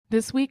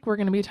This week, we're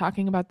going to be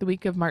talking about the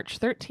week of March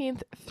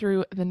 13th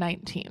through the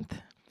 19th.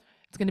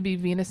 It's going to be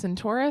Venus in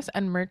Taurus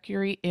and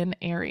Mercury in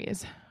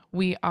Aries.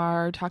 We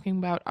are talking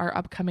about our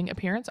upcoming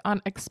appearance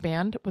on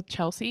Expand with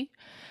Chelsea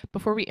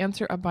before we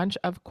answer a bunch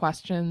of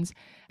questions,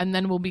 and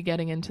then we'll be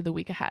getting into the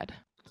week ahead.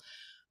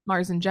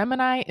 Mars in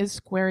Gemini is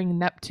squaring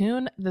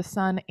Neptune, the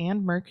Sun,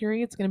 and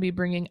Mercury. It's going to be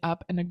bringing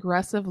up an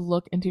aggressive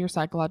look into your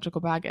psychological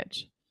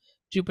baggage.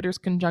 Jupiter's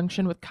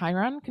conjunction with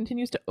Chiron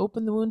continues to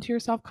open the wound to your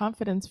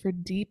self-confidence for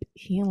deep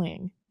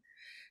healing.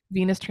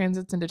 Venus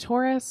transits into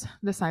Taurus,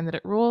 the sign that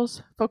it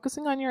rules,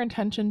 focusing on your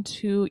intention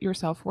to your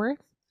self-worth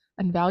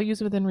and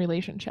values within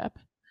relationship.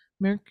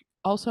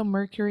 Also,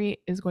 Mercury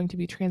is going to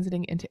be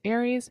transiting into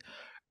Aries,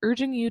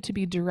 urging you to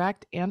be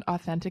direct and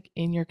authentic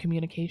in your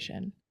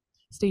communication.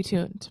 Stay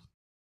tuned.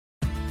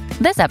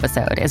 This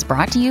episode is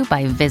brought to you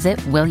by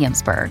Visit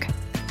Williamsburg.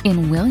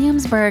 In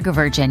Williamsburg,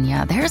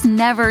 Virginia, there's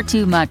never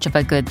too much of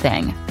a good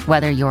thing.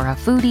 Whether you're a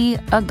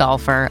foodie, a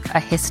golfer, a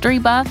history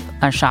buff,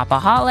 a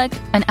shopaholic,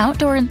 an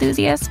outdoor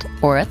enthusiast,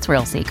 or a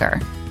thrill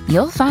seeker,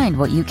 you'll find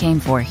what you came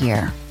for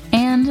here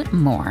and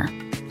more.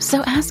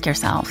 So ask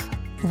yourself,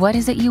 what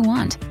is it you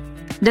want?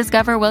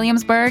 Discover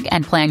Williamsburg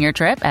and plan your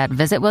trip at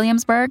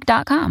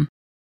visitwilliamsburg.com.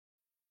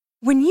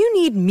 When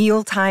you need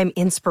mealtime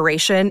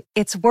inspiration,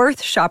 it's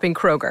worth shopping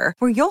Kroger,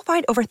 where you'll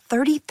find over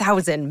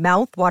 30,000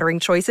 mouth-watering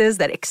choices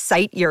that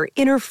excite your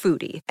inner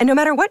foodie. And no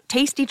matter what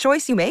tasty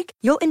choice you make,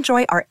 you'll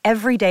enjoy our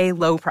everyday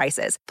low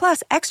prices,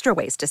 plus extra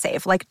ways to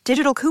save, like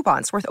digital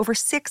coupons worth over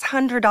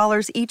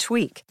 $600 each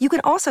week. You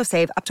can also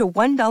save up to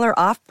 $1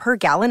 off per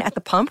gallon at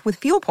the pump with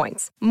fuel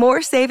points.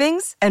 More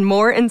savings and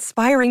more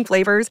inspiring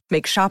flavors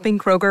make shopping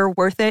Kroger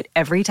worth it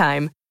every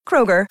time.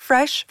 Kroger,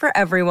 fresh for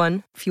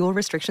everyone. Fuel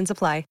restrictions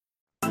apply.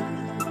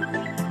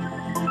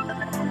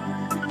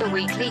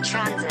 Weekly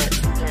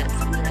transit.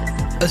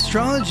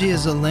 Astrology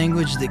is a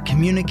language that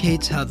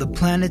communicates how the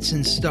planets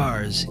and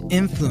stars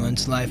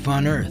influence life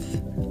on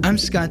Earth. I'm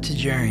Scott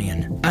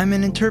Tajarian. I'm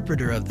an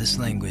interpreter of this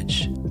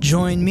language.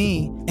 Join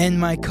me and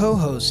my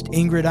co-host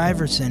Ingrid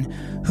Iverson,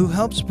 who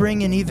helps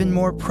bring an even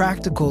more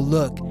practical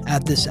look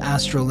at this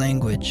astral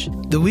language.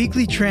 The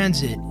weekly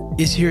transit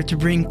is here to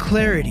bring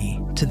clarity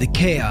to the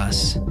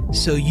chaos,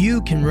 so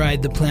you can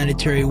ride the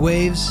planetary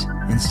waves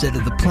instead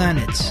of the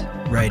planets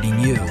riding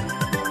you.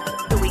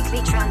 The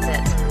weekly transit.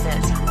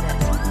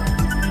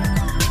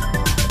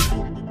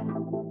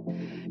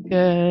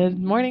 Good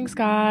morning,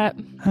 Scott.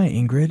 Hi,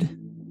 Ingrid.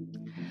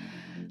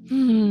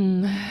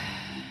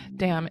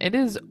 Damn, it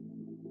is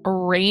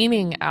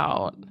raining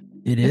out.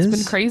 It's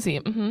been crazy.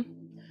 It's been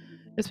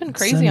It's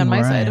crazy sunny on my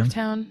where I side am. of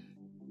town.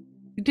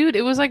 Dude,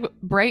 it was like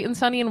bright and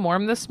sunny and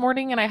warm this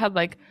morning, and I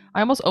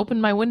almost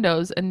opened my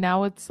windows, and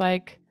now it's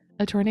like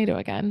a tornado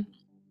again.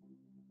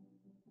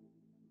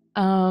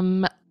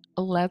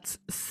 Let's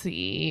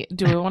see.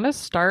 Do we want to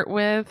start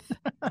with,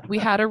 we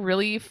had a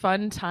really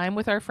fun time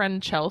with our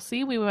friend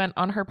Chelsea. We went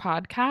on her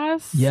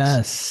podcast.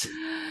 Yes.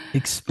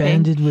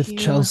 Expanded Thank with you.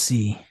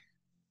 Chelsea.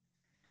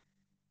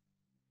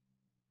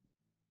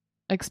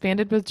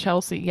 Expanded with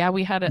Chelsea. Yeah,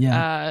 we had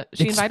Yeah.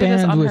 she invited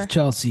us on her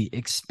Chelsea.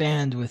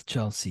 Expand with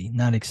Chelsea,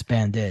 not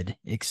expanded.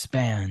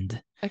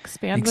 Expand.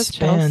 Expand with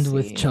Expand Chelsea.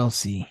 with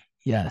Chelsea.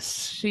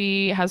 Yes.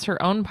 She has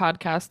her own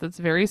podcast that's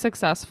very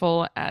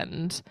successful,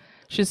 and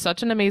she's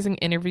such an amazing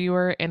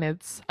interviewer. And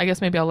I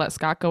guess maybe I'll let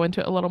Scott go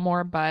into it a little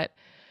more, but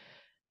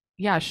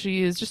yeah,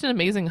 she is just an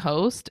amazing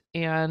host,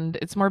 and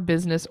it's more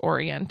business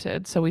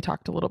oriented. So we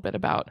talked a little bit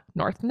about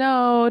North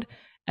Node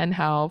and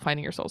how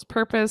finding your soul's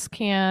purpose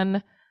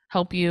can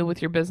help you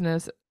with your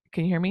business.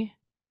 Can you hear me?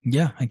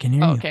 Yeah, I can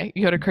hear Oh, you. okay.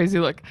 You had a crazy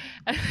look.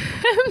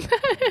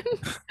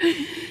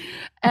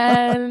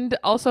 And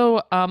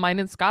also mine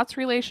and Scott's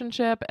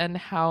relationship, and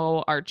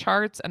how our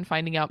charts and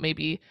finding out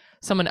maybe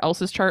someone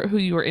else's chart who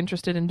you are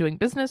interested in doing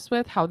business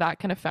with, how that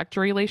can affect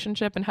your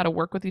relationship and how to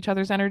work with each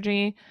other's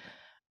energy.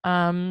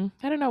 I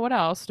don't know, what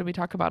else did we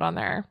talk about on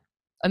there?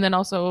 And then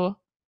also,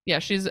 yeah,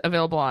 she's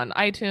available on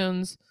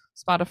iTunes,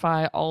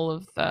 Spotify, all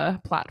of the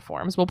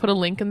platforms. We'll put a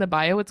link in the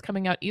bio. It's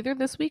coming out either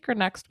this week or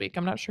next week.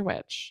 I'm not sure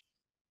which,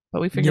 but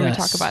we figure we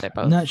talk about it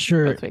both. Not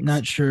sure. both weeks.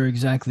 Not sure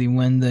exactly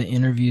when the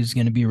interview is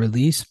going to be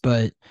released,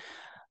 but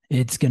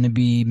it's going to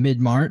be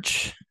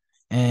mid-March,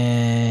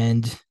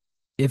 and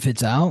if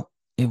it's out,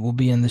 it will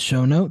be in the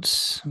show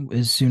notes.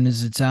 As soon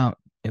as it's out,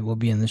 it will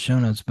be in the show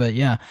notes. But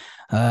yeah,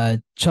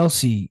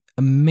 Chelsea,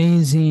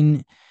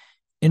 amazing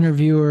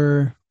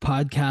interviewer,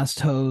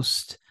 podcast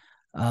host.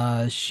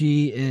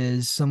 She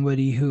is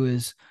somebody who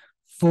is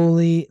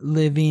fully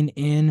living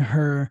in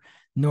her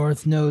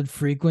North Node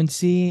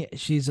frequency.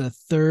 She's a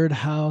third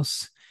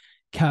house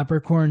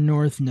Capricorn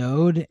North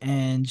Node,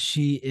 and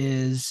she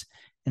is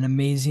an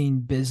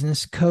amazing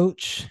business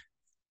coach,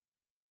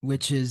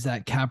 which is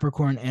that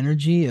Capricorn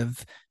energy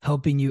of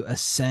helping you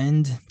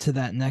ascend to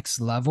that next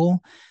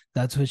level.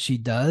 That's what she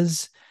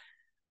does.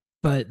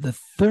 But the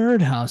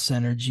third house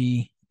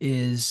energy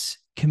is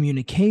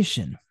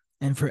communication.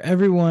 And for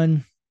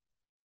everyone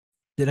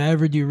that I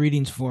ever do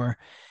readings for,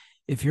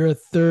 if you're a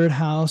third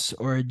house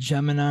or a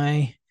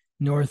Gemini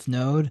North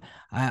Node,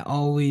 I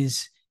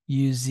always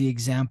use the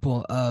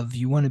example of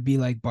you want to be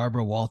like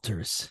Barbara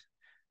Walters,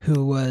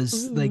 who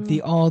was like the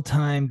Ooh.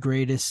 all-time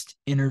greatest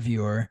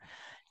interviewer,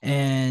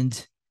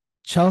 and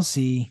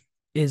Chelsea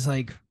is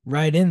like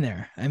right in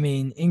there. I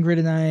mean, Ingrid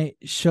and I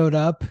showed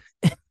up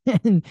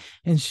and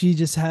she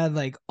just had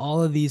like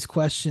all of these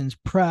questions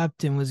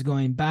prepped and was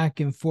going back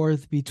and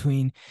forth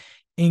between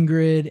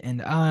Ingrid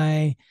and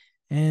I,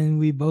 and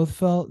we both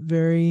felt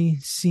very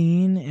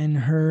seen and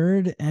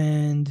heard,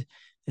 and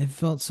it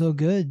felt so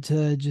good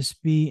to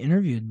just be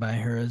interviewed by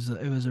her.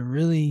 It was a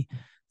really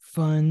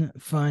fun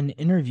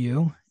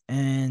interview,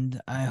 and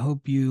I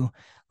hope you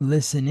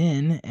listen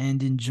in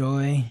and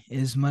enjoy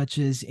as much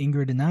as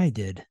Ingrid and I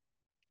did.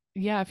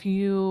 Yeah, if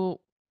you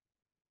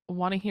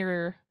want to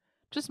hear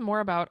just more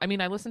about, I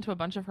mean, I listened to a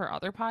bunch of her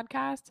other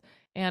podcasts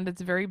and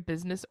it's very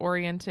business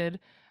oriented.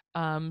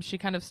 She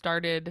kind of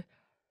started,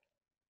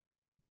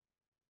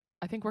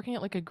 I think, working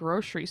at like a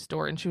grocery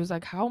store, and she was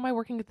like, how am I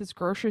working at this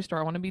grocery store?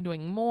 I want to be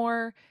doing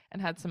more,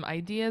 and had some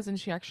ideas. And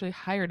she actually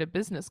hired a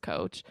business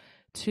coach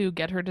to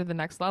get her to the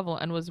next level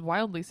and was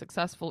wildly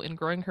successful in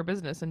growing her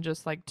business. In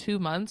just like 2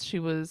 months, she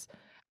was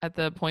at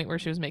the point where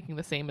she was making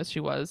the same as she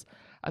was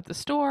at the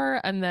store,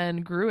 and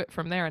then grew it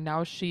from there. And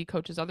now she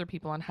coaches other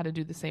people on how to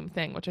do the same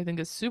thing, which I think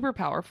is super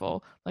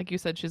powerful. Like you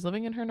said, she's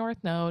living in her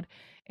North Node,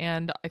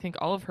 and I think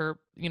all of her,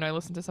 I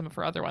listened to some of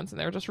her other ones, and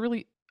they were just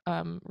really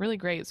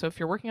great. So if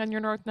you're working on your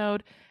North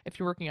Node, if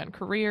you're working on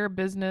career,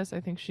 business,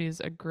 I think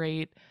she's a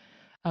great,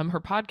 her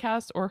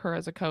podcast or her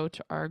as a coach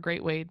are a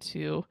great way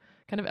to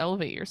kind of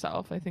elevate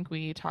yourself. I think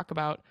we talk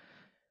about,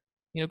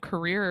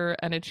 career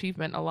and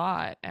achievement a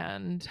lot,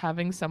 and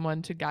having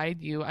someone to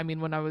guide you. I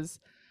mean, when I was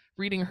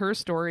reading her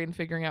story and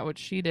figuring out what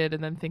she did,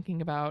 and then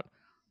thinking about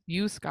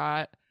you,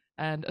 Scott,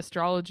 and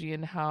astrology,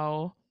 and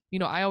how,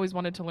 I always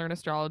wanted to learn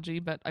astrology,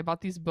 but I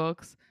bought these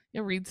books,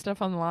 read stuff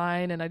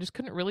online, and I just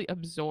couldn't really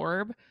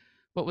absorb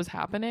what was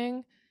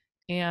happening.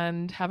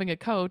 And having a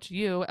coach,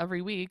 you,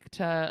 every week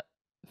to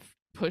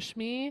push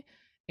me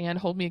and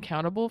hold me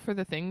accountable for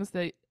the things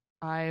that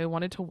I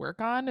wanted to work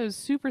on is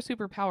super,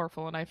 super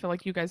powerful. And I feel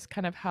like you guys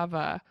kind of have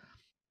a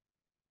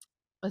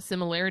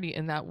similarity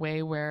in that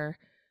way, where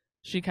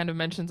she kind of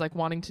mentions like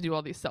wanting to do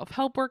all these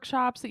self-help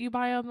workshops that you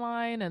buy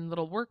online and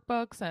little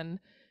workbooks. And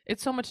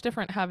it's so much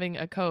different having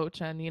a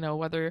coach. And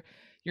whether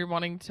you're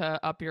wanting to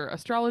up your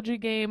astrology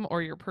game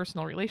or your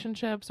personal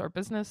relationships or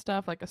business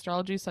stuff, like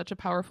astrology is such a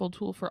powerful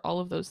tool for all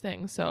of those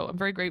things. So I'm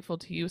very grateful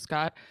to you,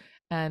 Scott,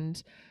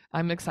 and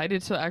I'm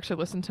excited to actually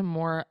listen to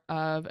more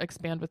of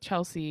Expand with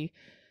Chelsea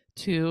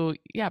to,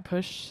 yeah,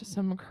 push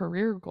some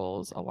career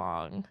goals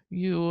along.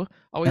 You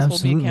always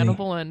hold me Absolutely.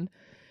 accountable and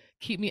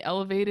keep me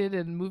elevated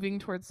and moving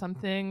towards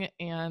something.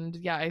 And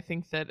yeah, I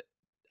think that,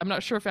 I'm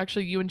not sure if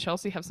actually you and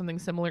Chelsea have something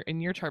similar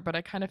in your chart, but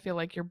I kind of feel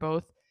like you're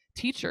both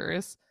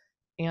teachers.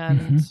 And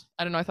Hmm.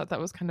 I don't know, I thought that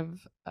was kind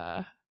of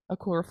a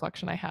cool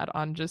reflection I had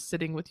on just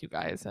sitting with you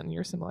guys and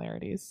your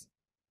similarities.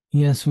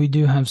 Yes, we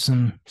do have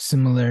some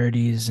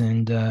similarities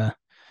and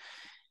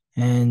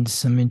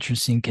some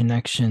interesting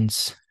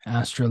connections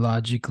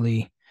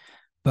astrologically.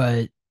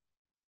 But,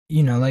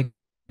 like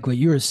what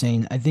you were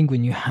saying, I think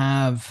when you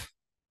have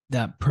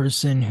that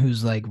person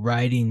who's like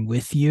riding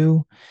with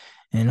you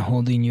and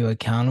holding you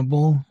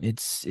accountable,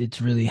 it's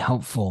really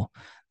helpful.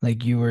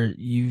 Like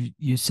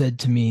you said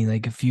to me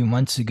like a few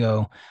months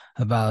ago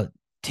about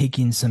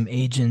taking some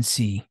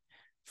agency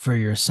for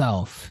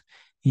yourself.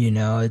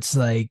 It's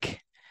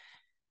like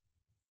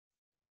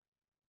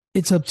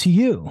it's up to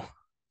you,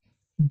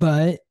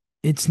 but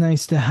it's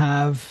nice to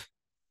have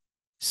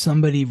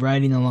somebody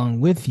riding along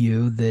with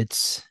you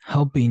that's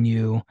helping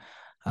you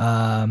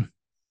um,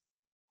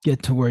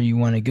 get to where you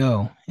want to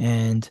go.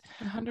 And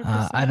I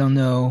 100%. don't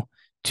know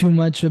too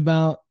much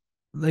about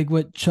like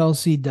what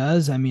Chelsea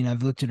does. I mean,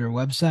 I've looked at her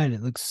website;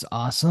 it looks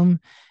awesome,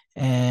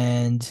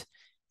 and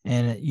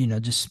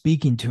just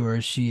speaking to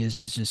her, she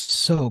is just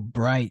so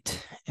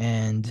bright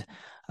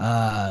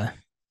uh,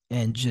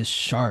 and just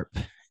sharp.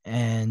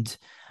 And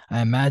I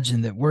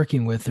imagine that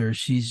working with her,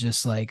 she's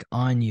just like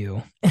on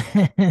you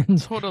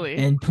and Totally.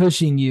 and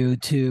pushing you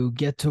to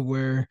get to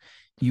where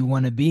you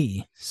want to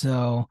be.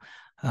 So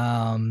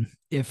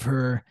if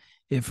her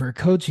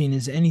coaching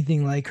is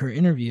anything like her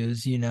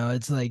interviews,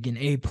 it's like an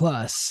A+.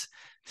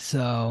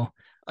 So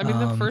I mean,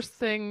 the um first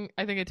thing,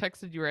 I think I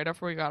texted you right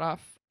after we got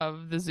off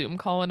of the Zoom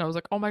call, and I was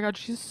like, oh my God,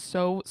 she's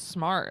so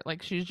smart.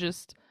 Like, she's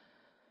just,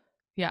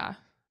 yeah.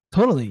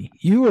 totally,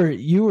 you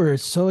were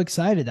so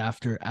excited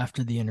after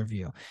the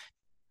interview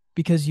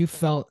because you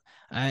felt,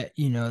 at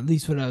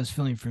least what I was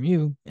feeling from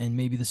you, and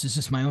maybe this is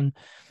just my own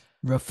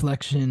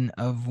reflection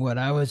of what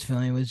I was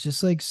feeling, was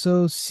just like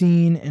so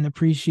seen and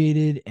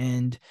appreciated,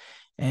 and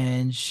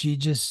she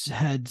just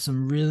had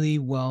some really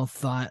well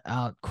thought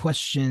out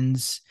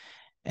questions,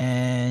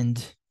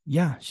 and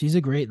yeah, she's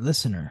a great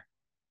listener.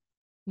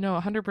 No,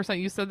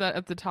 100%. You said that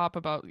at the top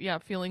about, yeah,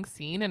 feeling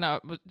seen, and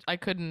I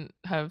couldn't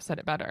have said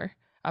it better.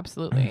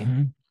 Absolutely.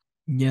 Hmm.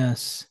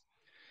 Yes.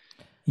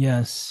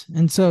 Yes.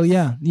 And so, S-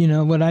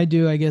 yeah, what I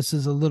do, I guess,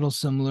 is a little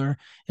similar.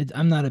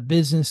 I'm not a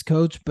business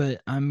coach,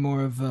 but I'm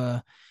more of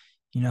a,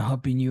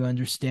 helping you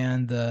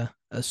understand the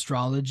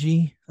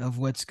astrology of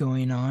what's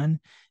going on.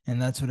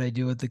 And that's what I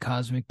do with the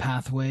cosmic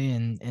pathway.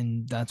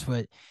 And that's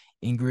what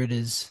Ingrid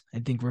is, I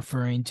think,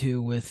 referring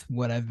to with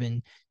what I've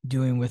been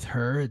doing with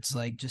her. It's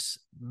like just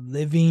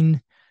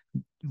living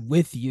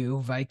with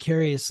you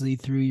vicariously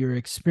through your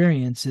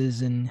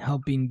experiences and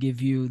helping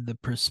give you the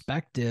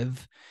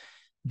perspective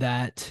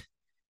that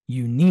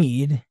you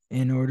need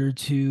in order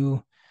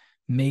to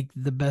make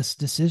the best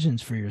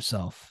decisions for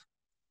yourself.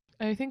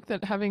 I think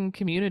that having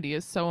community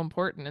is so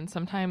important. And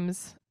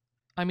sometimes,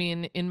 I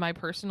mean, in my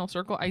personal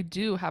circle, I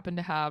do happen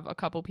to have a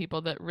couple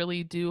people that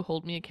really do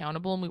hold me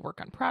accountable and we work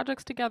on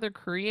projects together,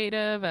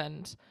 creative.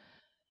 And,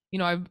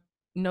 I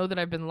know that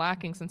I've been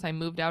lacking since I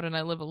moved out and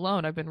I live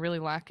alone. I've been really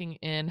lacking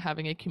in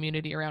having a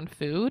community around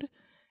food.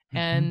 Mm-hmm.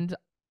 And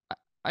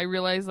I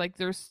realize like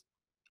there's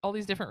all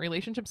these different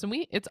relationships and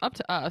it's up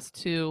to us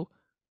to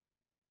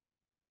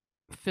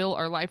fill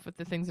our life with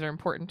the things that are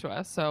important to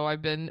us. So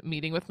I've been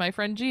meeting with my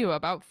friend Gio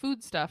about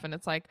food stuff, and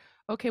it's like,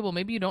 okay, well,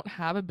 maybe you don't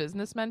have a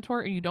business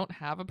mentor or you don't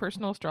have a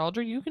personal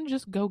astrologer. You can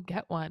just go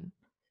get one.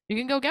 You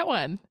can go get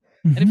one.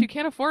 Mm-hmm. And if you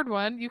can't afford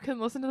one, you can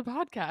listen to the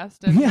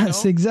podcast and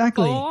yes,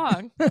 exactly. follow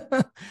along.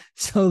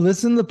 So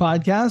listen to the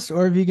podcast,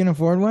 or if you can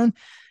afford one,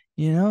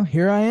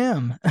 here I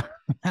am.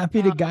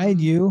 Happy to guide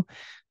you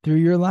through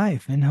your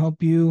life and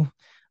help you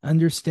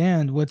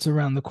understand what's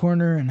around the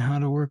corner and how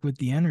to work with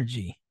the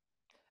energy.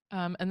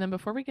 And then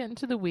before we get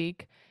into the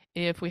week,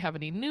 if we have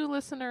any new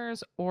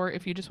listeners or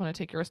if you just want to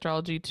take your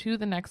astrology to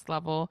the next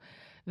level,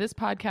 this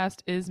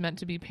podcast is meant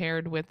to be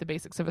paired with the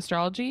basics of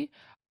astrology,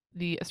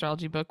 the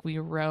astrology book we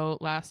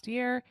wrote last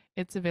year.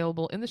 It's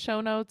available in the show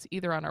notes,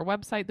 either on our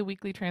website,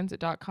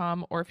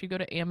 theweeklytransit.com, or if you go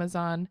to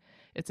Amazon,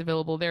 it's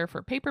available there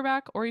for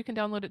paperback, or you can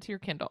download it to your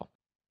Kindle.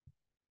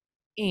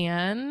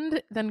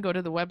 And then go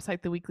to the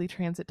website,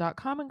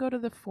 theweeklytransit.com, and go to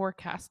the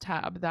forecast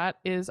tab. That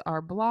is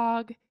our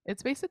blog.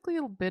 It's basically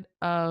a bit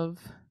of,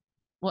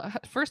 well,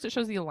 first it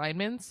shows the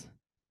alignments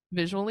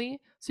visually,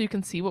 so you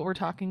can see what we're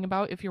talking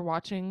about if you're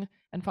watching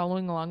and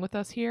following along with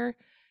us here.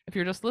 If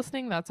you're just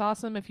listening, that's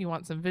awesome. If you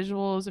want some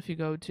visuals, if you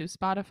go to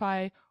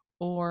Spotify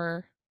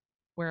or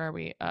where are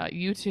we?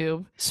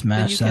 YouTube.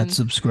 Smash that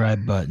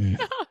subscribe button.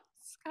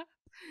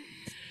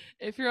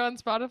 If you're on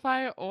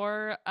Spotify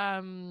or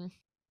I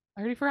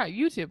already forgot,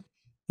 YouTube.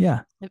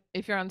 Yeah.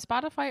 If you're on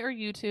Spotify or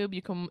YouTube,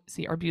 you can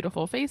see our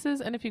beautiful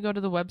faces. And if you go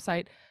to the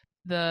website,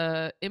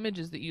 the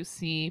images that you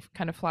see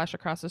kind of flash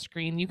across the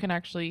screen, you can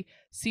actually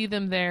see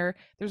them there.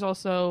 There's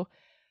also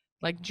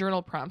like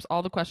journal prompts.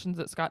 All the questions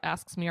that Scott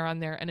asks me are on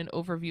there, and an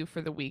overview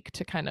for the week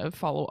to kind of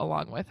follow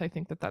along with. I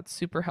think that that's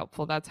super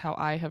helpful. That's how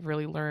I have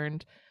really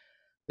learned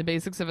the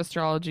basics of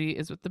astrology,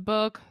 is with the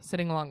book,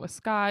 sitting along with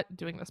Scott,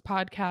 doing this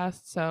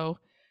podcast. So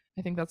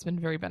I think that's been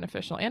very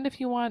beneficial. And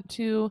if you want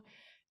to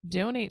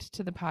donate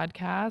to the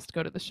podcast,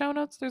 go to the show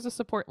notes. There's a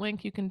support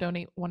link. You can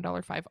donate $1,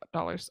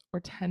 $5,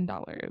 or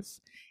 $10.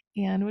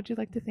 And would you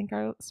like to thank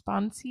our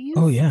sponsors?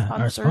 Oh yeah,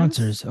 our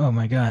sponsors. Oh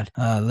my God.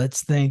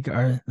 Let's thank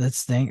our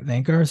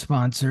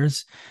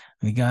sponsors.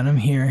 We got them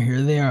here.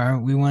 Here they are.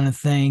 We want to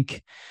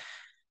thank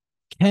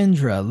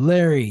Kendra,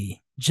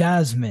 Larry,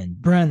 Jasmine,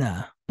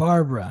 Brenna,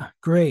 Barbara,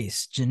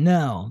 Grace,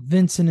 Janelle,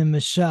 Vincent and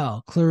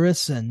Michelle,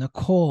 Clarissa,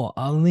 Nicole,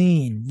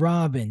 Aline,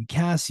 Robin,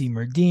 Cassie,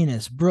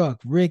 Merdinas, Brooke,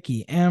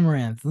 Ricky,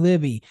 Amaranth,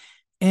 Libby,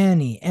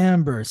 Annie,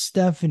 Amber,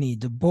 Stephanie,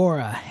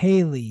 Deborah,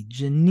 Haley,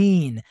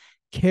 Janine,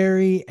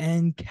 Carrie,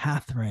 and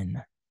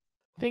Catherine.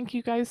 Thank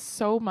you guys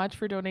so much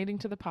for donating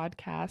to the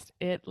podcast.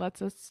 It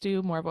lets us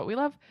do more of what we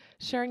love,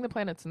 sharing the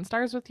planets and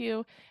stars with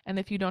you. And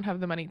if you don't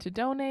have the money to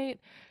donate,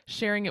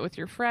 sharing it with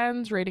your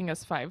friends, rating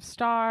us 5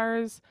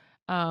 stars,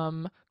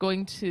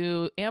 going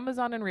to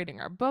Amazon and rating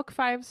our book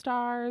 5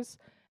 stars,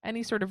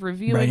 any sort of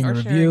reviewing or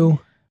sharing.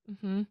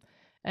 Mm-hmm.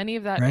 Any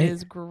of that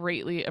is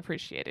greatly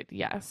appreciated.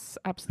 Yes,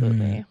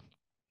 absolutely.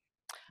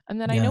 And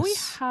then I know we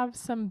have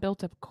some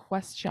built up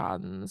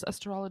questions,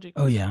 astrology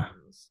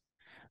questions.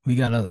 Oh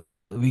yeah.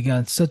 We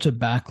got such a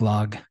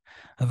backlog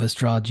of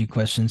astrology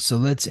questions. So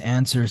let's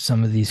answer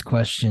some of these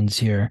questions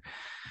here.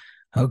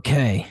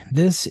 Okay.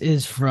 This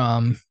is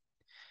from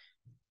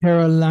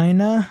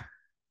Carolina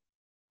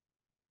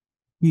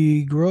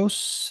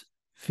Figueras.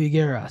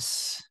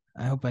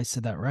 I hope I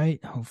said that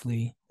right.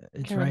 Hopefully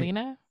it's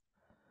Carolina?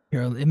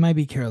 Right. It might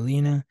be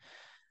Carolina.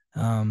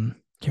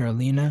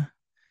 Carolina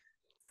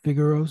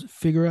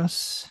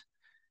Figueras.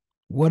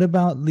 What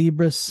about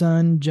Libra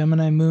Sun,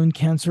 Gemini Moon,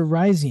 Cancer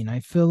Rising? I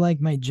feel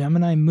like my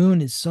Gemini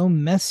Moon is so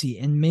messy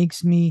and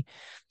makes me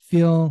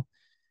feel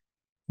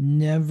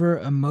never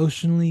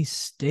emotionally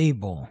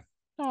stable.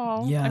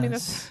 Oh, yes. I mean,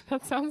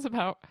 that sounds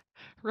about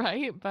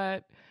right,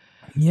 but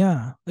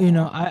yeah,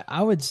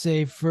 I would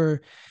say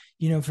for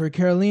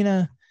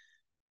Carolina,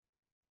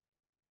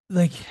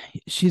 like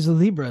she's a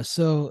Libra,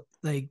 so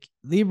like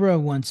Libra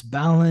wants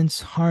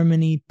balance,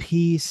 harmony,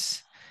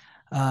 peace.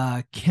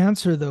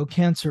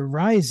 Cancer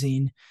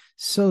Rising,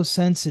 so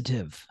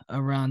sensitive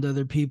around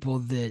other people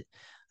that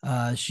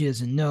she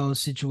doesn't know,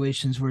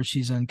 situations where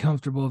she's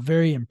uncomfortable,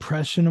 very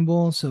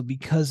impressionable. So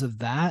because of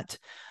that,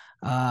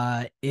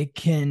 it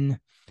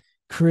can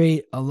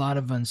create a lot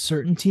of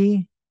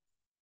uncertainty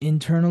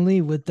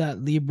internally with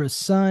that Libra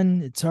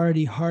sun. It's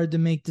already hard to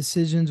make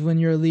decisions when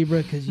you're a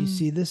Libra because you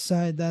see this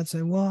side, that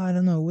side. Well, I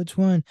don't know which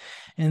one.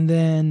 And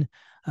then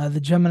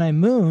the Gemini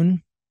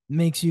moon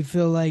makes you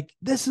feel like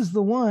this is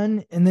the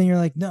one. And then you're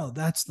like, no,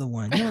 that's the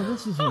one. No,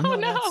 this is one. Oh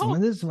No, that's the no.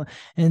 one. This is one.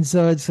 And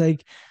so it's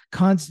like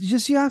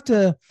just you have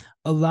to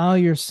allow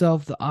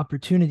yourself the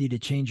opportunity to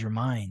change your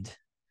mind.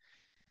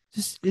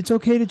 Just it's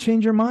okay to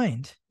change your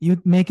mind.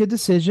 You make a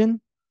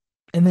decision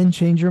and then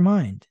change your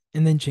mind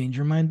and then change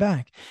your mind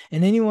back.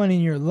 And anyone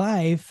in your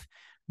life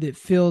that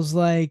feels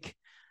like,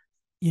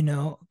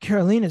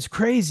 Carolina's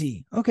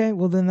crazy. Okay,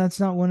 well, then that's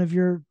not one of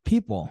your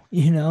people.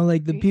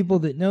 Like the people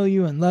that know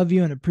you and love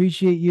you and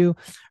appreciate you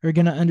are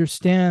going to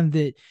understand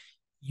that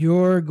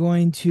you're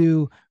going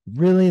to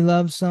really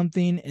love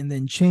something and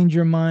then change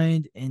your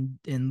mind and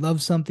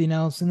love something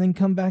else and then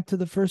come back to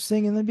the first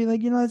thing and then be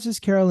like, it's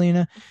just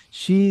Carolina.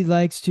 She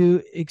likes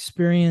to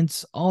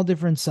experience all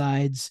different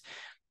sides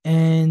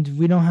and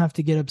we don't have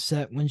to get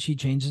upset when she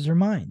changes her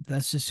mind.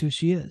 That's just who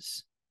she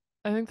is.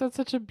 I think that's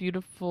such a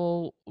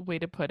beautiful way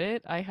to put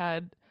it. I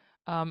had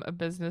a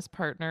business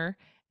partner,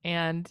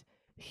 and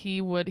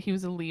he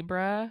was a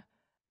Libra,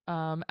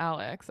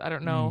 Alex. I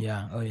don't know.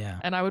 Yeah. Oh, yeah.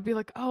 And I would be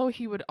like, oh,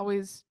 he would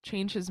always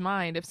change his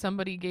mind if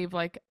somebody gave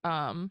like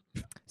some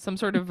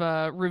sort of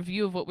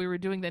review of what we were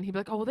doing. Then he'd be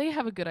like, oh, well, they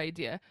have a good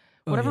idea.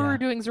 Oh, Whatever we're yeah.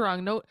 doing is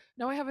wrong. No,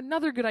 no, I have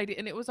another good idea.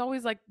 And it was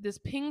always like this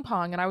ping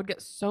pong, and I would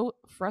get so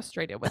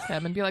frustrated with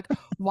him and be like,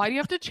 why do you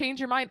have to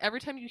change your mind every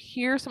time you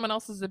hear someone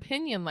else's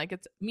opinion? Like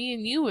it's me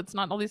and you. It's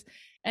not all these.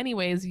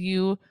 Anyways,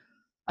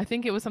 I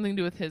think it was something to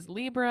do with his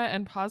Libra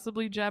and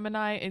possibly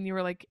Gemini, and you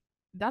were like,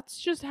 that's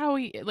just how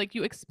he like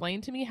you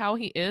explained to me how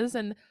he is,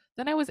 and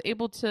then I was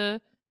able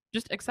to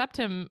just accept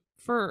him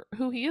for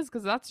who he is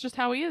because that's just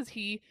how he is.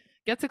 He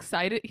gets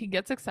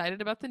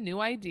excited about the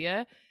new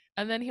idea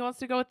and then he wants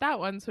to go with that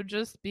one. So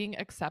just being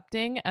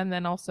accepting, and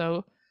then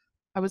also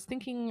I was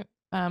thinking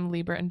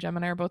Libra and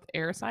Gemini are both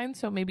air signs,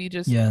 so maybe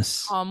just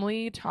Yes.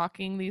 calmly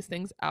talking these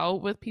things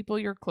out with people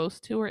you're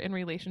close to or in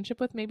relationship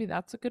with. Maybe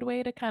that's a good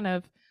way to kind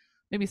of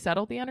maybe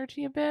settle the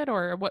energy a bit,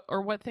 or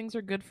what things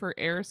are good for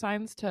air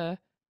signs to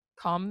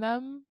calm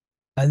them.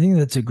 I think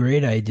that's a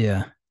great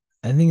idea.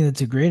 I think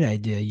that's a great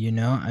idea.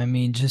 I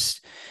mean,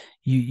 just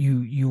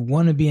you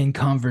want to be in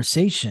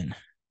conversation.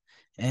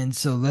 And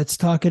so let's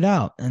talk it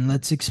out and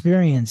let's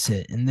experience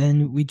it. And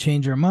then we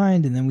change our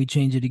mind and then we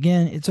change it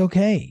again. It's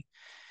okay.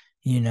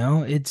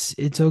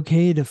 It's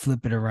okay to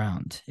flip it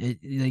around. It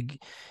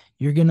like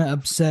you're gonna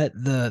upset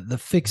the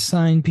fixed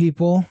sign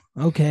people.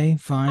 Okay,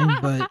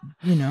 fine. But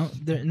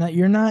they're not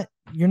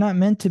you're not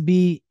meant to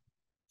be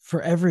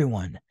for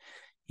everyone.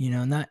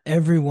 Not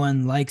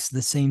everyone likes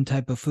the same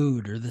type of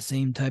food or the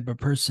same type of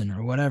person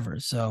or whatever.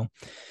 So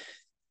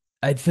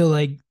I feel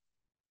like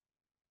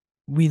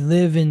we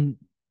live in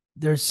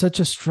there's such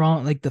a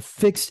strong like the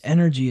fixed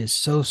energy is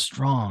so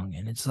strong,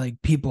 and it's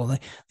like people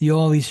like you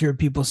always hear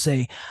people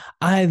say,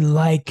 I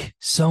like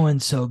so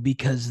and so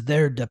because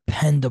they're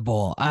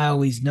dependable, I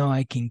always know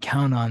I can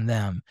count on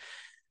them.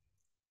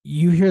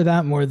 You hear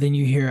that more than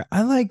you hear,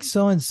 I like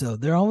so and so,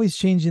 they're always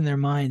changing their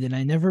mind and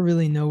I never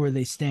really know where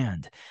they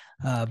stand.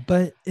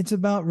 But it's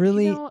about You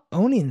really know,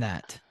 owning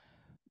that.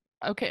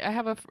 okay, I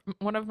have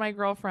one of my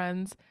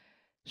girlfriends.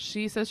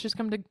 She says she's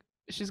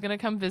gonna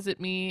come visit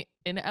me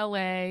in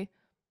LA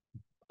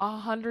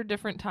 100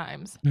 different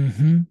times.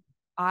 Mm-hmm.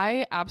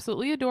 I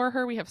absolutely adore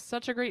her. We have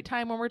such a great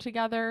time when we're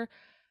together.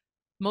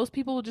 Most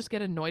people will just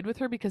get annoyed with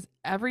her because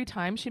every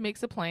time she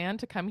makes a plan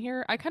to come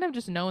here, I kind of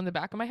just know in the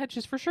back of my head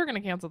she's for sure going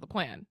to cancel the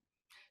plan.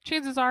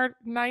 Chances are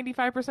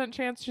 95%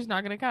 chance she's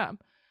not going to come.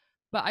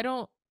 But I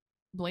don't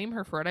blame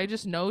her for it. I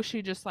just know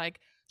she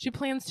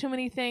plans too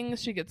many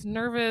things. She gets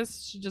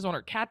nervous. She just want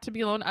her cat to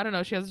be alone. I don't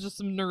know. She has just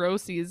some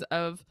neuroses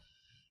of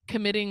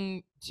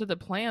committing to the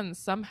plan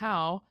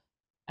somehow.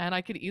 And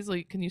I could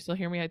easily, can you still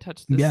hear me? I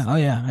touched this. Yeah. Oh,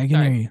 yeah. I can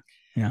Sorry. hear you.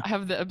 Yeah. I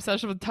have the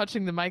obsession with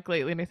touching the mic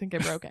lately, and I think I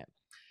broke it.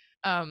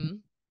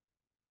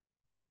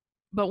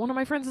 But one of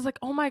my friends is like,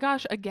 "Oh my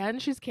gosh, again,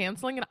 she's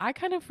canceling," and I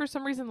kind of, for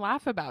some reason,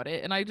 laugh about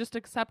it, and I just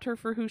accept her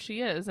for who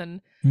she is,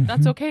 and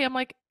that's Mm-hmm. okay. I'm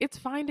like, it's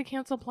fine to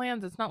cancel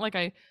plans. It's not like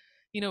I,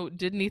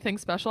 did anything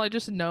special. I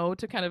just know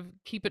to kind of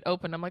keep it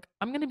open. I'm like,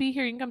 I'm gonna be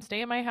here. You can come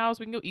stay at my house.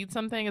 We can go eat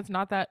something. It's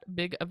not that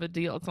big of a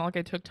deal. It's not like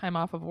I took time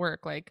off of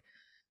work. Like,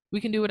 we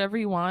can do whatever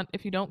you want.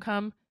 If you don't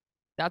come,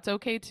 that's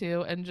okay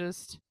too. And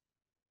just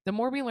the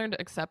more we learn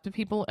to accept the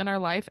people in our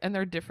life and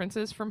their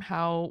differences from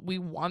how we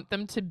want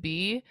them to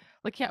be,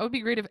 like, yeah, it would be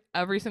great if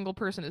every single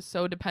person is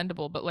so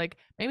dependable, but like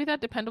maybe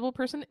that dependable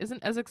person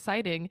isn't as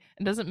exciting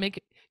and doesn't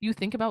make you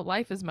think about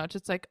life as much.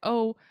 It's like,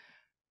 oh,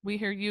 we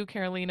hear you,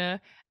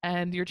 Carolina,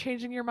 and you're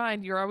changing your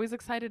mind. You're always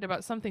excited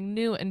about something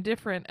new and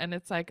different. And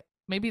it's like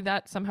maybe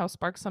that somehow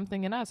sparks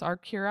something in us, our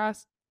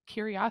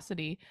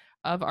curiosity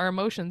of our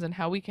emotions and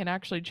how we can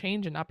actually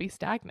change and not be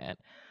stagnant.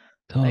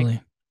 Like,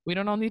 Totally. we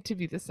don't all need to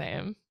be the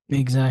same.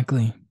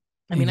 Exactly.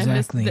 I mean, I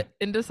miss Exactly. the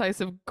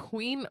indecisive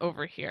queen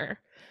over here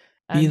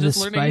Be and the just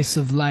learning. spice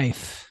of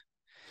life.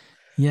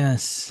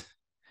 Yes.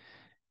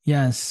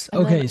 Yes.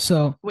 And then, Okay.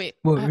 So wait,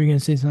 what were you gonna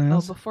say? Something oh,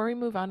 else? before we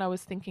move on, I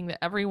was thinking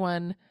that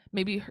everyone,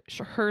 maybe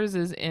hers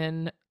is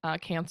in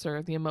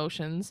Cancer, the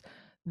emotions,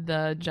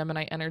 the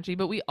Gemini energy,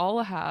 but we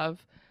all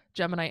have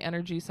Gemini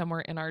energy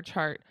somewhere in our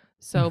chart.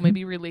 So Mhm.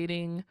 maybe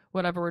relating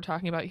whatever we're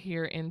talking about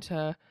here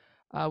into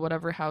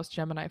whatever house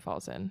Gemini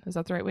falls in. Is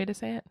that the right way to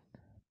say it?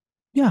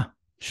 Yeah.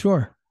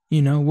 Sure.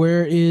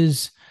 Where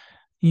is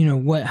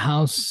what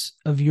house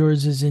of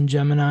yours is in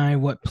Gemini?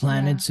 What Yeah.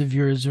 planets of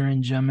yours are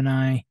in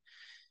Gemini?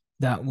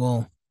 That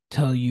will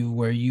tell you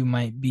where you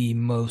might be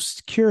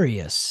most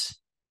curious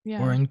or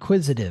Yeah.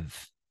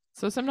 inquisitive.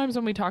 So sometimes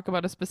when we talk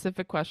about a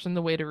specific question,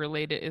 the way to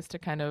relate it is to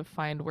kind of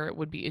find where it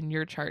would be in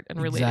your chart and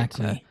relate it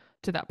Exactly.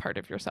 to that part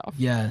of yourself.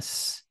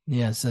 Yes.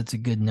 Yes, that's a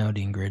good note,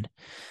 Ingrid.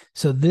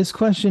 So this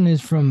question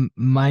is from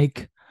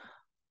Mike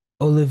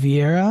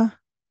Oliveira.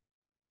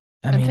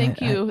 I And mean,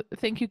 I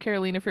thank you,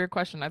 Carolina, for your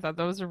question. I thought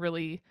that was a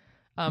really,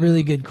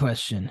 really good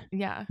question.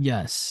 yeah,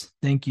 Yes.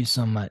 Thank you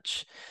so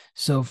much.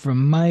 So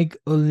from Mike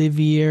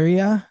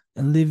Oliveira.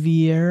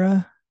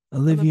 Oliveira.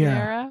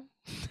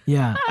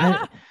 Yeah.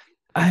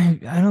 I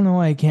don't know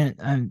why I can't.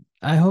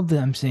 I hope that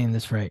I'm saying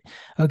this right.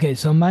 Okay,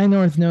 so my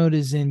North Node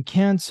is in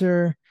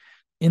Cancer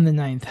in the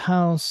ninth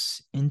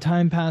house. In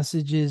time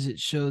passages, it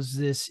shows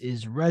this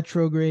is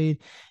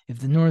retrograde. If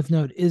the North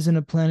Node isn't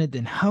a planet,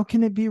 then how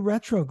can it be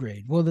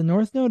retrograde? Well, the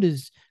North Node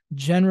is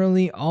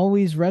generally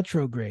always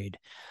retrograde,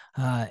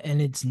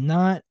 and it's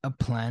not a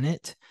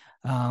planet.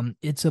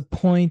 It's a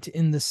point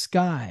in the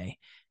sky,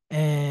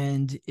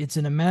 and it's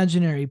an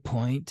imaginary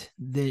point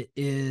that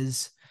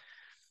is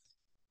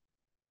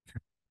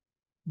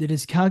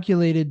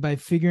calculated by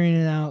figuring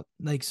it out.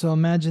 Like, so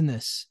imagine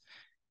this.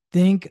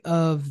 Think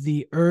of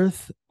the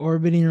Earth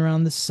orbiting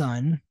around the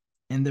sun,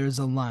 and there's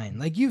a line.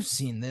 Like, you've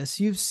seen this.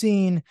 You've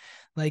seen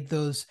like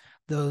those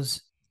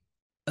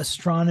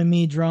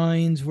astronomy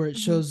drawings where it Hmm.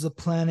 shows the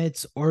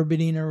planets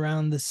orbiting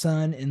around the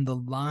sun and the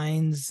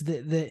lines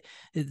that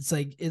it's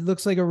like it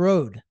looks like a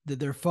road that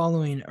they're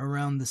following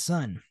around the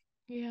sun.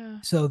 Yeah.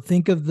 So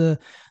think of the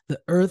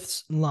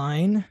Earth's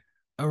line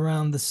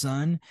around the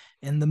sun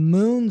and the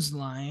moon's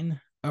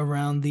line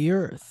around the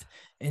Earth.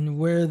 And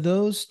where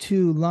those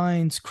two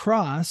lines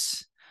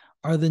cross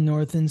are the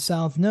north and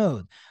south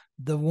node.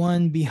 The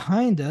one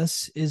behind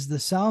us is the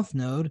south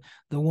node.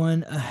 The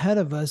one ahead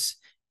of us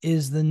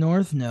is the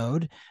north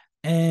node.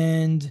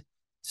 And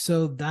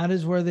so that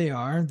is where they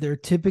are. They're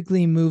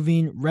typically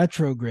moving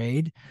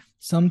retrograde.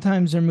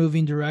 Sometimes they're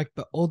moving direct,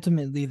 but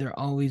ultimately they're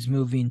always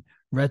moving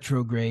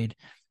retrograde.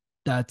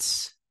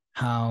 That's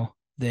how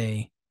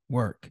they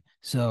work.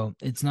 So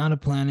it's not a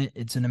planet,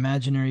 it's an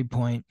imaginary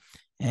point,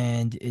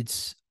 and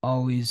it's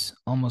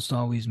almost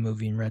always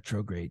moving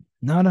retrograde.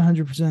 Not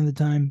 100% of the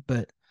time,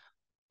 but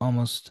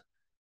almost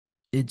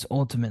it's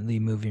ultimately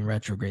moving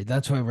retrograde.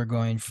 That's why we're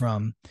going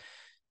from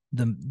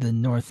the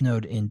North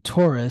Node in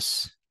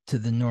Taurus to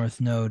the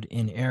North Node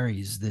in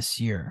Aries this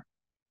year.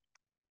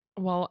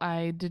 Well,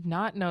 I did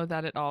not know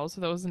that at all. So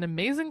that was an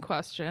amazing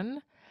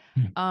question.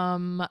 Hmm.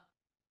 Um,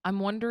 I'm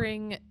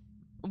wondering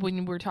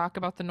when we talk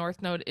about the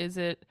North Node, is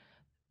it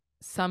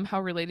somehow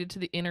related to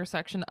the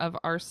intersection of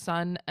our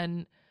sun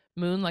and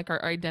moon, like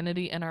our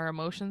identity and our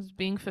emotions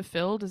being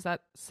fulfilled? Is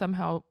that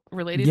somehow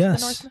related to the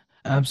North Yes, Node?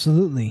 Okay.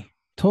 absolutely.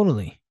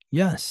 Totally.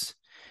 Yes.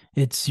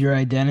 It's your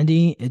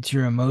identity, it's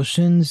your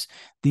emotions.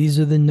 These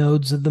are the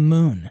nodes of the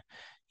moon,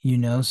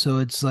 so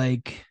it's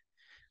like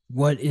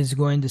what is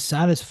going to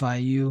satisfy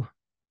you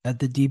at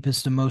the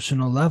deepest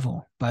emotional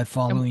level by And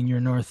following your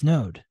north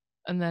node.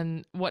 and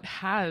then what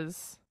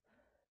has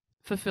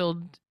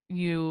fulfilled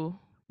you,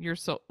 your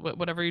soul,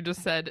 whatever you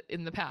just said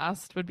in the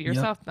past would be your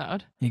Yep, South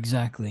Node.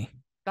 exactly.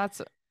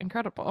 That's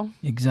incredible.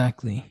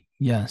 Exactly.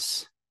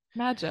 Yes.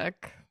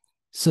 Magic.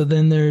 So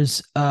then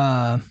there's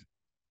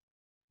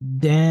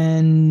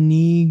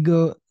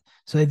Danigo.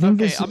 So I think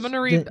Okay, this I'm is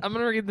gonna read. I'm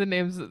gonna read the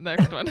names of the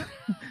next one.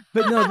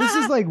 but no, this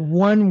is like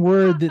one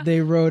word that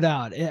they wrote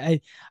out.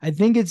 I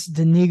think it's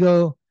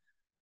Danigo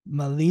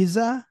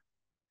Maliza,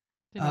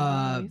 Danigo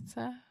uh,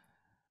 Melissa.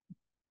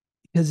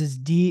 because it's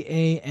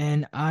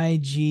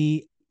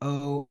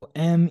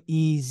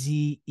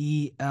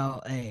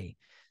Dangomezela.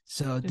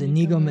 So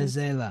Danigo Danigo Melissa.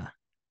 Mezela.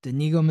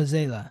 Danigo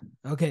Mezela.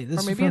 Okay, Or this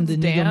is maybe from it's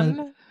Danigo.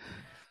 Dan.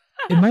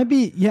 It might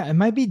be, yeah, it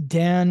might be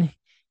Dan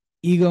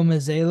Ego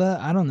Mazela.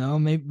 I don't know,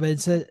 maybe, but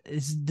it's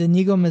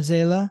Danigo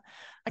Mazela.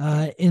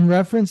 Okay. In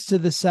reference to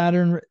the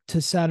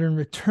Saturn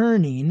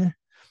returning,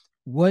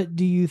 what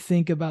do you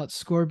think about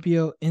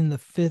Scorpio in the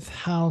fifth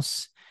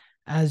house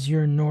as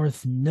your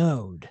north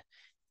node?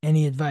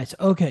 Any advice?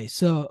 Okay,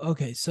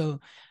 so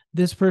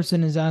this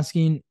person is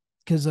asking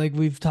because like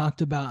we've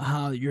talked about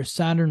how your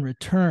Saturn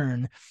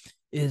return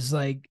is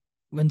like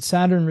when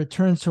Saturn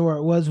returns to where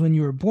it was when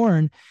you were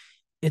born,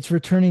 it's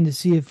returning to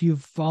see if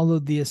you've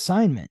followed the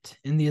assignment,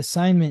 and the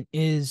assignment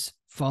is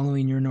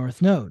following your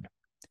north node.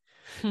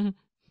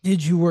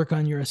 Did you work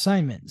on your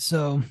assignment?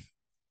 So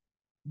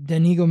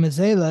Danigo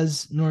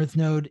Mazela's north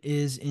node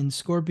is in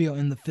Scorpio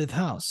in the fifth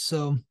house.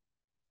 So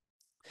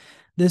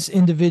this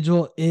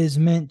individual is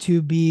meant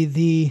to be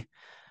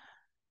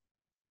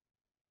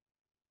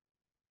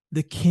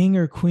The king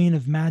or queen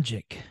of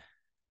magic.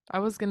 I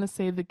was going to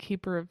say the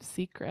keeper of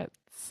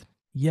secrets.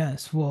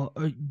 Yes, well,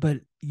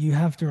 but you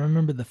have to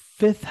remember the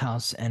fifth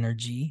house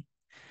energy.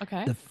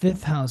 Okay. The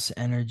fifth house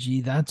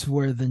energy, that's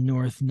where the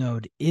North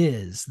Node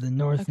is. The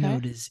North Okay.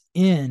 Node is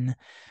in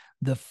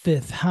the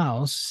fifth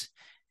house,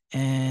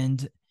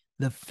 and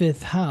the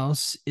fifth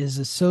house is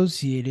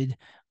associated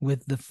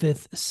with the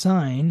fifth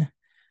sign,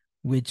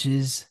 which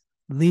is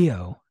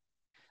Leo.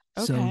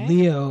 So Okay.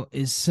 Leo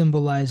is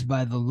symbolized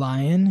by the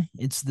lion.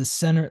 It's the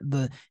center,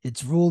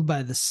 it's ruled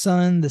by the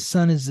sun. The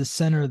sun is the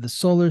center of the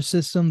solar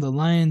system. The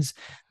lion's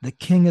the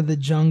king of the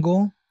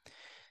jungle.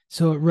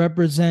 So it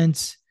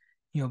represents,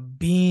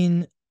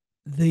 being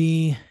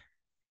the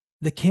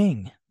the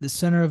king, the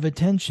center of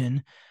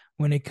attention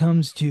when it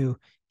comes to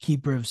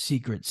keeper of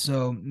secrets.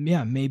 So,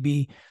 yeah,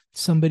 maybe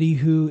somebody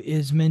who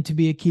is meant to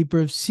be a keeper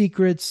of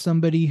secrets,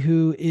 somebody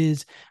who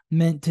is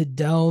meant to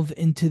delve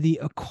into the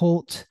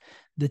occult,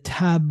 the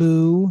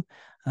taboo,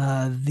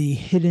 the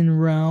hidden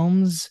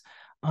realms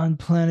on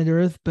planet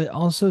Earth, but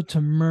also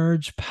to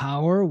merge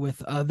power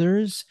with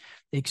others,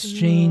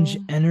 exchange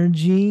Ooh.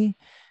 energy,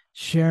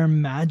 share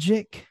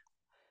magic,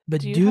 Do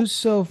but you have do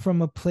so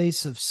from a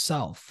place of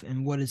self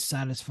and what is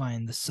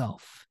satisfying the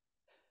self.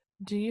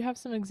 do you have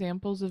some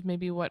examples of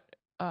maybe what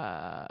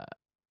uh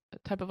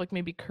type of like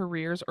maybe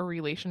careers or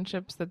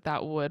relationships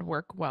that would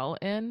work well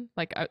in?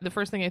 Like the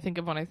first thing I think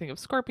of when I think of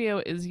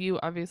Scorpio is you,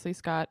 obviously,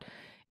 Scott,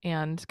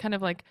 and kind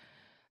of like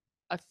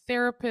a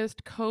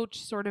therapist,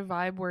 coach sort of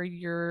vibe where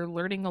you're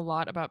learning a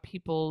lot about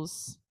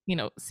people's,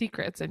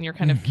 secrets, and you're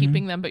kind of Mm-hmm.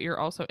 keeping them, but you're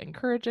also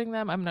encouraging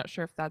them. I'm not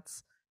sure if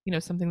that's,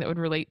 something that would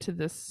relate to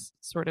this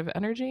sort of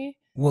energy.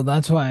 Well,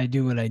 that's why I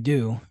do what I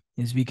do,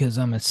 is because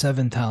I'm a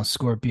seventh house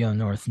Scorpio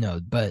North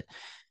Node.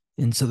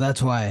 And so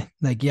that's why,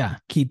 like, yeah,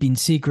 keeping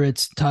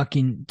secrets,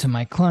 talking to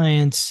my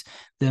clients,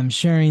 them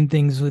sharing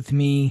things with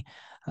me,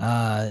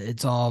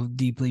 it's all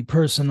deeply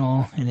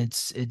personal, and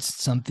it's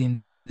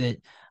something that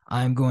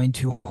I'm going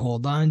to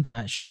hold on,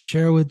 not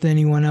share with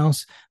anyone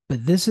else.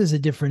 But this is a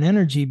different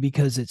energy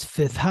because it's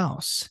fifth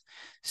house,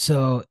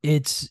 so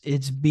it's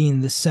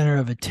being the center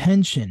of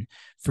attention.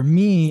 For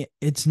me,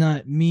 it's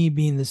not me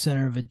being the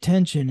center of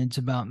attention, it's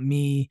about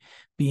me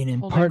being in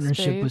Holding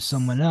partnership with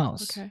someone space.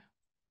 else. Okay.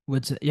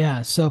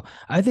 Yeah, so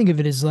I think of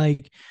it as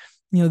like,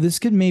 this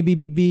could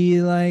maybe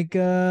be like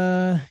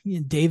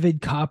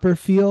David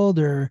Copperfield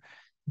or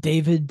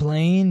David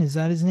Blaine, is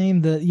that his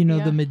name, the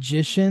Yeah.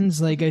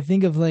 magicians. Like, Hmm. I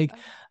think of like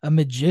a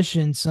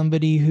magician,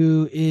 somebody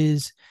who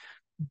is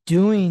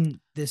doing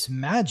this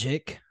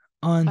magic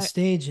on I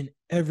stage and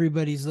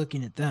everybody's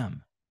looking at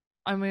them.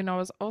 I mean, I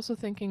was also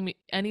thinking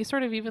any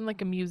sort of even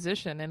like a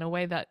musician in a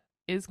way that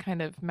is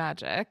kind of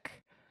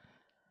magic.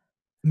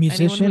 Anyone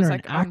Musician who's or an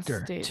like on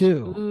actor stage.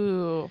 too,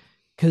 Ooh.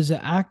 because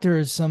the actor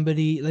is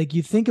somebody, like,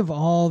 you think of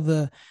all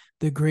the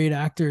great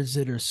actors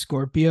that are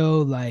Scorpio,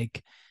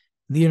 like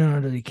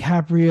Leonardo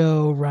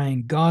DiCaprio,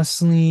 Ryan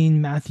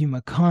Gosling, Matthew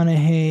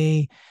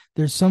McConaughey.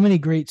 There's so many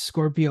great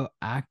Scorpio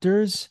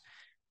actors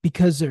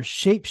because they're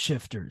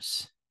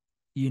shapeshifters.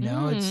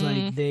 It's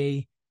like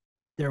Mm.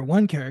 they're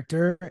one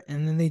character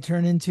and then they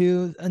turn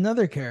into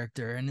another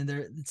character, and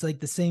it's like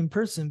the same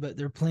person, but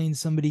they're playing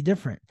somebody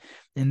different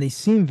and they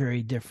seem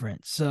very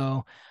different.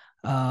 So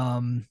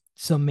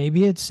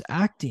maybe it's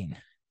acting,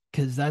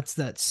 because that's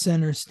that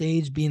center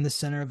stage, being the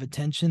center of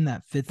attention,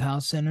 that fifth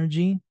house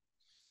energy.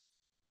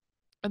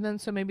 And then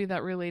so maybe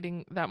that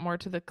relating that more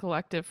to the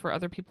collective for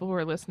other people who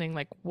are listening,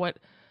 like what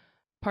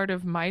part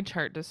of my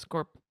chart does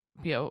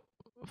Scorpio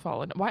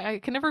fall in? Why I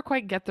can never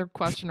quite get the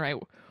question right.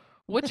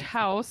 Which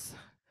house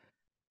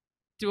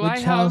do I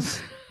which have?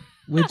 house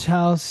which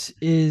house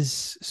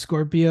is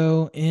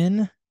Scorpio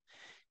Yeah.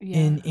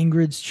 in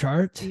Ingrid's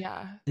chart?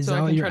 Yeah. Is So that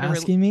I what can you're try to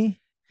asking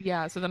me?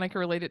 yeah, so then I can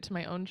relate it to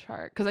my own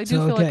chart cuz I do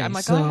So feel like I'm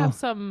okay, like, oh, I have so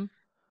some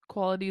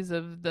qualities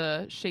of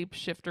the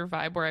shapeshifter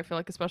vibe where I feel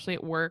like especially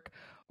at work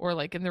or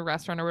like in the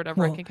restaurant or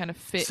whatever I well can kind of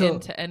fit so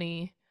into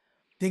any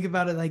think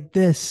about it like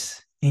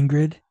this,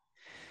 Ingrid.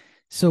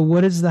 So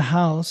what is the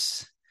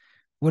house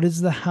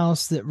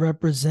that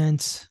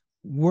represents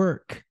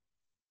work?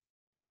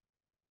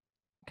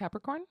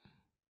 Capricorn.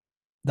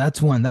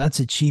 That's one. That's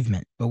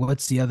achievement. But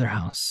what's the other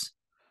house?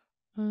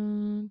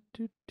 Do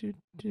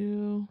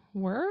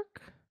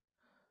work?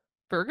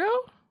 Virgo?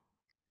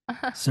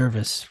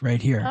 Service,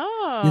 right here.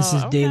 This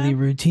is Oh, okay. daily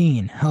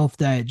routine, health,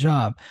 diet,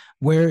 job.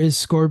 Where is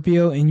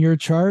Scorpio in your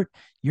chart?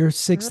 Your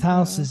sixth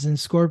house Virgo. is in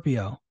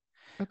Scorpio,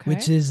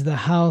 which Okay. is the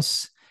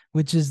house,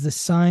 which is the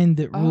sign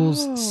that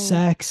rules Oh.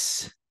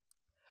 sex.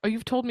 Oh,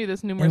 you've told me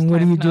this numerous And what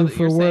do times you now do that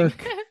you're for saying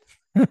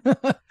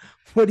work? it.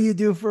 What do you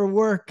do for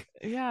work?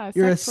 Yeah,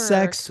 You're a sex work.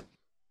 sex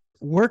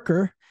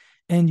worker,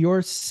 and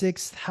your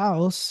sixth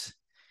house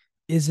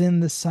is in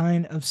the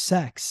sign of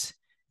sex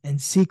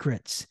and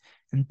secrets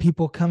and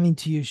people coming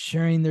to you,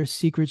 sharing their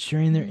secrets,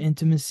 sharing their Mhm.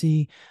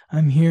 intimacy.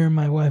 I'm here.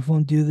 My wife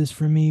won't do this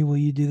for me. Will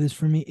you do this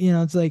for me?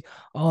 It's like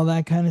all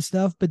that kind of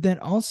stuff. But then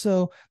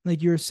also,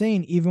 like you were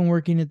saying, even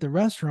working at the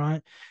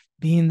restaurant,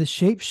 being the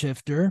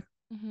shapeshifter,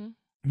 Mhm.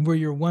 where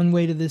you're one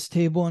way to this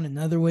table and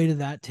another way to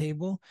that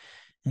table.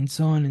 and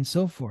so on and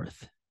so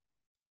forth.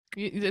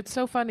 It's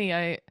so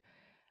funny.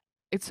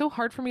 It's so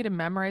hard for me to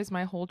memorize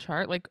my whole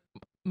chart. Like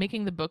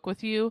making the book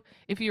with you,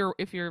 if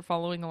you're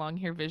following along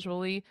here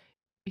visually,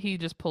 he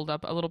just pulled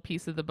up a little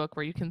piece of the book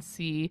where you can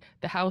see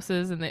the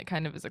houses and it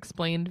kind of is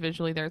explained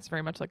visually there. It's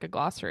very much like a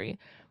glossary.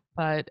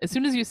 But as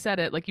soon as you said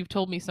it, like you've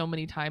told me so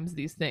many times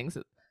these things,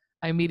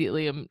 I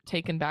immediately am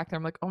taken back there.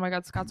 I'm like, oh my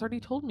God, Scott's already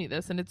told me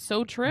this, and it's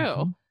so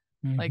true.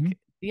 Like,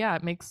 yeah,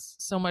 it makes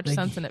so much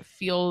sense, and it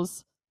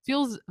feels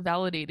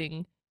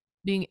validating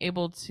being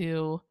able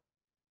to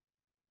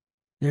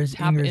there's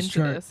tap Ingrid's into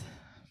chart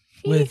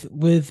this.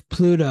 with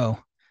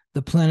Pluto,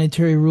 the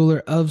planetary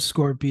ruler of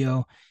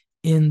Scorpio,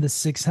 in the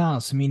 6th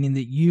house, meaning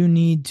that you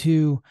need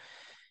to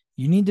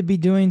be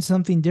doing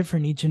something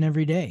different each and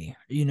every day.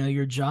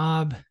 Your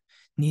job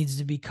needs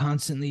to be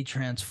constantly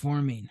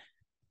transforming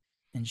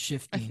and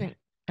shifting.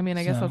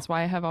 I guess that's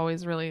why I have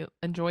always really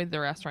enjoyed the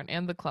restaurant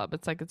and the club.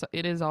 It's like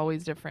it is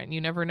always different. You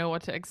never know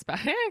what to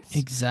expect.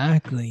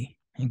 Exactly.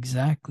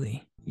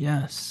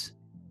 Yes.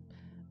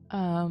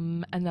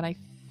 And then I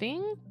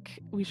think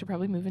we should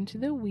probably move into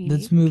the week.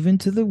 Let's move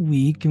into the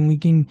week, and we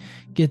can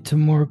get to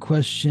more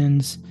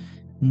questions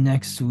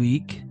next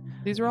week.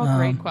 These are all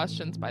great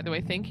questions, by the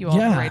way. Thank you all for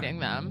writing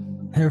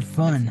them. They're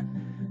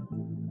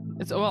fun.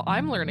 Well,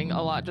 I'm learning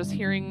a lot just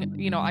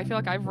hearing, I feel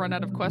like I've run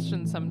out of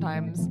questions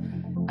sometimes,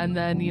 and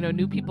then,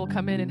 new people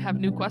come in and have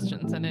new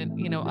questions, and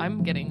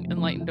I'm getting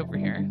enlightened over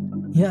here.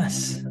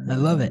 Yes, I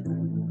love it.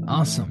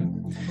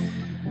 Awesome.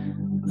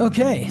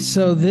 Okay,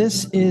 so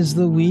this is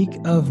the week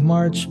of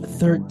March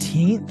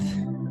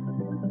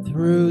 13th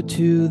through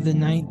to the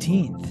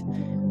 19th,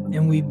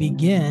 and we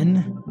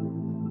begin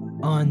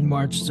on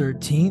March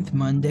 13th,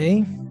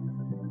 Monday,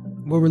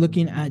 where we're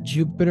looking at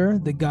Jupiter,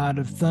 the god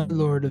of thunder,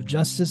 lord of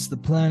justice, the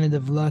planet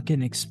of luck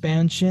and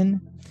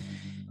expansion,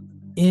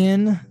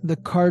 in the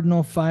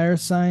cardinal fire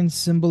sign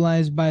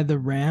symbolized by the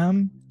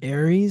ram,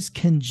 Aries,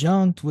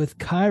 conjunct with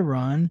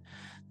Chiron,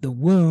 the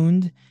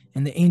wound,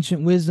 and the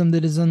ancient wisdom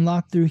that is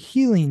unlocked through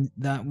healing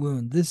that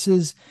wound. This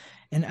is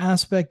an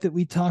aspect that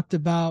we talked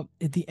about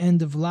at the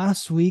end of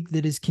last week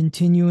that is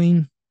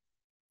continuing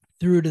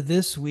through to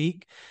this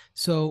week.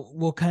 So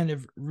we'll kind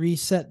of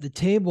reset the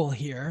table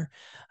here.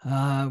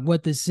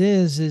 What this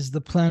is the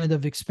planet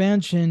of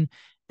expansion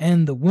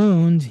and the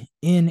wound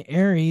in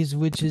Aries,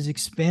 which is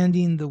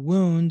expanding the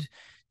wound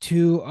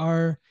to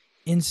our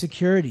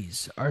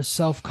insecurities, our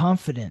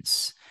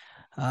self-confidence.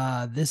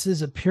 This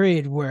is a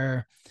period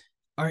where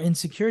our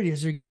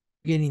insecurities are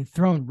getting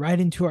thrown right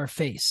into our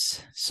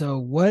face. So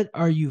what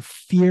are you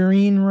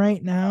fearing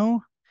right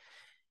now?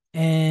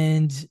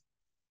 And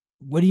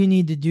what do you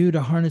need to do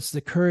to harness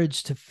the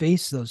courage to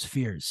face those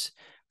fears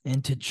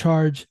and to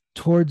charge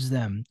towards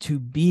them, to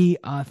be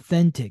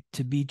authentic,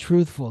 to be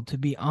truthful, to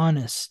be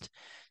honest,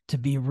 to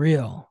be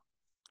real?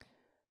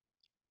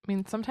 I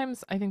mean,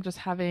 sometimes I think just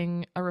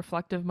having a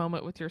reflective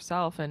moment with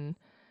yourself, and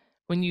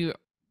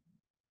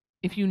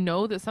if you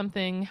know that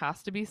something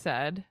has to be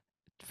said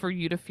for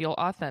you to feel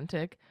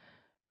authentic,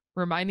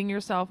 reminding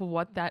yourself of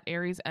what that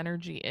Aries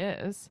energy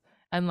is,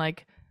 and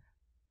like,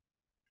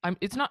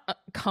 it's not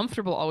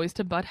comfortable always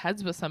to butt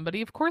heads with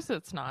somebody. Of course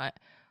it's not.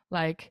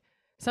 Like,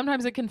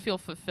 sometimes it can feel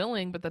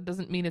fulfilling, but that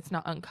doesn't mean it's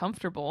not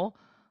uncomfortable.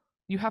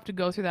 You have to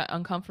go through that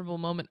uncomfortable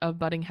moment of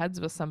butting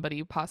heads with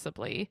somebody,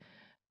 possibly,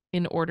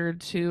 in order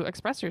to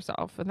express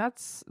yourself. And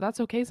that's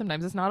okay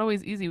sometimes. It's not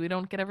always easy. We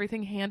don't get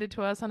everything handed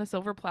to us on a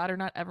silver platter.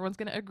 Not everyone's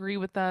going to agree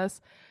with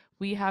us.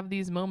 We have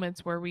these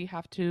moments where we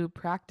have to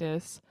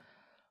practice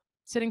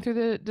sitting through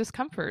the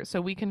discomfort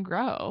so we can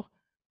grow.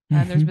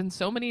 And there's been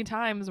so many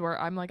times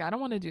where I'm like, I don't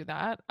want to do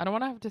that. I don't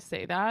want to have to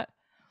say that.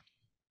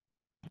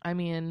 I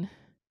mean,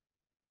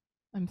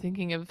 I'm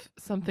thinking of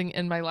something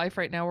in my life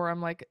right now where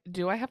I'm like,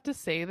 do I have to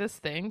say this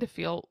thing to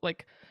feel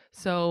like,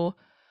 so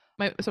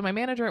my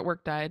manager at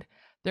work died.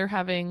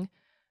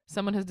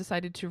 Someone has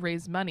decided to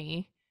raise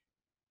money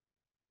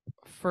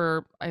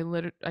for, I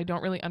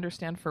don't really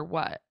understand for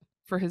what,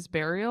 for his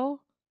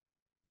burial,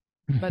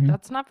 but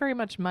that's not very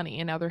much money.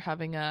 And now they're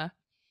having a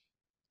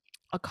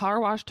car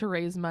wash to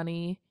raise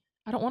money.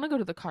 I don't want to go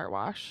to the car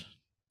wash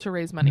to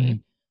raise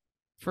money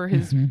for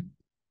his,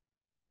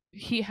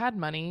 he had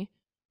money.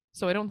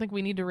 So I don't think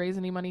we need to raise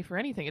any money for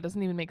anything. It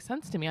doesn't even make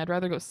sense to me. I'd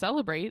rather go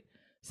celebrate.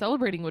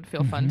 Celebrating would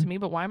feel fun to me,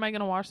 but why am I going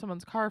to wash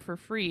someone's car for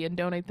free and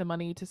donate the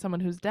money to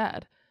someone who's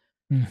dead?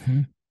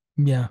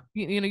 Yeah.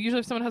 Usually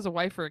if someone has a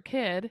wife or a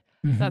kid,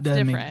 that's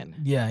different.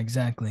 Yeah,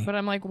 exactly. But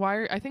I'm like,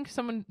 I think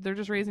they're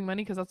just raising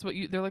money because that's what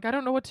they're like, I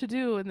don't know what to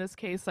do in this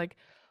case. Like,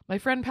 my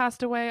friend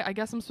passed away. I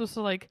guess I'm supposed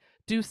to like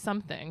do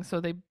something.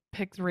 So they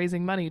picked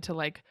raising money to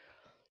like,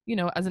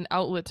 as an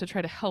outlet to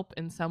try to help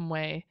in some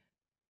way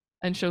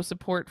and show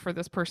support for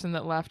this person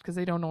that left because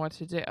they don't know what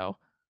to do.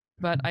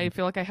 But I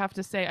feel like I have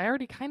to say, I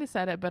already kind of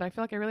said it, but I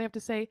feel like I really have to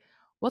say,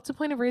 what's the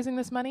point of raising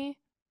this money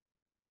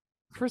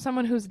for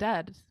someone who's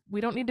dead?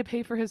 We don't need to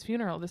pay for his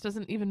funeral. This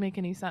doesn't even make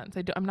any sense.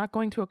 I'm not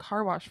going to a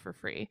car wash for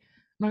free.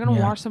 I'm not going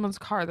to wash someone's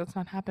car. That's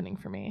not happening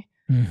for me.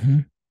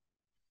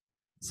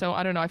 So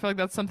I don't know. I feel like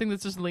that's something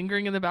that's just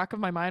lingering in the back of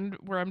my mind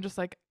where I'm just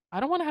like, I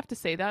don't want to have to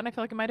say that. And I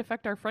feel like it might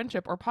affect our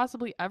friendship or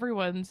possibly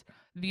everyone's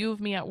view of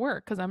me at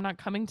work because I'm not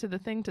coming to the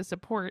thing to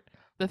support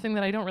the thing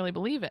that I don't really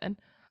believe in.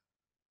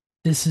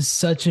 This is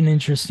such an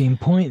interesting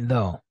point,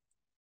 though,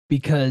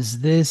 because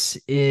this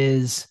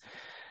is,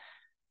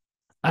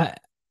 I,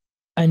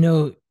 I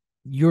know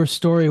your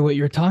story, what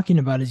you're talking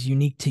about is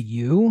unique to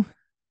you,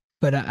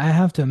 but I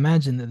have to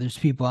imagine that there's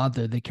people out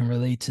there that can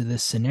relate to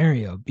this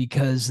scenario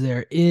because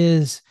there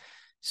is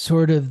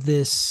sort of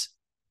this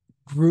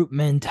group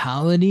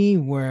mentality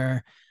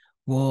where,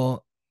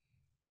 well,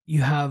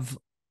 you have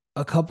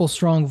a couple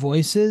strong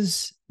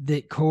voices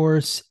that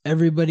coerce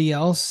everybody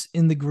else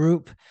in the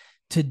group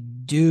to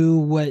do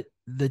what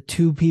the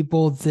two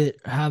people that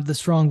have the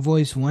strong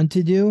voice want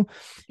to do.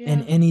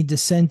 And Yeah. any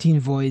dissenting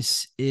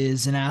voice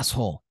is an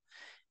asshole,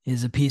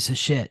 is a piece of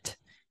shit,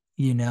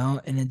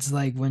 And it's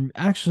like when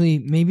actually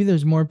maybe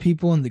there's more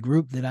people in the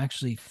group that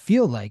actually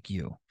feel like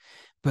you,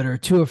 but are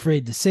too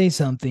afraid to say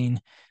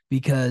something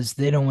because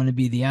they don't want to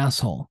be the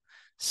asshole.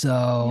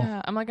 So,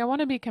 Yeah, I'm like, I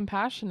want to be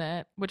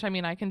compassionate, which I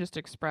mean, I can just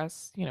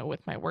express,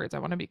 with my words. I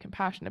want to be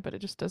compassionate, but it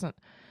just doesn't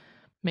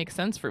make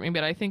sense for me.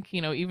 But I think,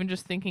 even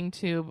just thinking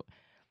to,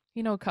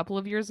 a couple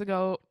of years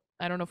ago,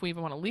 I don't know if we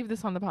even want to leave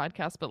this on the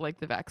podcast, but like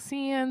the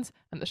vaccines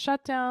and the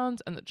shutdowns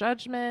and the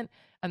judgment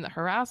and the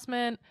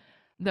harassment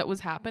that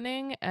was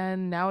happening.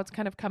 And now it's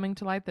kind of coming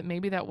to light that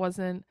maybe that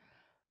wasn't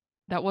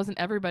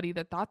everybody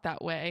that thought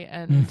that way,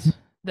 and mhm.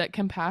 that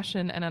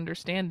compassion and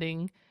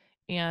understanding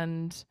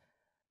and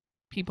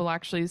people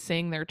actually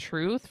saying their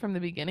truth from the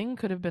beginning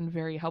could have been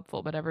very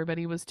helpful, but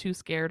everybody was too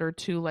scared or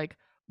too like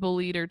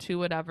bullied or too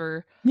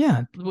whatever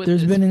Yeah, with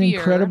there's this been an fear.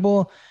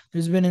 incredible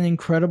there's been an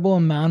incredible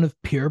amount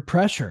of peer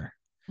pressure.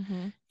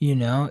 Hmm.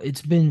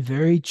 It's been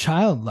very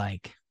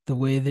childlike the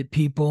way that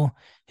people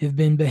have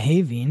been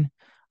behaving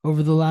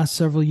over the last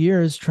several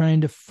years,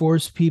 trying to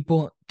force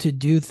people to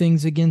do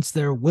things against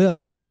their will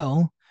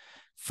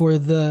for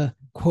the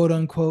quote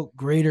unquote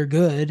greater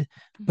good,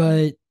 Hmm.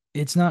 but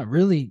it's not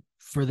really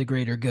for the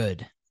greater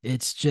good.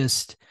 It's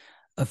just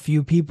a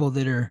few people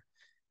that are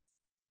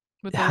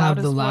With the have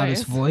the loudest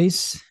loudest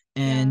voice. voice,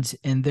 Yeah.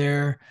 and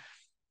they're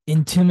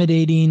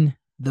intimidating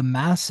the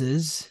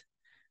masses,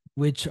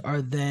 which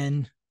are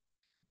then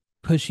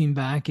pushing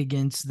back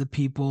against the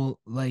people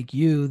like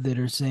you that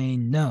are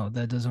saying no,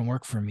 that doesn't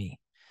work for me.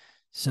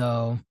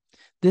 So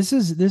this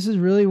is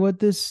really what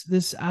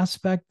this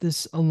aspect,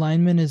 this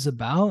alignment is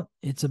about.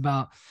 It's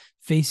about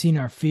facing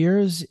our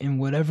fears in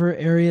whatever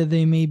area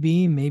they may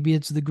be. Maybe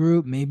it's the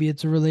group, maybe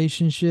it's a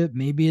relationship,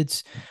 maybe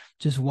it's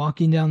just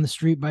walking down the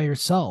street by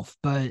yourself,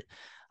 but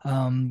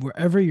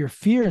wherever your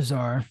fears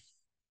are,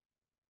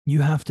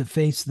 you have to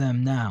face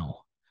them now,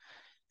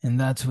 and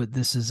that's what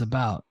this is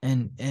about.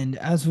 And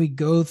as we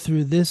go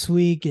through this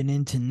week and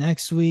into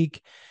next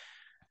week,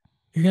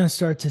 you're going to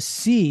start to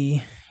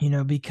see,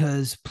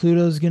 because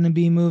Pluto's going to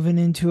be moving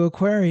into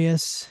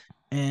Aquarius,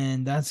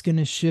 and that's going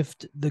to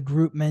shift the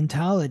group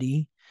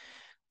mentality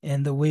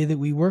and the way that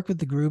we work with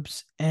the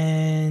groups.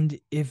 And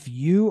if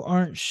you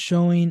aren't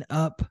showing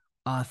up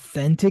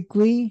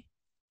authentically,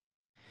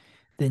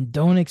 then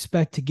don't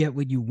expect to get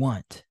what you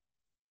want.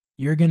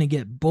 You're going to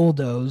get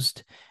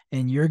bulldozed,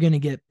 and you're going to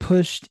get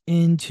pushed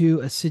into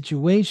a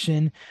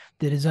situation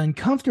that is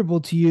uncomfortable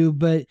to you,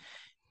 but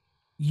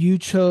you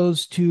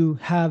chose to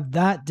have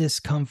that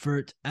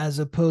discomfort as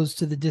opposed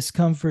to the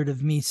discomfort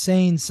of me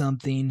saying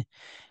something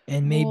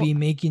and Well, maybe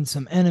making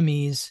some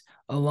enemies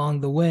along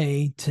the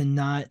way to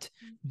not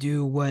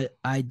do what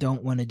I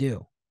don't want to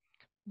do.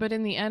 but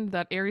in the end,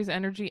 that Aries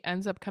energy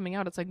ends up coming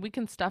out. It's like we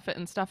can stuff it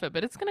and stuff it,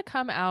 but it's going to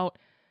come out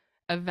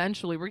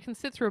eventually. We can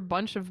sit through a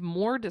bunch of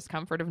more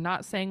discomfort of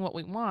not saying what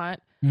we want,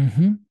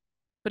 Mm-hmm.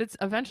 but it's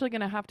eventually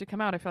going to have to come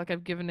out. I feel like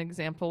I've given an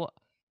example.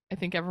 I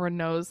think everyone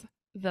knows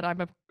that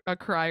I'm a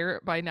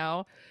crier by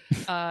now.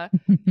 Uh,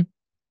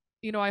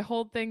 I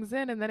hold things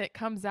in and then it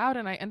comes out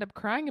and I end up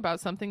crying about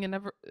something. And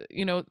never,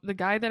 the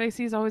guy that I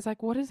see is always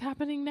like, "What is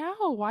happening now?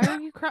 Why are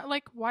you crying?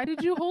 Like, why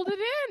did you hold it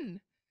in?"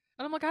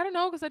 And I'm like, "I don't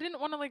know, because I didn't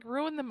want to like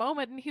ruin the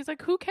moment." And he's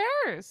like, "Who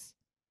cares?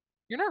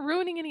 You're not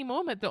ruining any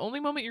moment. The only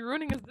moment you're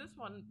ruining is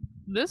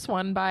this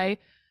one by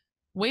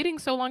waiting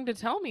so long to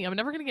tell me. I'm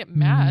never going to get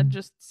mad. Mm-hmm.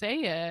 Just say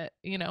it,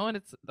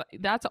 and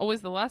that's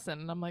always the lesson."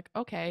 And I'm like,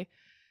 "Okay,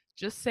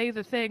 just say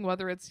the thing,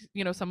 whether it's,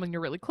 someone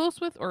you're really close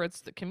with or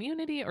it's the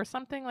community or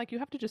something. Like, you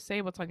have to just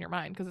say what's on your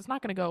mind because it's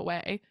not going to go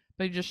away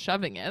by just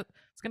shoving it.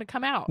 It's going to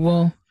come out."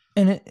 Well,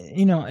 and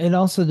it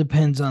also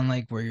depends on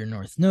like where your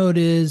north node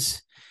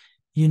is,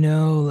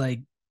 like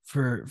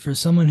for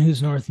someone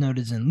whose north node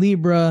is in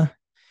Libra,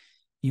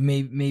 you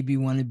maybe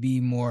want to be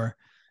more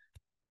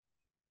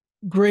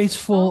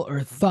graceful Oh,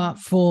 or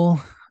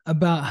thoughtful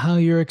about how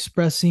you're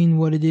expressing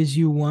what it is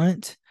you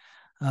want.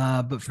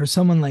 But for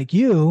someone like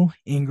you,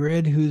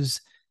 Ingrid,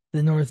 who's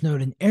the North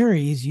Node in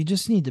Aries, you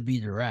just need to be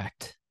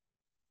direct.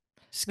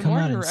 Just the come more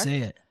out and say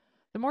direct, it.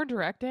 the more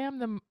direct I am,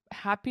 the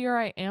happier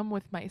I am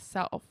with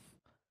myself.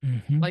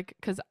 Mm-hmm. Like,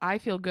 because I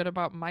feel good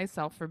about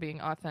myself for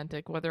being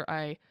authentic, whether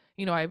I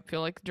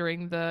feel like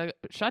during the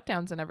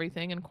shutdowns and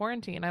everything in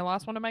quarantine, I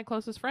lost one of my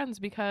closest friends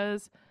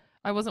because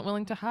I wasn't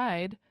willing to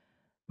hide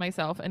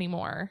myself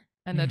anymore.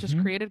 And that just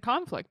Mhm. created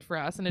conflict for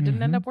us, and it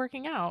didn't end Mhm. up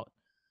working out.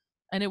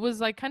 And it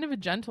was like kind of a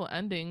gentle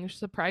ending,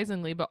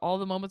 surprisingly, but all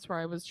the moments where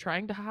I was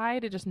trying to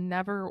hide, it just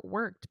never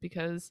worked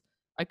because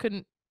I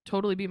couldn't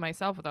totally be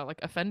myself without like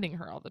offending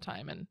her all the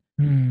time. And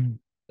Mm.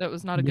 that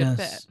was not a good fit.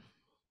 Yes.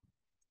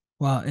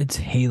 Well, it's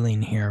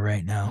hailing here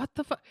right now. What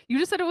the fuck? You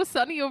just said it was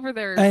sunny over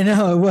there. I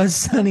know it was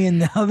sunny, and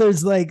now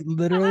there's like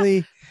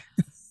literally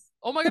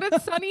Oh my god,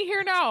 it's sunny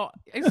here now.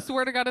 I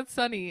swear to god, it's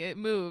sunny. It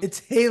moved. it's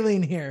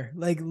hailing here.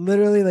 Like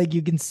literally, like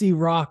you can see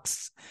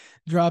rocks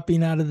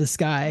dropping out of the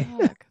sky.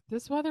 Fuck,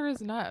 this weather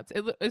is nuts.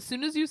 As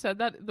soon as you said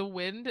that, the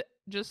wind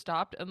just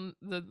stopped and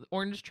the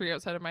orange tree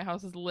outside of my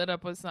house is lit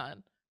up with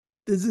sun.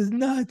 This is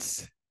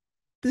nuts.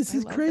 This I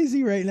is love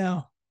crazy right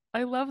now.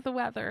 I love the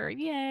weather.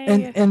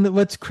 Yay. And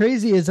what's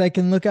crazy is I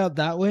can look out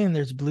that way and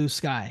there's blue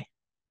sky.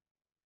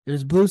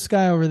 There's blue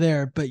sky over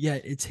there, but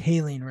yet it's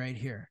hailing right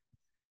here.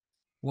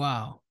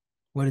 Wow.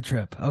 What a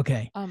trip.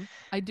 Okay.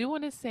 I do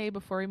want to say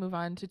before we move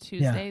on to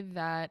Tuesday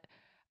that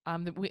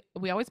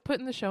we always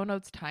put in the show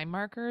notes time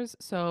markers.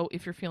 So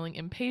if you're feeling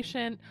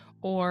impatient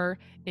or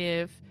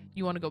if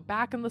you want to go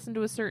back and listen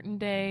to a certain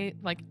day,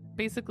 like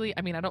basically,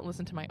 I mean, I don't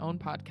listen to my own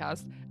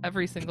podcast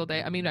every single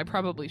day. I mean, I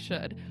probably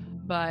should,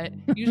 but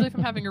usually if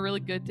I'm having a really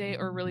good day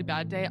or a really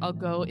bad day, I'll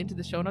go into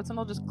the show notes and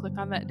I'll just click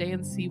on that day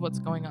and see what's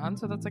going on.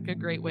 So that's like a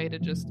great way to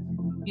just,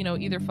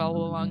 either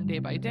follow along day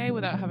by day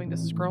without having to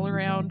scroll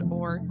around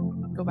or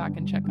go back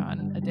and check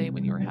on a day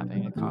when you were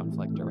having a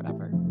conflict or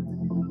whatever.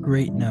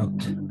 Great note.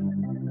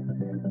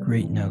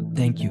 Great note.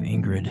 Thank you,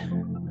 Ingrid.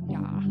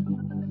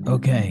 Yeah.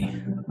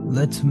 Okay.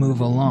 Let's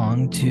move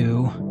along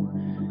to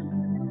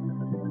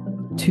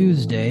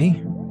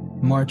Tuesday,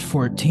 March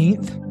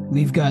 14th.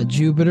 We've got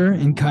Jupiter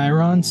and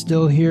Chiron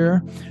still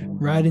here,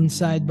 riding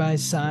side by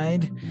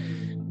side,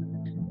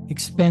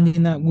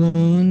 expanding that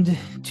wound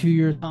to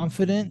your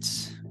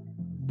confidence.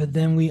 But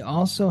then we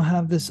also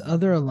have this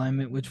other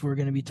alignment, which we're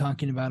going to be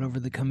talking about over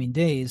the coming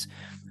days,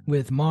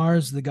 with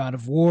Mars, the god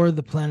of war,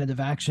 the planet of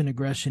action,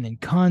 aggression, and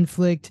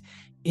conflict,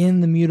 in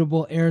the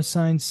mutable air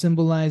sign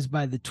symbolized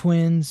by the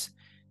twins,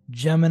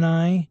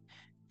 Gemini,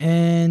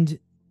 and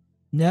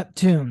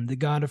Neptune, the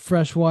god of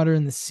fresh water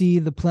and the sea,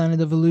 the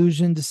planet of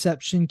illusion,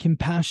 deception,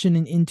 compassion,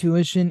 and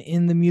intuition,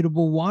 in the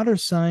mutable water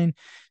sign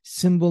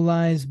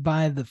symbolized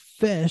by the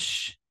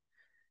fish,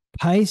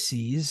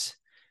 Pisces.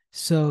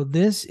 So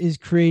this is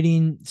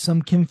creating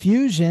some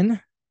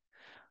confusion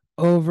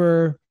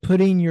over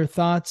putting your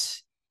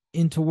thoughts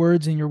into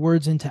words and your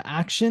words into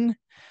action.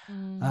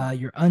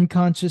 Your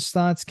unconscious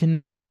thoughts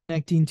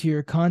connecting to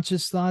your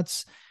conscious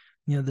thoughts.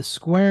 The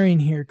squaring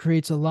here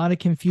creates a lot of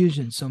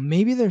confusion. So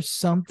maybe there's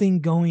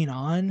something going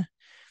on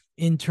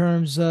in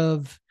terms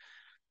of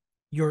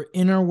your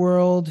inner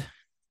world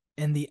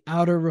and the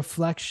outer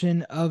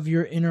reflection of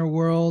your inner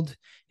world.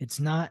 It's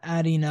not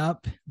adding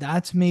up.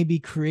 That's maybe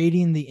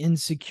creating the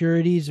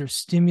insecurities or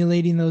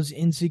stimulating those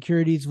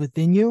insecurities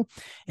within you.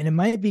 And it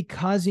might be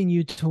causing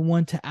you to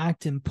want to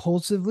act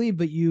impulsively,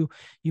 but you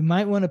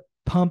might want to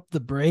pump the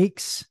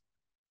brakes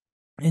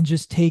and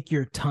just take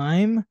your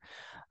time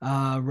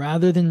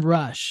rather than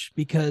rush,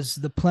 because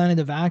the planet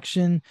of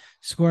action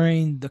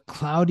squaring the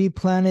cloudy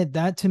planet,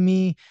 that to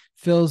me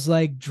feels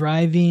like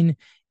driving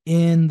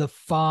in the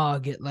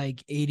fog at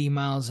like 80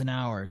 miles an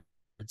hour.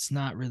 It's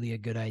not really a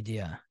good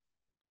idea.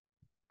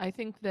 I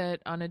think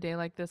that on a day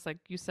like this, like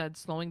you said,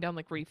 slowing down,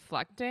 like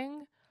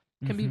reflecting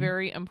can be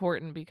very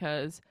important,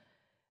 because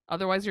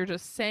otherwise you're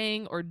just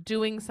saying or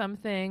doing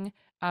something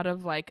out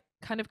of like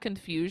kind of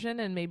confusion,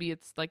 and maybe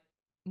it's like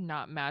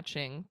not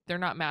matching. They're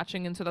not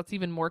matching. And so that's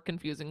even more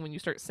confusing when you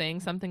start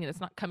saying something and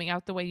it's not coming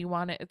out the way you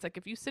want it. It's like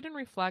if you sit and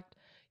reflect,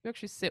 you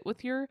actually sit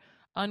with your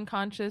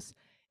unconscious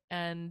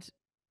and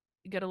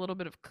get a little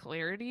bit of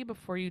clarity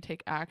before you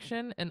take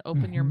action and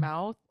open your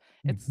mouth.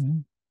 It's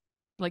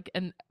like,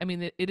 and I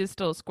mean, it is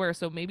still a square.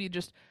 So maybe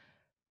just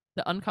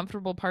the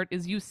uncomfortable part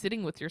is you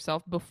sitting with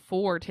yourself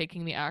before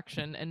taking the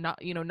action, and not,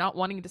 not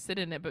wanting to sit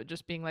in it, but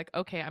just being like,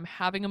 okay, I'm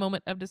having a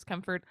moment of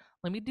discomfort.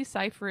 Let me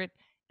decipher it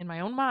in my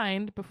own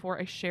mind before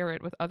I share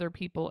it with other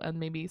people and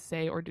maybe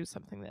say or do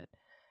something that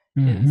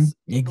is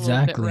a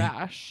little bit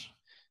rash.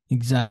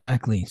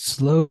 Exactly.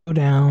 Slow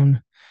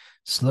down.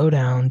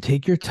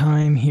 Take your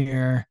time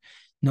here.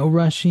 No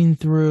rushing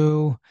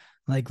through.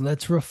 Like,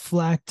 let's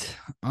reflect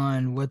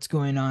on what's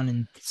going on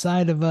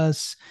inside of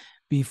us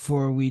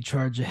before we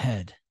charge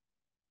ahead.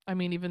 I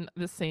mean, even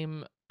the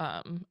same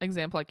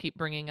example I keep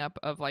bringing up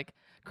of like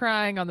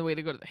crying on the way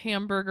to go to the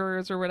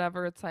hamburgers or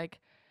whatever. It's like,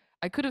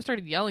 I could have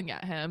started yelling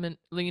at him and,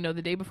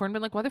 the day before and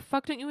been like, why the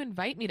fuck don't you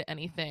invite me to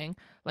anything?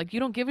 Like, you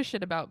don't give a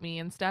shit about me.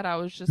 Instead, I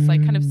was just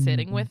like kind of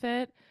sitting with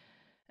it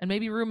and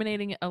maybe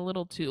ruminating it a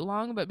little too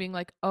long, but being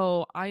like,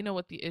 oh, I know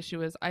what the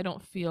issue is. I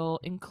don't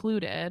feel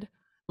included,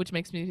 which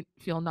makes me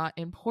feel not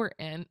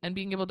important. And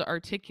being able to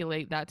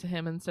articulate that to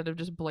him instead of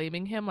just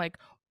blaming him, like,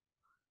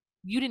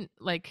 you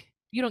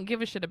don't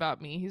give a shit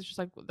about me. He's just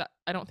like, that.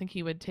 I don't think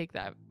he would take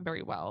that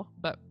very well,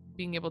 but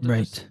being able to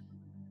just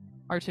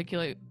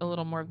articulate a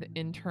little more of the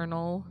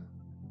internal,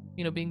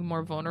 being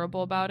more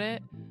vulnerable about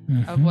it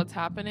of what's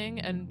happening,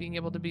 and being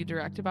able to be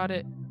direct about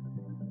it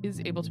is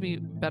able to be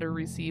better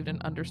received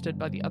and understood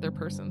by the other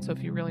person. So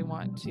if you really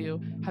want to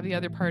have the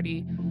other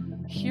party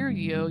hear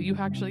you, you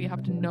actually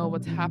have to know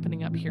what's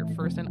happening up here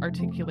first and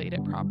articulate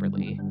it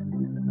properly.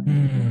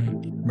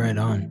 Right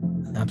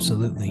on.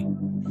 Absolutely.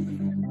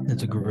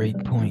 That's a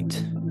great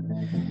point.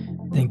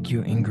 Thank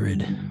you,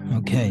 Ingrid.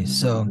 Okay,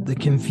 so the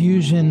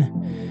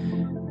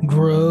confusion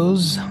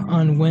grows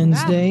on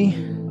Wednesday,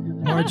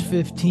 March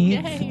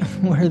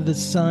 15th, where the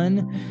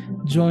sun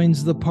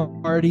joins the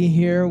party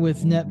here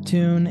with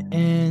Neptune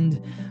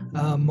and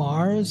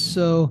Mars.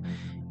 So,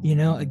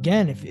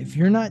 again, if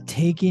you're not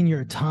taking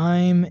your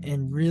time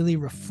and really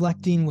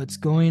reflecting what's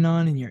going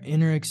on in your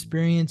inner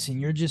experience, and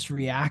you're just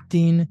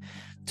reacting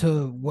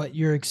to what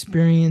you're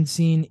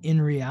experiencing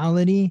in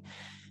reality,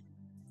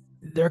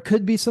 there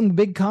could be some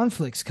big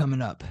conflicts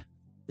coming up.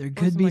 There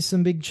could be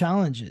some big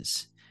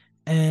challenges.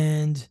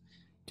 And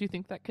do you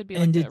think that could be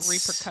like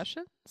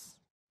repercussions?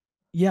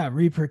 Yeah,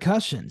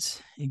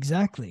 repercussions.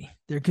 Exactly.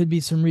 There could be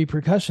some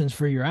repercussions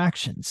for your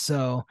actions.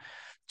 So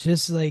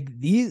just like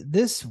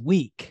this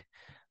week,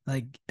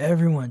 like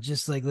everyone,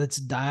 just like, let's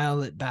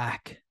dial it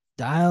back.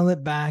 Dial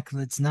it back.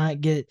 Let's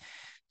not get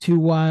too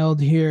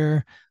wild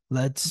here.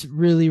 Let's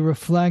really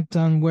reflect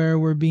on where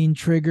we're being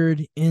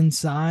triggered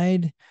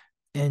inside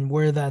and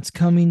where that's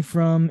coming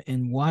from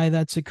and why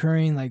that's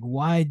occurring. Like,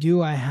 why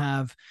do I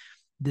have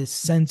this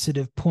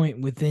sensitive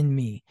point within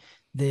me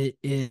that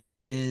it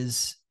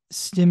is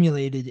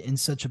stimulated in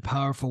such a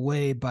powerful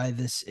way by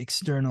this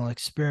external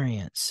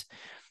experience?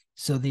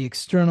 So the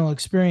external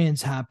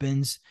experience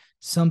happens,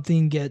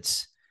 something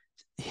gets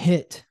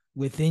hit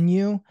within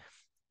you,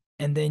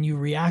 and then you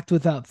react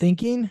without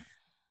thinking,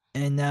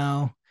 and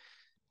now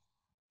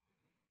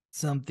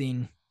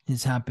something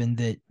has happened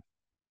that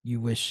you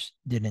wish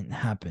didn't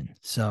happen.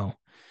 So,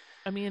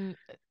 I mean,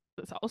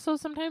 it's also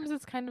sometimes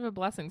it's kind of a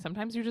blessing.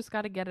 Sometimes you just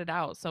got to get it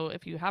out. So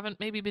if you haven't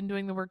maybe been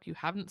doing the work, you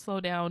haven't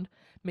slowed down,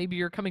 maybe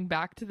you're coming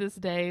back to this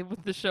day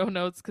with the show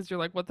notes because you're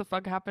like, what the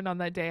fuck happened on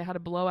that day? I had a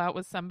blowout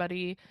with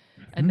somebody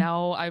and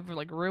now I've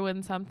like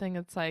ruined something.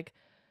 It's like,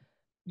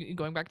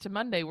 going back to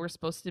Monday, we're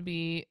supposed to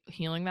be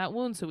healing that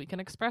wound so we can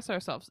express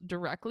ourselves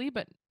directly,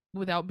 but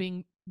without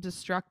being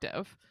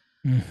destructive.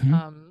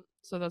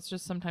 So that's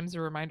just sometimes a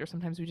reminder.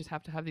 Sometimes we just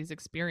have to have these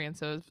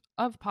experiences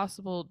of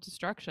possible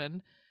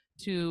destruction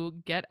to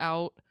get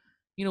out,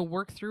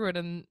 work through it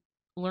and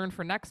learn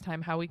for next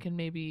time how we can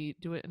maybe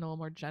do it in a little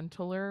more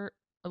gentler,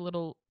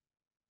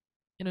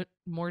 in a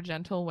more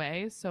gentle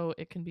way so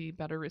it can be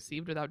better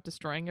received without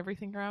destroying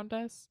everything around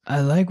us. I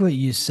like what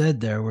you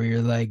said there, where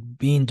you're like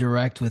being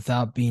direct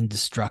without being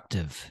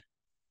destructive.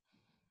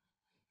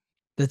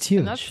 That's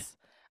huge. And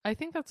I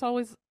think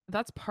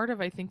that's part of,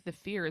 I think, the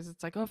fear is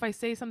it's like, oh, if I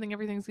say something,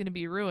 everything's going to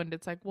be ruined.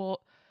 It's like,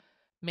 well,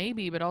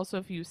 maybe, but also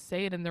if you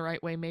say it in the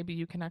right way, maybe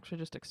you can actually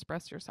just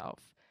express yourself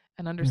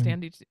and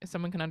understand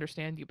someone can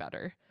understand you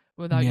better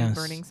without you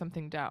burning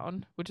something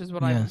down, which is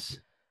what I'm,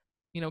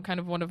 kind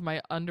of one of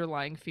my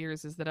underlying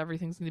fears is that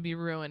everything's going to be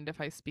ruined if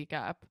I speak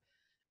up,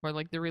 or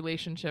like the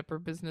relationship or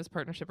business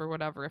partnership or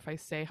whatever, if I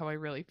say how I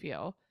really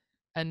feel.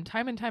 And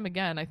time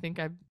again, I think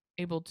I'm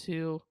able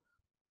to,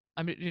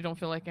 you don't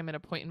feel like I'm at a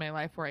point in my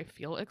life where I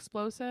feel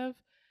explosive.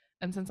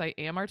 And since I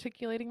am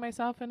articulating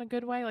myself in a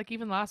good way, like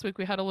even last week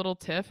we had a little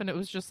tiff and it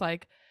was just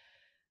like,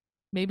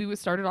 maybe we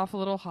started off a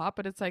little hot,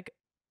 but it's like,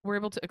 we're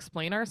able to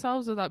explain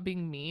ourselves without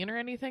being mean or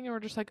anything. And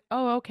we're just like,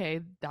 oh, okay,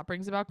 that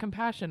brings about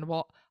compassion.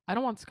 Well, I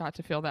don't want Scott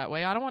to feel that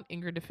way. I don't want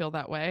Ingrid to feel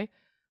that way.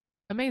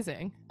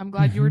 Amazing. I'm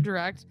glad you were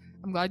direct.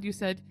 I'm glad you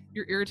said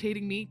you're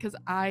irritating me because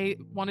I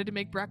wanted to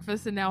make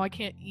breakfast and now I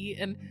can't eat.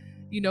 And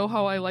you know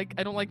how I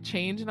don't like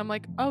change. And I'm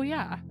like, oh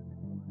yeah,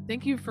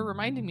 thank you for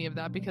reminding me of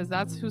that because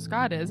that's who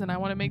Scott is. And I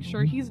want to make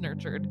sure he's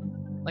nurtured.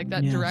 Like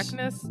that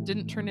directness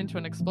didn't turn into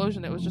an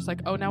explosion. It was just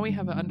like, oh, now we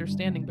have an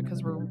understanding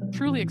because we're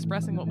truly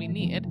expressing what we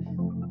need.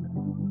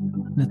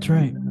 That's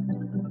right.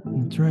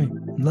 That's right.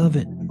 Love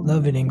it,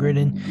 Ingrid.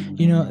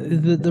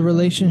 And the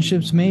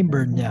relationships may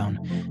burn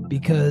down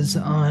because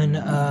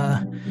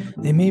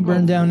they may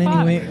burn down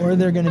anyway, or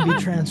they're going to be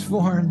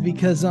transformed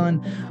because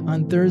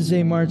on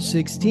Thursday, March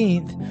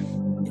 16th.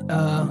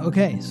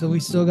 Okay, so we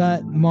still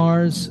got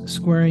Mars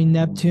squaring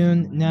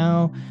Neptune.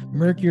 Now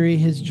Mercury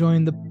has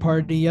joined the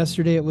party.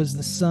 Yesterday it was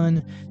the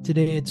Sun.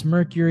 Today it's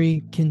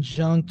Mercury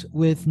conjunct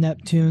with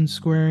Neptune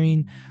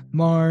squaring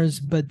Mars.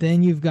 But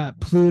then you've got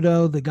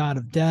Pluto, the god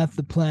of death,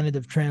 the planet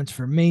of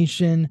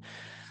transformation,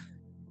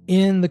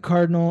 in the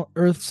cardinal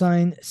Earth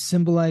sign,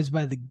 symbolized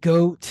by the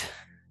goat,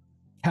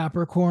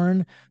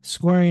 Capricorn,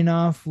 squaring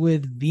off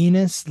with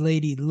Venus,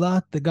 Lady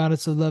Luck, the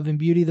goddess of love and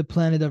beauty, the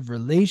planet of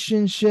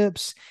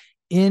relationships,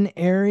 in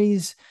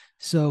Aries.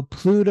 So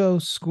Pluto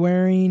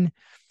squaring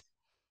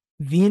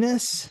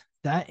Venus,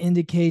 that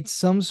indicates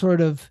some sort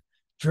of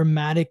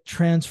dramatic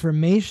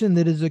transformation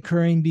that is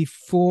occurring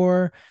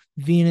before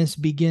Venus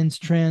begins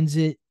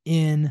transit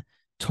in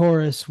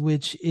Taurus,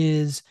 which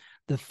is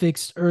the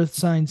fixed earth,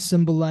 sign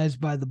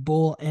symbolized by the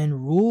bull and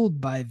ruled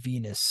by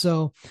Venus.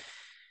 So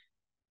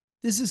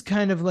this is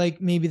kind of like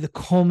maybe the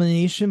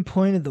culmination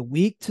point of the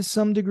week to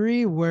some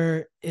degree,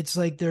 where it's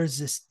like there's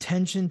this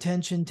tension,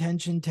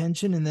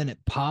 and then it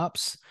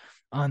pops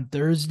on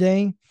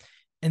Thursday.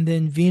 And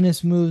then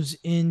Venus moves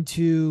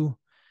into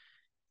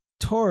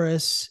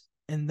Taurus,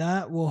 and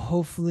that will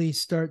hopefully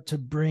start to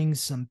bring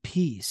some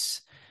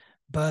peace.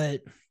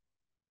 But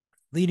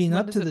leading When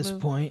up does to it this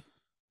move? point,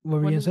 what were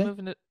you When going does to it say? move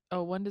into?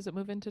 Oh, when does it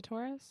move into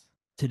Taurus?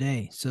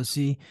 Today. So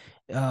see,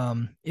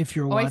 if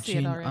you're Oh, I see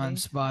it watching on already.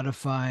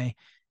 Spotify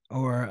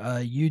or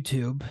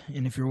YouTube,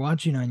 and if you're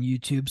watching on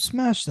YouTube,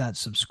 smash that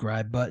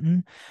subscribe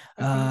button.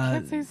 Okay, you Uh,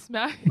 can't say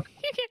smash.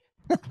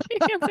 You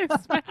can't say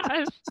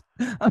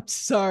smash. I'm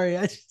sorry.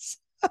 I just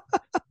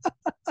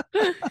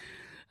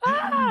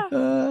Ah!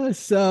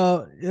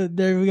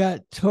 there we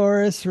got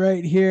Taurus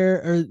right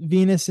here, or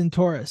Venus in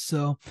Taurus.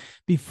 So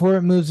before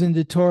it moves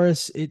into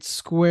Taurus, it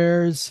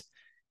squares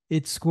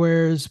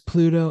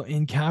Pluto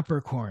in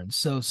Capricorn.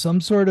 So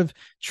some sort of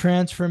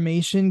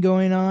transformation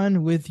going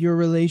on with your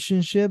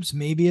relationships.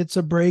 Maybe it's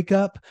a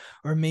breakup,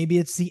 or maybe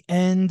it's the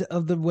end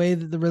of the way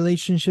that the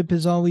relationship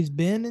has always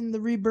been, and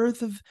the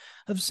rebirth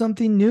of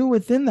something new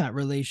within that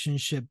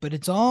relationship. But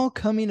it's all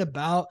coming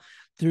about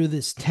through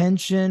this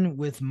tension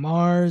with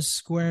Mars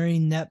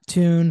squaring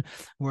Neptune,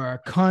 where our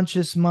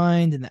conscious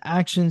mind and the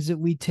actions that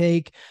we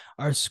take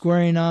are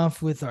squaring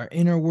off with our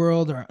inner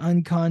world, our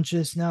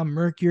unconscious. Now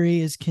Mercury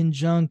is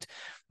conjunct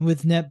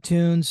with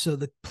Neptune, so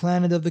the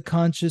planet of the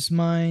conscious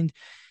mind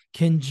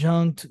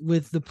conjunct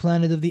with the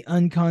planet of the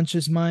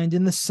unconscious mind,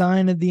 in the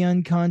sign of the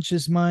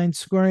unconscious mind,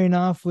 squaring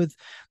off with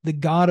the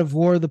god of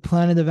war, the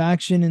planet of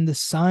action, in the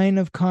sign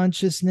of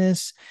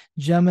consciousness,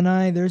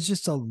 Gemini. There's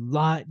just a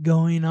lot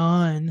going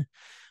on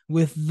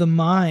with the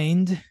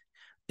mind.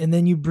 And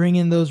then you bring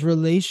in that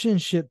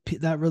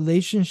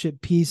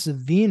relationship piece of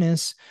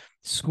Venus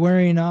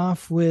squaring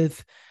off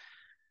with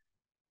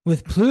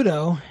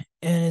Pluto,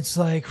 and it's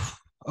like,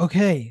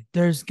 okay,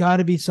 there's got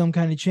to be some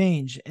kind of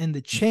change. And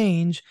the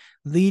change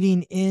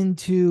leading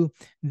into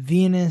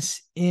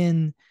Venus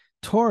in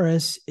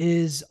Taurus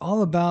is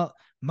all about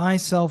my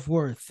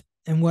self-worth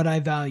and what I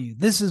value.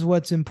 This is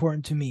what's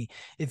important to me.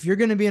 If you're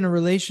going to be in a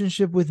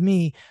relationship with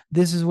me,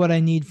 this is what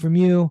I need from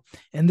you,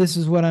 and this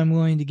is what I'm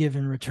willing to give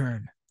in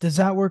return. Does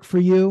that work for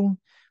you?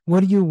 What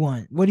do you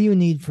want? What do you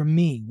need from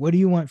me? What do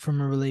you want from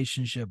a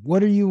relationship?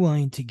 What are you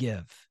willing to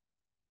give?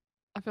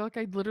 I feel like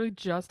I literally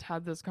just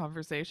had this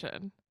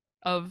conversation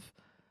of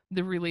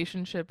the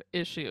relationship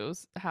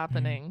issues Mm-hmm.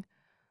 happening.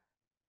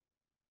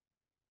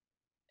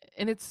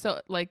 And it's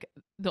so like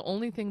the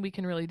only thing we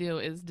can really do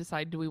is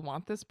decide, do we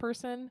want this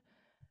person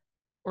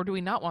or do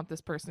we not want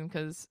this person?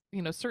 Because,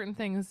 certain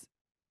things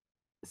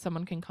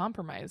someone can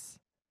compromise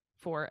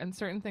for and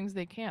certain things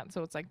they can't.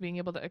 So it's like being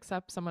able to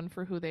accept someone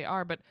for who they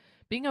are, but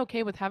being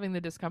okay with having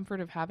the discomfort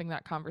of having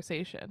that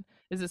conversation.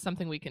 Is this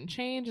something we can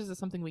change? Is this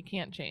something we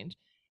can't change?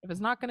 If it's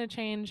not going to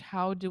change,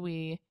 how do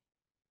we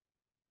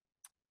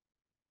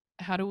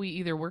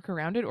either work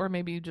around it or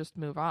maybe just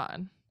move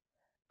on?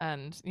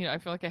 And I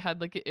feel like I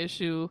had like an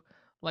issue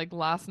like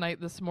last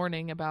night, this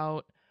morning,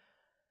 about,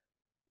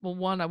 well,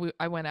 one,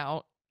 I went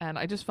out and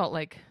I just felt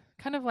like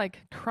kind of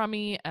like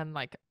crummy and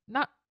like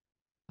not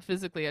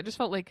physically. I just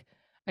felt like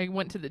I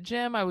went to the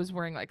gym. I was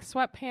wearing like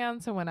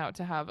sweatpants. I went out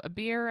to have a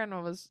beer and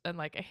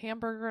like a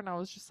hamburger, and I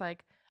was just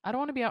like, I don't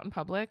want to be out in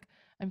public.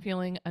 I'm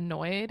feeling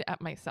annoyed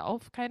at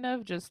myself, kind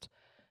of. Just,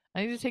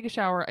 I need to take a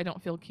shower. I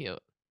don't feel cute.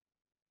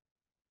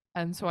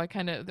 And so I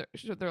kind of,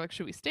 they're like,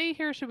 should we stay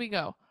here? Should we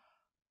go?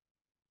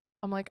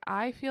 I'm like,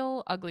 I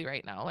feel ugly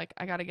right now. Like,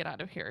 I got to get out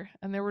of here.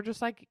 And they were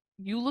just like,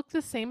 you look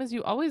the same as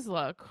you always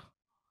look.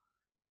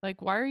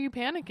 Like, why are you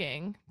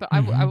panicking? But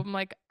Mm-hmm. I'm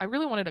like, I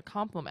really wanted a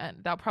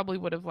compliment. That probably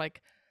would have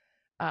like,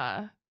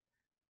 uh,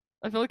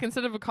 I feel like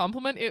instead of a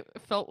compliment, it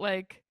felt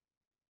like,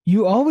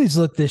 You always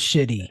look this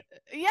shitty.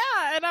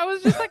 yeah. And I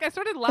was just like, I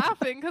started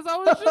laughing because I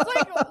was just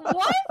like,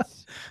 what?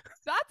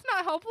 That's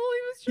not helpful.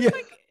 He was Yeah. just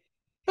like,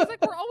 he's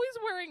like, we're always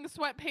wearing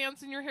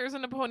sweatpants and your hair's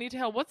in a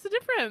ponytail. What's the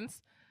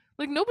difference?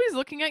 Like, nobody's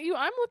looking at you.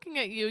 I'm looking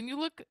at you, and you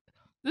look.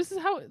 This is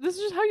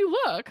just how you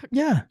look.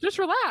 Yeah. Just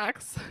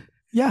relax.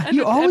 Yeah. And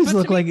You and always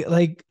but to look me,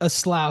 like a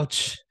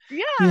slouch, yeah.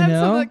 you And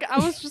so know? like I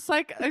was just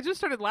like, I just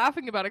started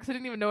laughing about it because I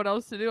didn't even know what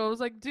else to do. I was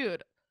like,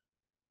 dude,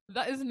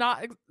 that is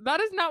not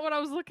what I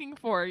was looking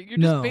for. You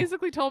just No.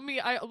 basically told me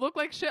I look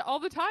like shit all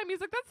the time.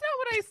 He's like, that's not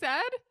what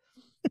I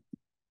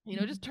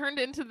said. Just turned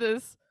into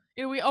this.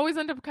 We always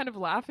end up kind of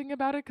laughing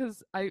about it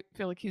because I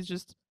feel like he's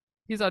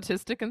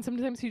autistic, and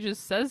sometimes he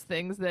just says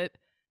things that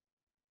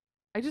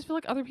I just feel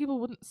like other people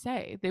wouldn't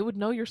say. They would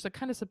know you're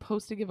kind of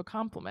supposed to give a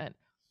compliment.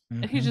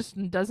 And he Mm-hmm.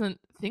 just doesn't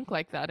think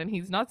like that. And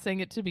he's not saying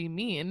it to be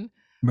mean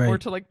or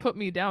Right. to like put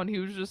me down. It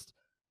was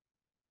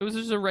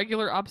just a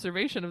regular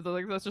observation of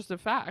like, that's just a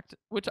fact,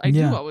 which I do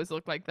Yeah. always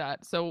look like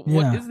that. So what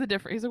Yeah. is the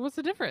difference? He's like, what's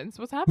the difference?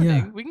 What's Yeah.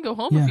 happening? We can go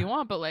home if Yeah. you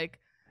want, but like,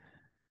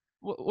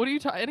 what are you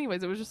talking?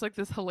 Anyways, it was just like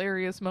this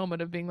hilarious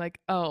moment of being like,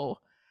 oh,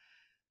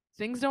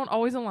 things don't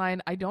always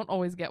align. I don't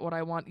always get what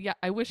I want. Yeah,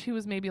 I wish he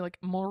was maybe like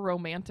more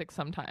romantic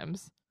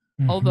sometimes.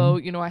 Mm-hmm. Although,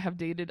 I have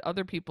dated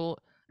other people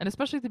And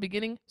especially at the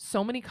beginning,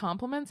 so many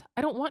compliments.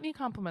 I don't want any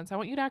compliments. I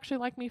want you to actually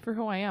like me for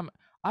who I am.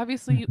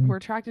 Obviously, Mm-hmm. we're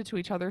attracted to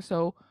each other,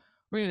 so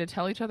we're going to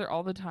tell each other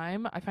all the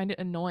time. I find it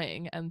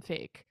annoying and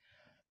fake.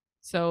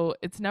 So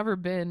it's never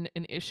been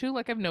an issue.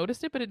 Like I've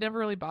noticed it, but it never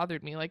really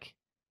bothered me. Like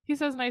he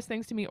says nice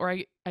things to me, or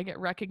I get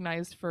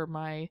recognized for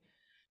my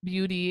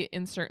beauty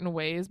in certain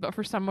ways. But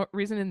for some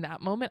reason in that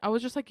moment, I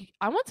was just like,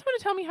 I want someone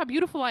to tell me how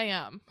beautiful I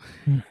am.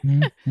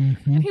 Mm-hmm.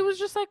 Mm-hmm. And he was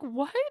just like,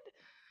 what?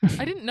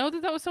 I didn't know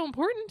that that was so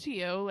important to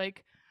you.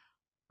 Like,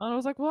 and I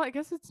was like, well, I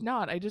guess it's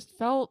not. I just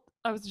felt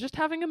I was just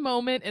having a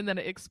moment and then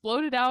it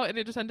exploded out and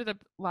it just ended up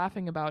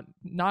laughing about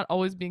not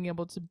always being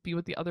able to be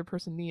what the other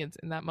person needs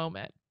in that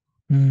moment.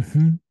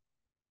 Mm-hmm.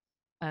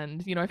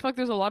 And, you know, I feel like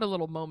there's a lot of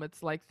little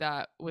moments like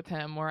that with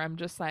him where I'm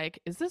just like,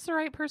 is this the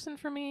right person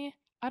for me?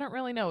 I don't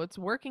really know. It's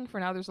working for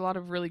now. There's a lot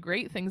of really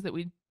great things that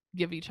we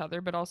give each other,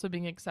 but also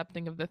being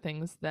accepting of the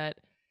things that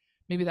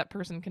maybe that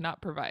person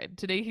cannot provide.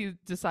 Today he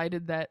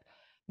decided that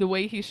the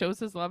way he shows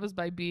his love is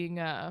by being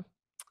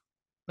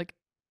like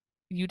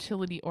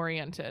utility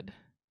oriented.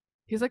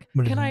 He's like,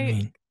 What does "Can that I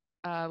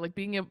mean? like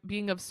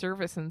being of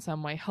service in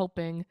some way,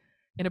 helping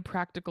in a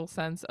practical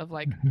sense of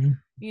like, Mm-hmm.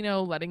 you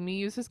know, letting me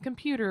use his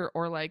computer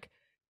or like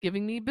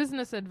giving me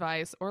business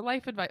advice or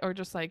life advice or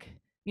just like,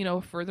 you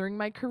know, furthering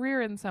my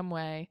career in some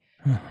way."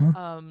 Uh-huh.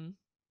 Um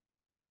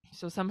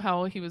so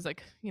somehow he was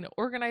like, you know,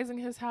 organizing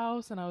his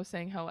house and I was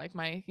saying how like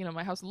my, you know,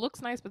 my house looks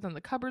nice but then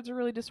the cupboards are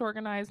really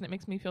disorganized and it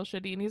makes me feel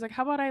shitty. And he's like,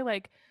 how about I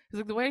like, he's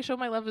like, the way I show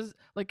my love is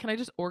like, can I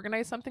just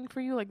organize something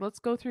for you? Like, let's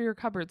go through your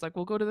cupboards, like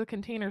we'll go to the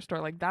Container Store.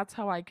 Like that's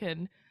how I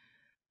can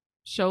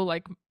show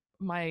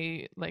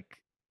my like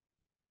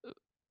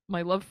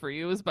my love for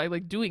you is by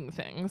like doing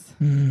things.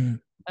 Mm-hmm.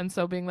 And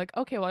so being like,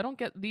 okay, well, I don't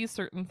get these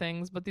certain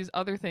things, but these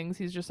other things,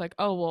 he's just like,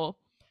 oh well,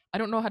 I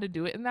don't know how to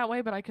do it in that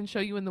way, but I can show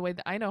you in the way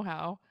that I know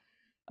how.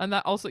 And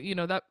that also, you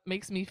know, that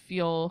makes me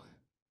feel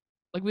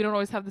like we don't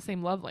always have the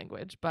same love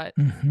language, but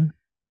Mm-hmm.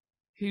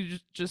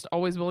 he's just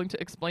always willing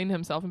to explain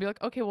himself and be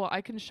like, okay, well,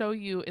 I can show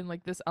you in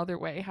like this other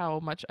way how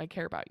much I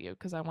care about you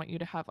because I want you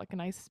to have like a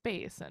nice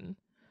space. And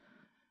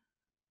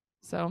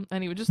so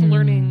anyway, just Mm-hmm.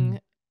 learning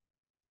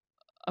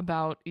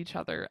about each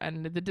other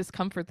and the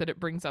discomfort that it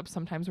brings up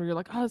sometimes where you're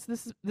like, oh,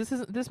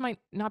 this might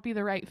not be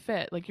the right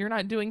fit, like you're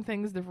not doing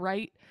things the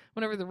right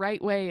whatever the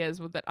right way is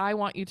that I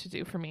want you to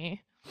do for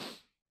me.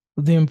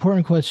 The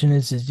important question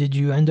is did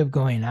you end up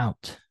going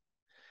out?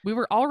 We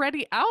were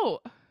already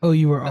out. Oh,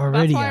 you were That's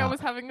already why I out. was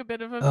having a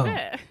bit of a Oh.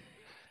 fit.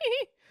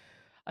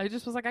 I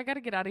just was like, I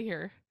gotta get out of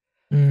here.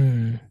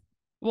 Mm.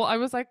 Well, I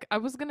was like, I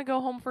was gonna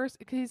go home first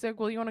because he's like,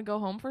 well, you want to go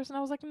home first? And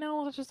I was like,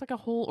 no, it's just like a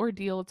whole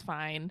ordeal, it's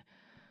fine.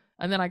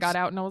 And then I got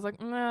out and I was like,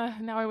 nah,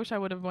 now I wish I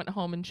would have went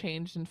home and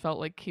changed and felt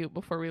like cute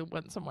before we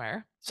went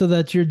somewhere. So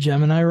that's your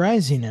Gemini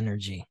rising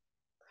energy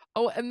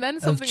Oh, and then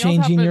of something else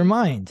changing your happened.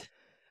 mind.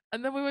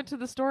 And then we went to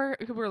the store.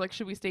 We were like,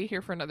 should we stay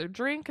here for another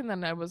drink? And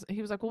then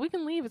he was like, well, we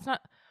can leave. It's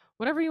not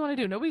whatever you want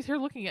to do. Nobody's here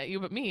looking at you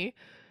but me.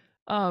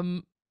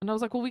 And I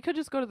was like, well, we could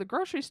just go to the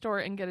grocery store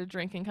and get a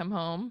drink and come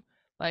home.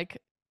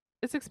 Like,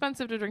 it's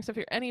expensive to drink stuff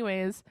here,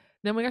 anyways.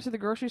 Then we got to the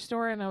grocery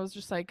store, and I was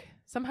just like,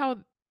 somehow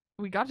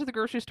we got to the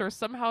grocery store.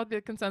 Somehow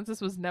the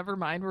consensus was never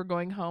mind. We're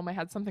going home. I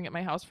had something at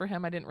my house for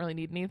him. I didn't really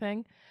need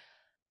anything.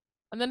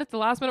 And then at the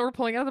last minute, we're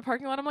pulling out of the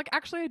parking lot. I'm like,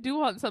 actually, I do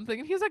want something.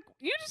 And he's like,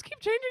 you just keep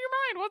changing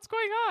your mind. What's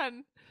going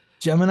on?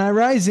 Gemini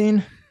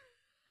rising.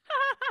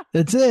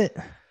 That's it.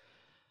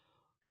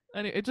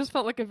 And it just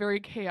felt like a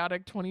very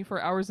chaotic 24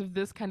 hours of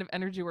this kind of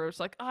energy where it's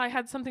like, oh, I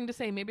had something to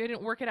say. Maybe I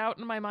didn't work it out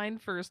in my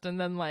mind first. And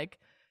then, like,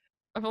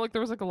 I felt like there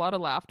was like a lot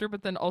of laughter,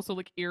 but then also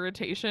like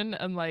irritation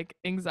and like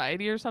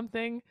anxiety or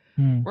something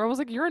Hmm. where I was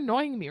like, you're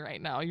annoying me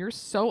right now. You're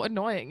so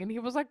annoying. And he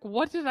was like,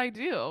 what did I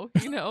do?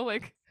 You know,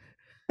 like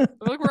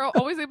we're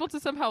always able to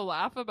somehow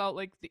laugh about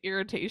like the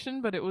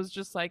irritation, but it was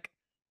just like,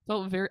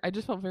 I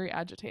just felt very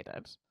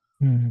agitated.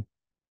 Hmm.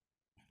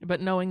 But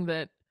knowing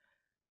that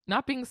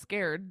not being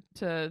scared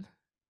to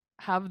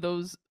have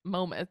those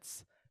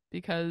moments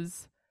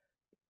because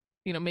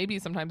you know maybe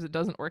sometimes it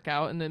doesn't work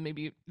out and then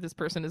maybe this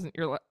person isn't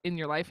in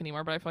your life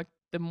anymore, but I feel like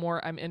the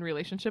more I'm in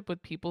relationship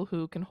with people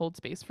who can hold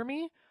space for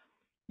me,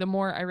 the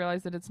more I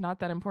realize that it's not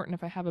that important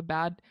if I have a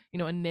bad, you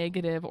know, a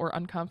negative or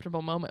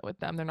uncomfortable moment with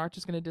them. They're not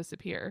just going to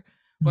disappear,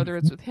 whether Hmm.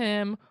 it's with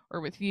him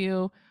or with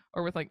you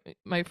or with like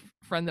my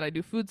friend that I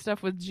do food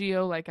stuff with,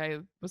 Geo. Like I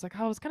was like,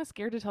 oh, I was kind of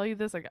scared to tell you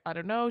this. Like, I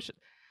don't know.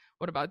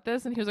 What about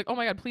this? And he was like, oh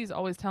my God, please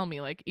always tell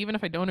me. Like, even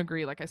if I don't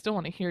agree, like, I still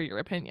want to hear your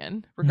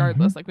opinion, Hmm.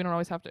 regardless. Like, we don't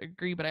always have to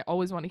agree, but I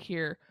always want to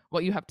hear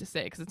what you have to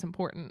say because it's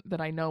important that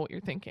I know what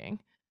you're thinking.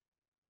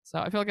 So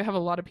I feel like I have a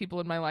lot of people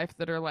in my life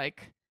that are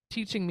like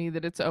teaching me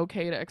that it's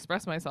okay to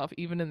express myself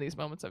even in these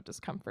moments of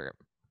discomfort.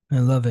 I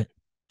love it.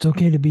 It's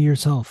okay to be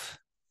yourself.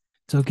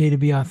 It's okay to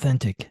be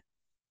authentic.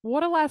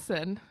 What a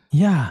lesson.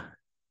 Yeah.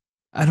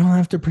 I don't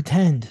have to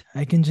pretend.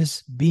 I can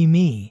just be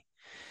me.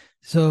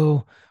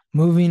 So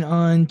moving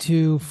on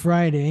to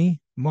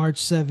Friday, March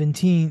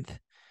 17th,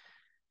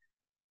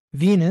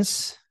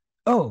 Venus.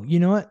 Oh, you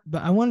know what?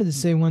 But I wanted to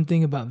say one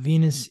thing about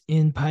Venus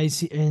in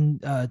Pisces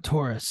and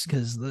Taurus,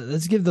 because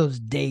let's give those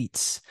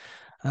dates.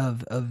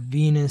 of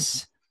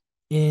Venus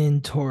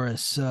in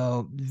Taurus.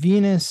 So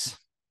Venus,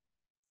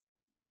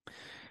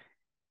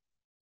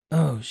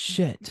 oh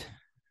shit,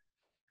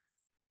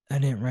 I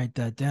didn't write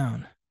that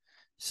down.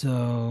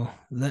 So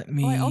let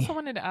Oh, I also me,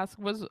 wanted to ask,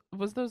 was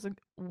those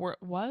were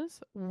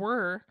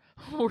were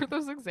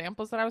those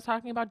examples that I was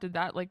talking about? Did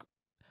that like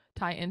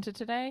tie into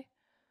today?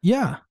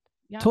 yeah,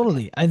 Yeah. Okay.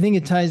 totally. I think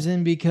it ties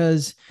in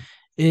because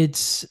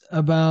it's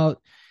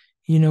about,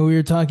 we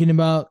were talking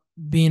about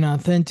being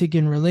authentic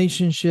in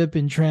relationship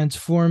and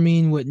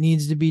transforming what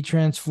needs to be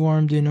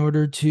transformed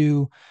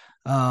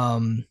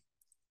um,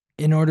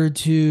 in order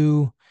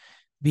to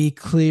be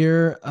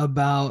clear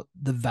about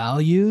the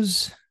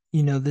values.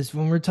 This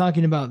when we're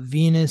talking about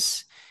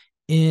Venus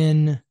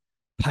in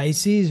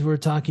Pisces, we're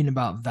talking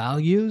about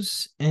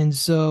values. And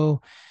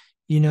so,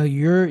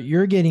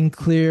 you're getting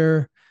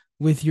clear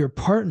with your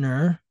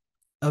partner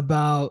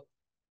about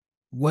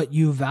what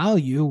you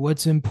value,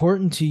 what's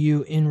important to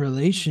you in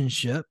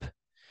relationship,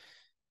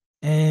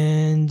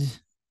 and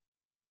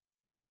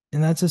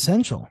that's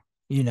essential.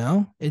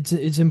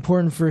 It's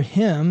important for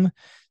him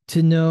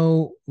to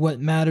know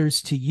what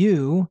matters to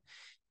you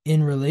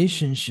in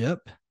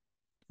relationship,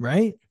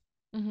 right?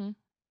 Mm-hmm.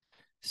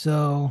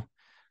 So,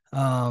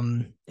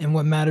 and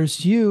what matters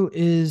to you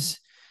is,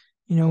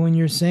 when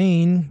you're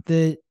saying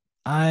that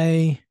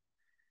I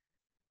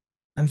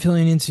I'm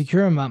feeling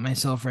insecure about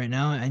myself right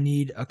now, I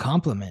need a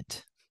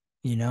compliment.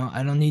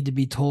 I don't need to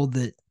be told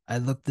that I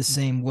look the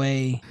same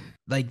way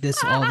like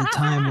this all the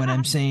time when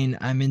I'm saying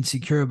I'm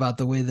insecure about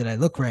the way that I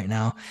look right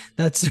now.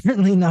 That's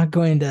certainly not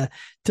going to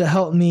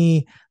help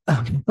me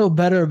feel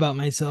better about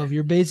myself.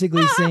 You're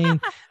basically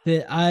saying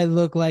that I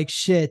look like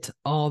shit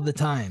all the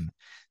time.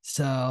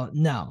 So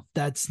no,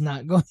 that's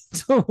not going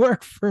to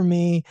work for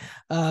me.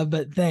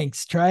 But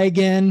thanks. Try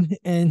again.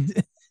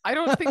 And I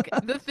don't think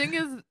the thing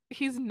is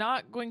he's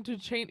not going to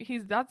change.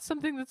 That's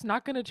something that's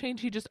not going to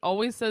change. He just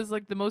always says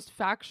like the most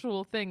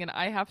factual thing, and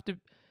I have to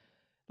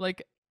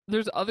like.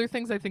 There's other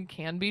things I think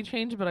can be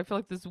changed, but I feel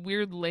like this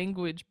weird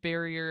language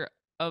barrier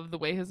of the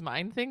way his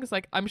mind thinks.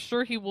 Like I'm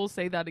sure he will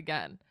say that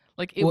again.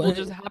 Like it will well,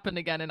 just happen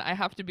again, and I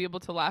have to be able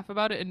to laugh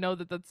about it and know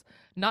that that's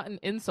not an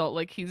insult.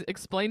 Like he's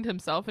explained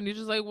himself, and he's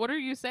just like, "What are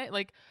you saying?"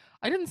 Like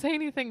I didn't say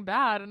anything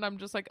bad, and I'm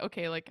just like,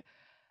 okay, like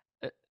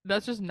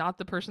that's just not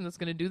the person that's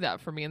going to do that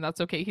for me, and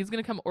that's okay. He's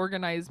going to come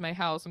organize my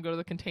house and go to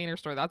the Container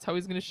Store. That's how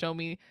he's going to show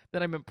me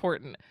that I'm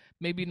important.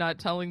 Maybe not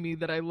telling me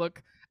that I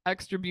look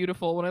extra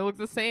beautiful when I look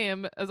the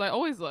same as I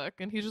always look.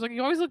 And he's just like,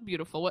 you always look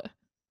beautiful. What?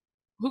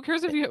 Who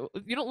cares if you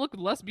don't look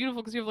less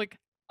beautiful because you have like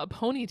a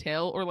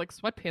ponytail or like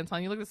sweatpants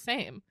on? You look the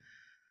same.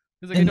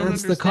 He's like, I and don't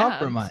that's the understand.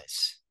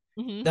 compromise.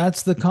 Mm-hmm.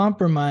 That's the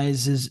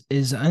compromise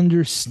is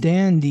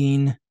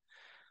understanding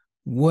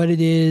what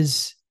it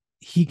is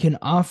he can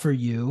offer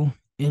you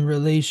in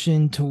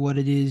relation to what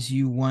it is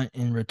you want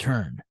in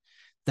return.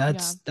 Yeah.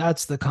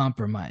 That's the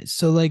compromise.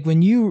 So like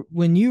when you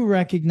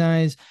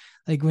recognize,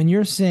 like when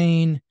you're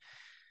saying,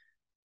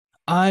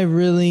 I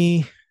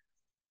really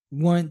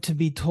want to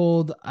be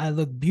told I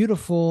look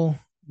beautiful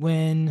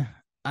when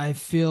I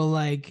feel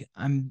like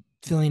I'm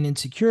feeling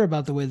insecure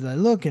about the way that I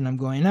look and I'm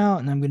going out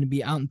and I'm going to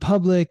be out in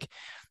public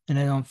and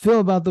I don't feel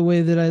about the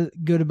way that I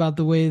good about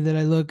the way that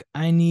I look.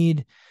 I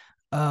need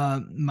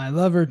my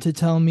lover to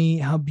tell me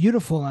how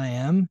beautiful I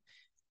am.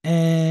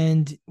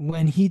 And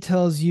when he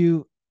tells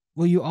you,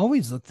 well, you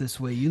always look this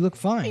way, you look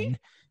fine,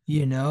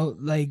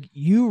 like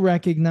you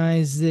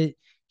recognize that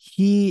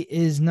he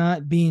is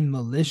not being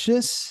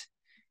malicious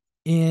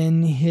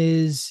in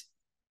his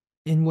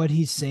in what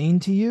he's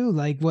saying to you.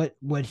 Like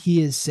what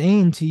he is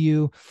saying to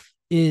you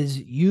is,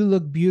 you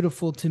look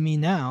beautiful to me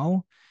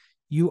now,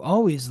 you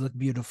always look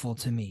beautiful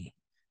to me.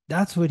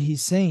 That's what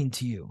he's saying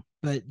to you,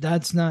 but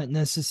that's not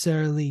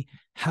necessarily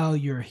how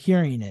you're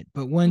hearing it.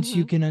 But once Mm-hmm.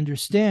 you can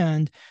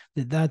understand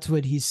that that's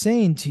what he's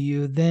saying to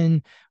you,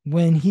 then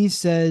when he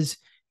says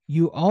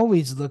you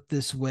always look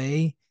this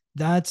way,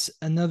 that's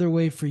another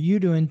way for you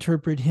to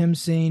interpret him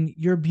saying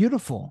you're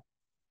beautiful.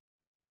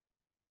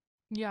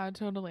 Yeah,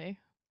 totally.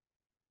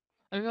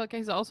 I feel like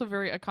he's also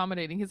very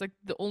accommodating. He's like,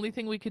 the only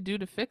thing we could do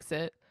to fix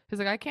it. He's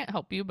like, I can't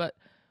help you, but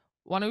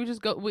why don't we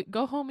just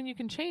go home and you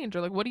can change?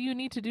 Or like, what do you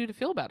need to do to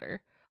feel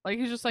better? Like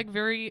he's just like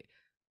very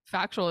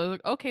factual.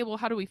 Like, okay, well,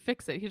 how do we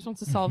fix it? He just wants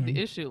to solve the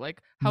Mm-hmm. issue.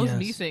 Like, how's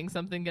me Yes. saying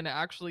something gonna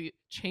actually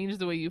change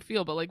the way you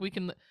feel? But like, we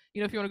can,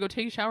 if you want to go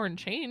take a shower and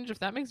change, if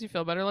that makes you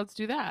feel better, let's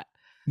do that.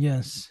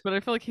 Yes. But I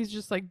feel like he's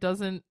just like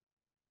doesn't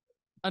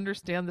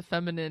understand the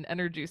feminine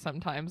energy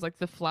sometimes. Like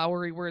the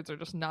flowery words are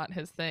just not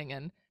his thing,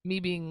 and me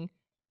being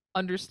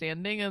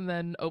understanding and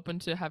then open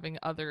to having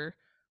other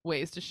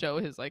ways to show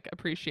his like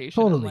appreciation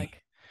and Totally.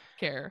 like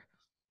care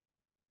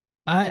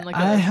I in like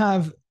I a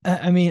have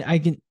I mean I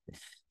can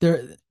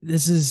there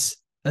this is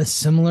a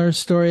similar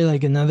story,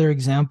 like another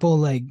example,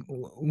 like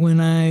when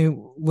I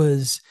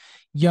was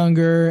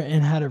younger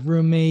and had a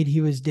roommate, he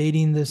was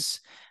dating this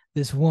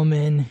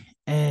woman,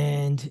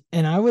 and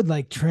I would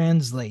like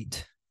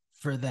translate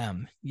for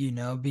them,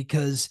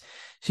 because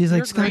she's You're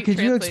like, a Scott, great could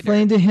you translator.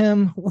 explain to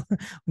him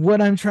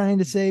what I'm trying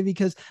to say?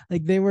 Because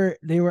like they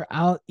were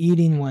out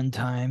eating one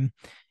time,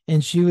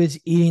 and she was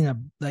eating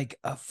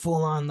a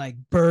full on like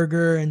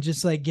burger and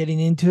just like getting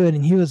into it,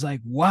 and he was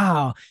like,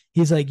 wow.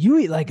 He's like, you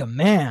eat like a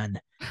man.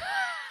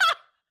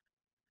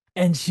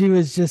 And she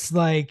was just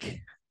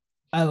like,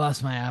 I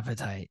lost my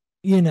appetite,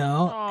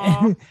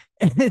 Aw. and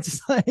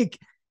it's like,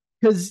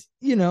 because,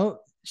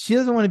 she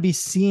doesn't want to be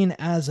seen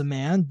as a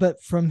man,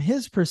 but from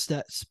his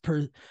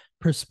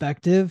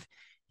perspective,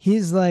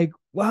 he's like,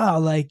 wow,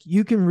 like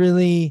you can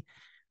really,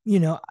 you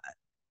know,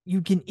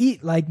 you can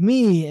eat like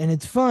me and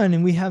it's fun.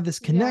 And we have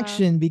this Yeah.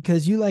 connection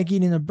because you like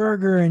eating a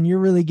burger and you're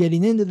really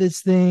getting into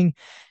this thing.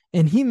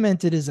 And he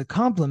meant it as a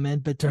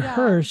compliment, but to Yeah.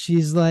 her,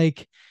 she's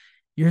like,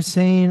 you're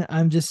saying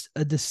I'm just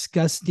a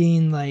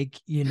disgusting, like,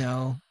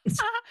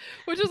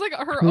 Which is like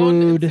her own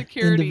crude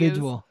insecurities.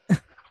 individual.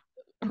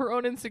 Her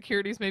own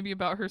insecurities maybe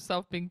about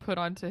herself being put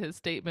onto his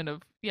statement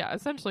of, yeah,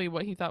 essentially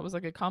what he thought was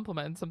like a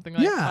compliment and something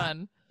like Yeah.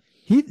 fun.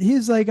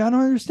 He's like, I don't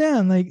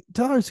understand. Like,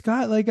 tell her,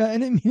 Scott, like, I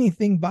didn't mean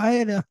anything by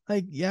it. I'm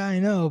like, yeah, I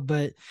know,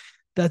 but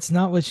that's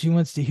not what she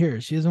wants to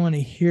hear. She doesn't want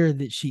to hear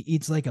that she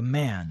eats like a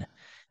man. I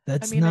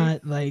That's mean,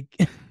 not like,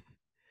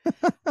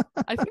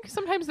 I think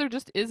sometimes there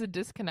just is a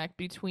disconnect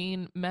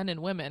between men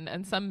and women,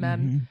 and some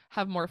men Mhm.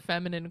 have more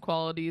feminine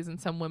qualities and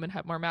some women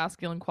have more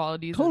masculine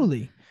qualities. And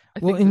Totally. I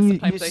Well, think and that you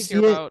sometimes I hear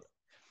see it, about,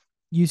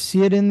 you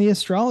see it in the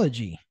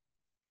astrology.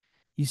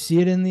 You see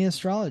it in the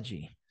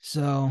astrology.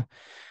 So,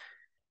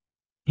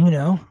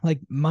 like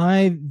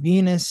my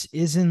Venus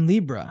is in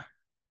Libra,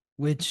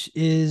 which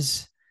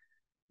is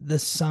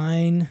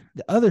the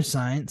other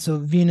sign. So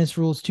Venus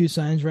rules two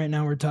signs. Right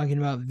now, we're talking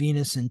about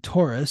Venus and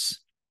Taurus,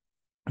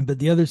 but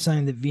the other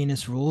sign that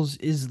Venus rules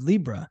is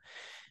Libra.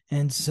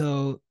 And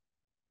so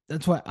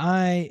that's why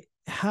I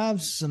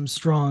have some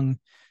strong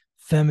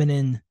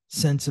feminine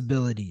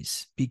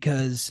sensibilities,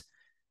 because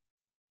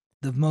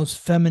the most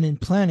feminine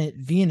planet,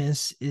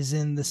 Venus, is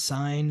in the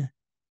sign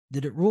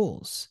that it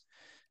rules.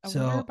 I wonder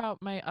So,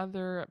 about my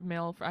other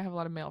male, I have a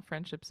lot of male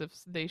friendships if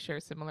they share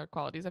similar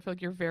qualities. I feel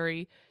like you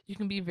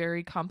can be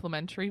very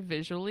complimentary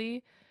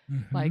visually,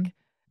 mhm, like,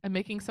 and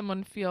making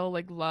someone feel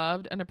like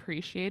loved and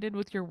appreciated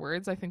with your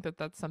words. I think that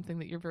that's something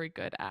that you're very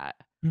good at.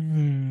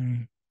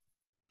 mhm.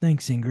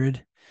 Thanks,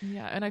 Ingrid.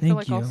 Yeah, and I feel Thank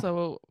like you.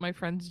 also my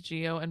friends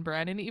Gio and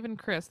Brad and even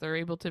Chris, they're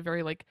able to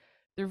very like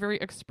they're very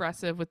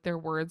expressive with their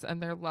words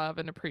and their love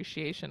and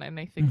appreciation. And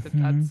I think that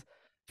Mhm, that's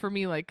for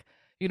me like,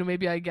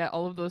 maybe I get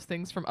all of those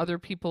things from other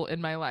people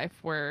in my life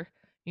where,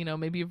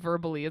 maybe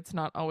verbally it's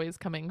not always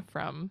coming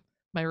from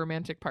my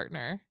romantic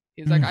partner.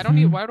 He's like, I don't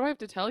need, mhm. why do I have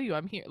to tell you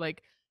I'm here?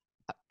 Like,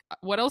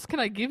 what else can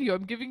I give you?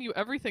 I'm giving you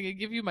everything. I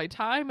give you my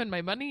time and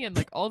my money and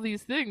like all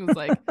these things.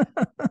 Like, what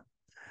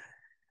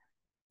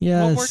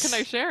more can I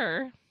Yes,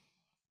 share?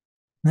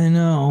 I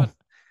know. But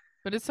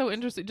but it's so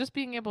interesting just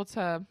being able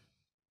to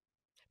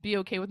be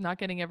okay with not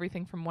getting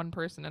everything from one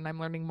person, and I'm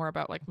learning more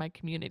about like my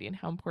community and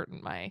how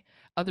important my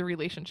other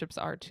relationships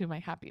are to my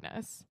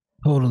happiness.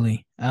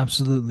 Totally.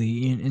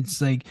 Absolutely. And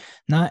it's like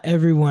not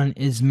everyone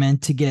is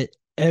meant to get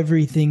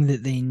everything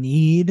that they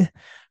need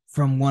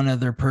from one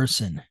other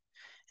person.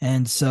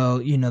 And so,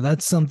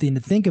 that's something to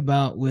think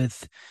about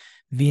with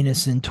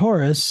Venus and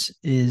Taurus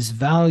is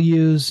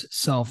values,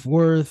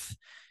 self-worth.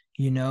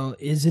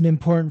 Is it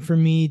important for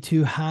me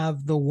to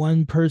have the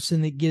one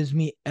person that gives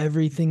me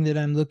everything that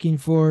I'm looking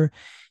for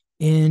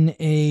in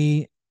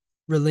a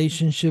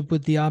relationship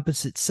with the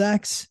opposite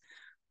sex?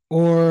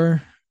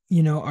 Or,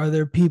 are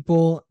there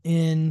people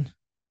in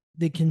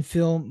that can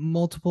fill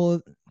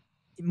multiple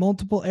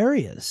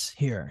areas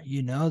here?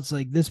 It's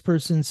like this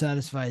person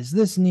satisfies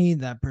this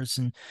need, that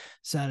person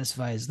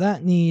satisfies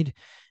that need,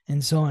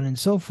 and so on and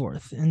so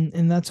forth.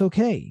 And that's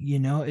okay.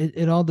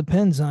 It all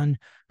depends on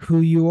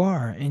who you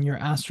are and your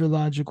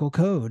astrological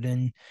code.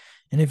 And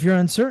if you're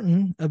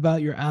uncertain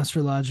about your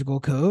astrological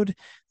code,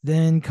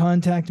 then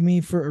contact me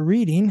for a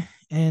reading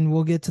and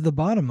we'll get to the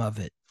bottom of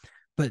it.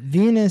 But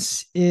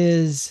Venus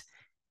is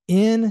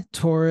in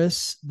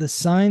Taurus, the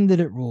sign that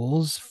it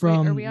rules Wait,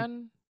 from. are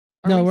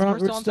No, we're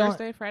still on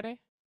Thursday, Friday?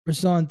 we're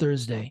still on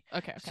Thursday.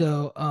 Okay, okay.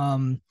 So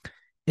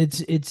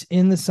it's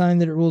in the sign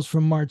that it rules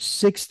from March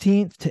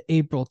 16th to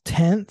April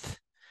 10th.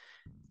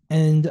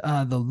 And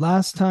the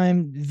last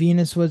time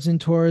Venus was in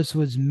Taurus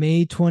was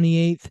May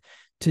 28th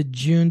to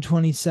June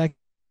 22nd,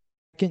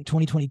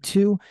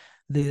 2022.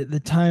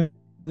 The time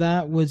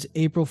that was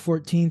April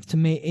 14th to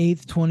May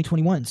 8th,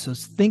 2021. So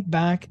think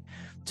back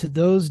to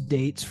those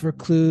dates for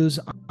clues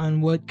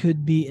on what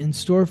could be in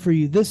store for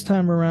you this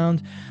time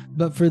around.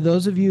 But for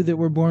those of you that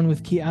were born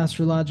with key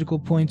astrological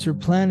points or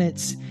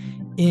planets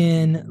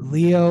in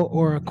Leo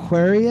or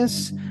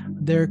Aquarius,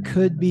 there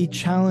could be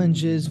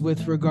challenges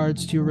with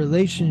regards to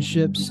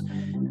relationships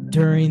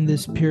during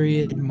this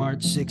period, March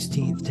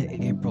 16th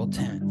to April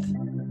 10th.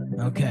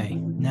 Okay,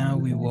 now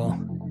we will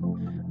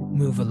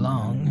move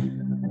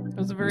along It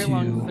was a very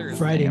long to Thursday,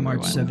 Friday,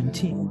 March everyone.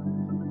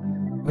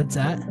 17th. What's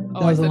that? Oh,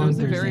 That I was a said it long was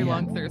a Thursday. very Yeah.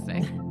 long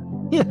Thursday.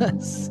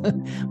 Yes.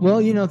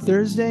 Well,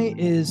 Thursday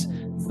is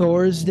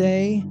Thor's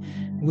Day,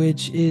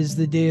 which is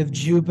the day of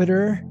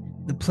Jupiter,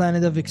 the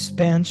planet of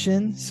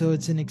expansion. So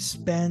it's an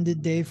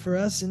expanded day for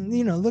us. And,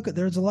 look,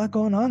 there's a lot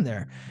going on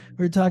there.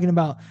 We're talking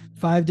about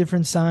 5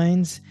 different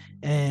signs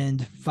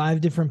and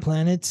 5 different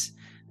planets.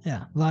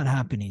 Yeah, a lot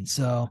happening.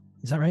 So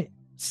is that right?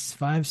 It's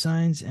 5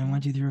 signs and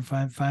 1, 2, 3,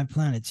 4, 5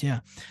 planets. Yeah.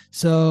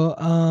 So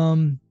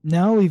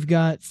now we've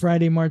got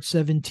Friday, March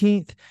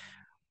 17th,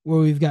 where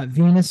we've got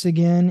Venus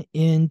again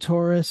in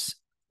Taurus,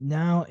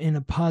 now in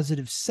a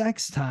positive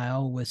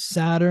sextile with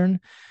Saturn,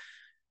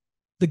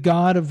 the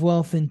god of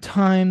wealth and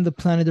time, the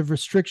planet of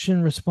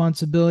restriction,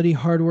 responsibility,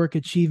 hard work,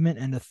 achievement,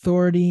 and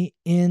authority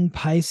in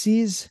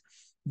Pisces.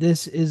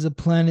 This is a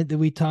planet that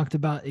we talked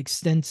about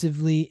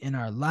extensively in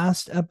our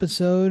last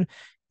episode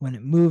when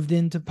it moved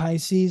into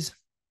Pisces.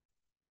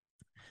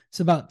 It's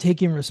about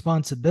taking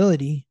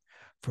responsibility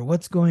for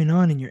what's going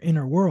on in your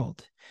inner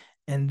world.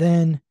 And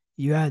then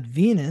you add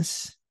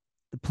Venus,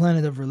 the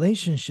planet of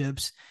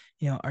relationships.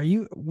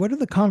 What are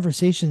the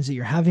conversations that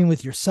you're having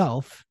with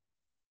yourself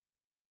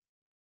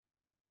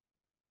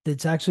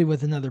that's actually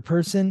with another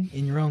person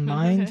in your own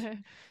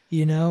mind,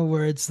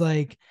 where it's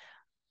like,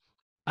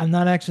 I'm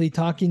not actually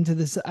talking to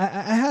this. I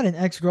had an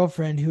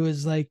ex-girlfriend who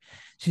was like,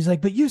 she's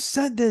like, but you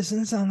said this.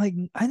 And I'm like,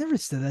 I never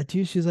said that to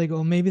you. She's like,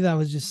 oh, maybe that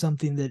was just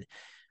something that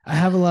I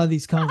have a lot of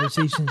these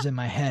conversations in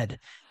my head.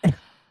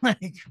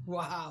 Like,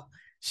 wow.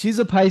 She's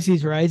a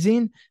Pisces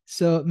rising,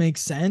 so it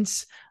makes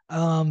sense.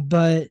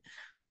 But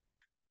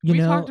we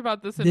talked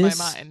about this in my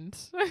mind.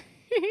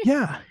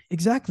 Yeah,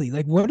 exactly.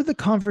 Like, what are the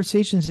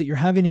conversations that you're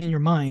having in your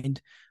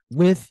mind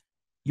with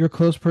your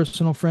close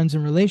personal friends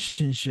and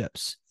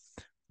relationships?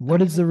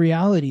 What is the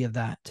reality of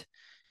that?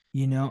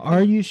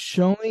 Are you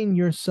showing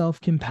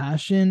yourself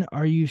compassion?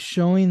 Are you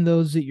showing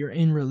those that you're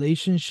in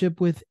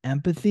relationship with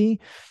empathy?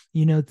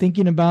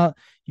 Thinking about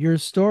your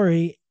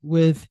story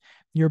with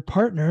your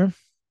partner,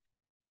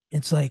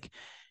 it's like,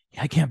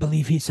 I can't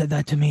believe he said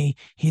that to me.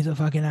 He's a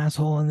fucking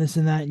asshole and this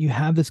and that. And you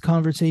have this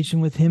conversation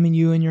with him and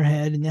you in your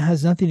head, and it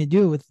has nothing to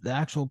do with the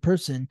actual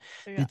person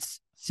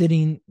that's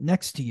sitting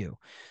next to you.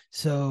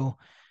 So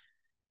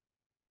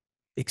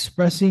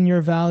expressing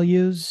your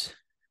values,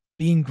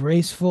 being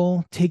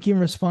graceful, taking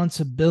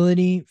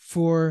responsibility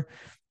for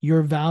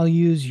your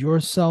values, your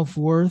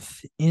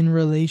self-worth in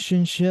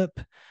relationship.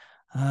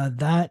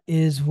 That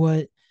is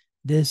what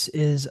this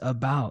is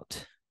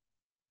about.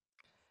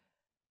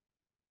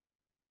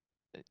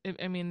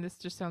 I mean, this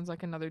just sounds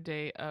like another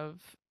day of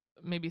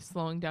maybe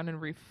slowing down and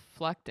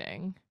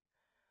reflecting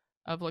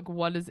of like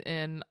what is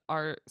in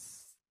our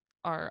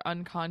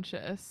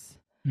unconscious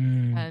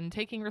and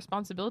taking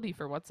responsibility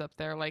for what's up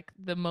there. Like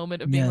the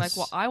moment of being like,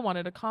 well, I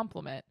wanted a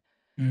compliment.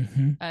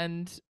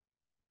 And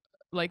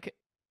like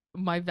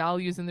my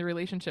values in the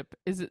relationship,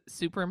 is it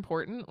super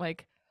important?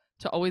 Like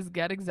to always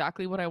get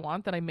exactly what I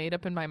want that I made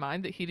up in my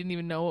mind that he didn't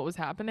even know what was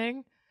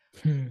happening.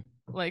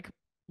 Like,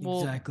 well,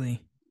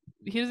 exactly.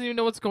 He doesn't even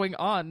know what's going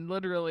on,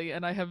 literally.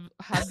 And I have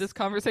had this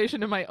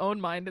conversation in my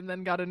own mind and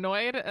then got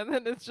annoyed. And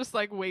then it's just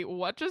like, wait,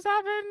 what just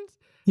happened?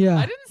 Yeah.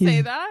 I didn't say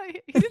that.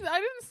 I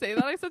didn't say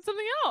that. I said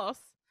something else.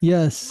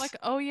 Yes. I'm like,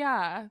 oh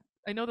yeah,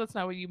 I know that's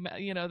not what you meant.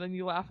 Then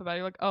you laugh about it.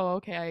 You're like, oh,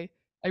 okay.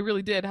 I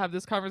really did have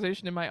this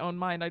conversation in my own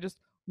mind. I just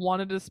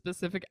wanted a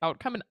specific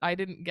outcome and I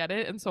didn't get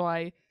it. And so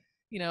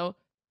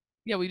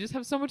we just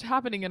have so much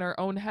happening in our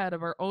own head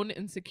of our own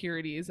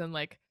insecurities. And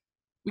like,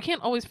 we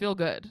can't always feel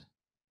good.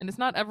 And it's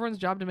not everyone's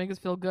job to make us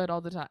feel good all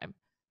the time.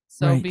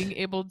 So being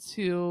able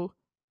to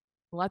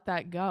let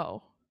that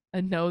go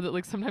and know that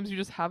like sometimes you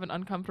just have an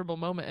uncomfortable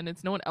moment and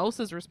it's no one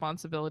else's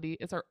responsibility.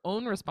 It's our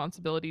own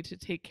responsibility to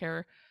take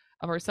care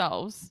of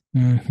ourselves.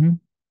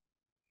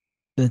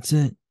 That's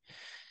it.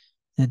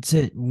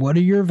 What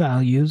are your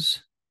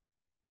values?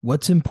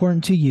 What's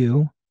important to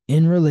you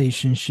in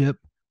relationship,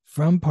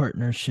 from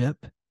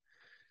partnership?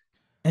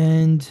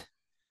 And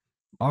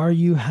are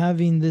you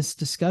having this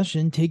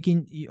discussion,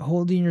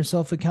 holding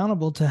yourself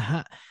accountable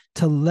to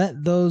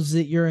let those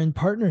that you're in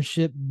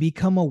partnership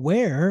become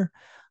aware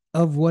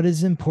of what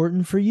is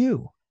important for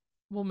you?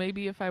 Well,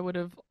 maybe if I would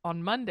have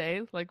on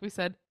Monday, like we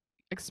said,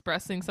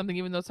 expressing something,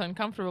 even though it's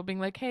uncomfortable, being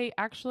like, hey,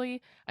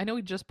 actually, I know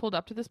we just pulled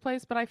up to this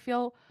place, but I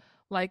feel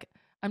like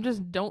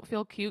don't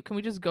feel cute. Can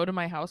we just go to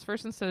my house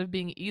first instead of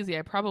being easy?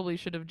 I probably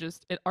should have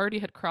it already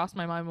had crossed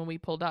my mind when we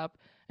pulled up.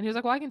 And he was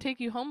like, well, I can take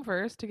you home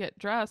first to get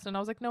dressed. And I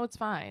was like, no, it's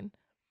fine.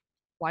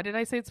 Why did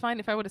I say it's fine?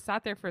 If I would have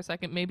sat there for a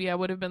second, maybe I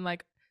would have been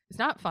like, it's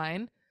not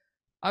fine.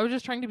 I was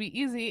just trying to be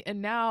easy.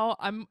 And now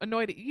I'm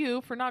annoyed at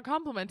you for not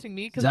complimenting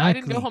me because I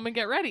didn't go home and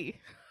get ready.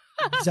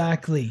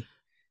 Exactly.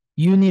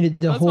 You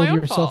needed to hold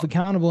yourself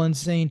accountable and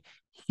saying,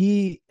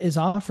 he is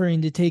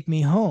offering to take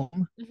me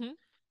home.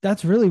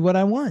 That's really what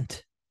I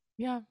want.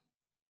 Yeah.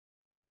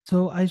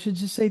 So I should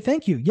just say,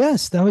 thank you.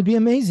 Yes, that would be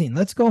amazing.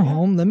 Let's go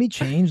home. Let me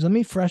change. Let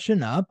me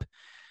freshen up.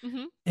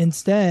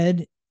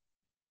 Instead,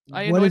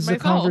 what is the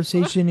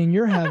conversation in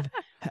your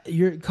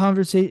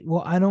conversation?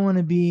 Well, I don't want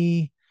to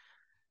be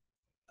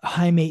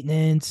high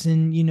maintenance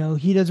and,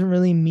 he doesn't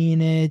really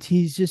mean it.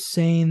 He's just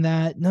saying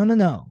that.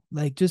 No.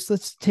 Like, just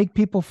let's take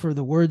people for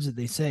the words that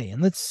they say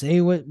and let's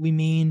say what we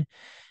mean.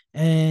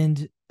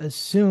 And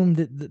assume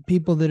that the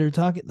people that are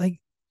talking, like,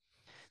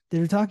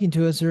 that are talking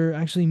to us are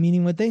actually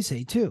meaning what they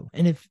say too.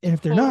 And if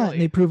they're not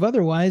and they Totally. prove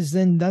otherwise,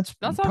 then that's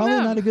That's on probably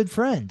not a them. good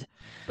friend.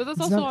 But that's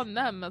It's also not. on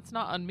them. That's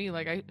not on me.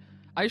 Like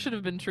I should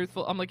have been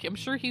truthful. I'm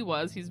sure he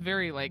was. He's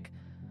very like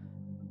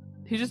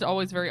he's just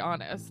always very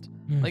honest.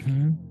 Like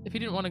Mhm. if he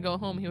didn't want to go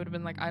home, he would have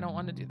been like, I don't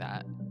want to do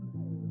that.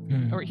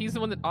 Hmm. Or he's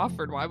the one that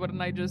offered. Why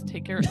wouldn't I just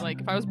take care?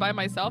 Like if I was by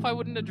myself, I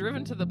wouldn't have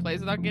driven to the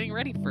place without getting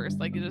ready first.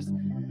 Like it just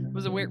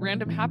was a weird,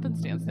 random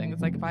happenstance thing.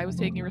 It's like if I was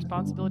taking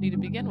responsibility to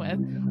begin with,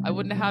 I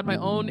wouldn't have had my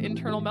own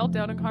internal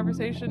meltdown and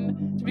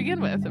conversation to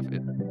begin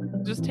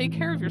with. Just take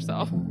care of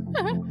yourself.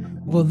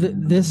 Well,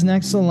 this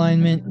next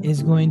alignment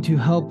is going to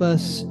help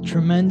us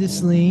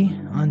tremendously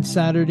on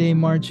Saturday,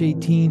 March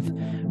 18th.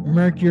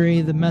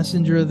 Mercury, the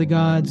messenger of the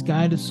gods,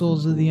 guide of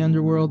souls of the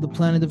underworld, the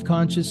planet of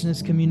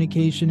consciousness,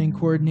 communication, and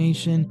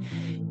coordination,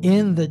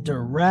 in the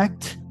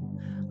direct,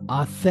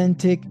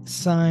 authentic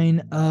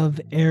sign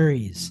of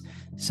Aries.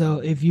 So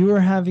if you are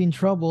having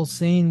trouble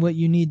saying what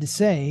you need to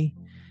say,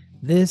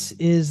 this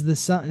is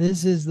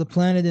the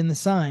planet in the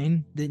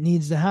sign that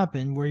needs to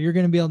happen, where you're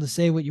going to be able to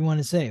say what you want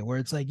to say, where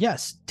it's like,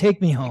 yes,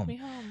 take me Take home. me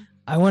home.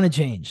 I want to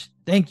change.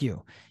 Thank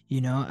you.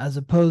 As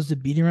opposed to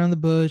beating around the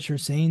bush or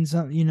saying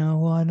something,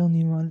 well, I don't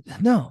even want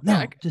to. No,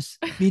 Yeah,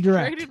 just be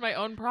direct. created my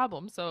own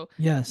problem. So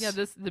Yes. yeah,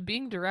 the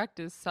being direct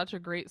is such a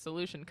great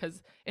solution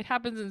because it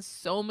happens in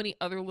so many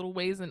other little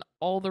ways in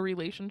all the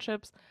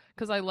relationships.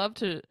 Because I love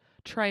to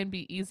try and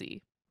be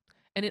easy,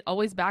 and it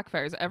always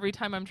backfires. Every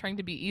time I'm trying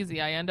to be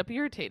easy, I end up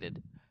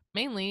irritated,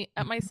 mainly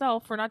at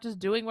myself for not just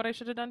doing what I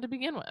should have done to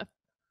begin with.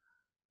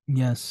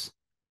 Yes.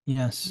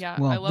 Yeah, I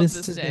Well, love this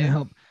this is going to day.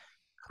 help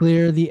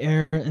clear the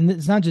air. And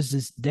it's not just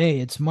this day,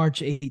 it's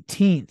March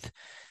 18th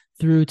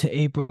through to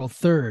April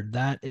 3rd.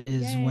 That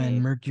is when Yay.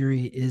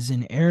 Mercury is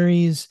in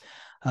Aries.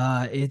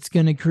 It's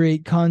going to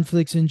create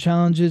conflicts and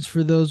challenges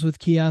for those with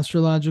key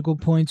astrological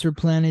points or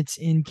planets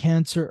in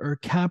Cancer or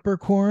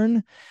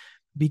Capricorn,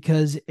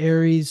 because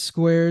Aries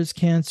squares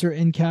Cancer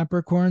and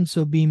Capricorn.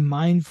 So be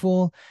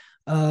mindful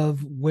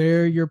of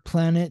where your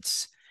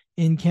planets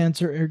in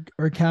Cancer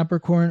or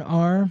Capricorn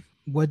are.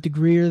 What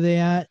degree are they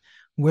at?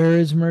 Where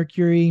is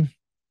Mercury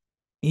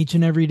each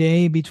and every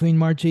day between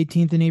March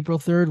 18th and April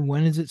 3rd?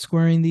 When is it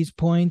squaring these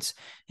points?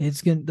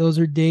 Those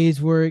are days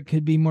where it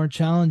could be more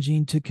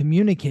challenging to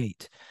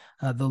communicate.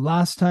 The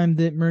last time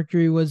that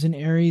Mercury was in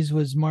Aries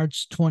was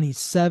March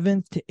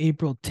 27th to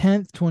April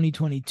 10th,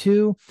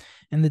 2022.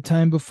 And the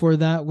time before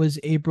that was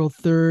April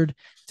 3rd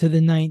to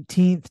the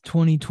 19th,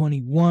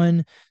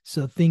 2021.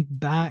 So think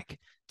back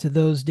to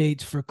those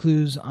dates for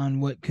clues on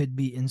what could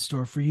be in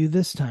store for you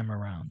this time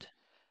around.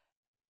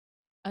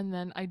 And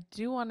then I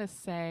do want to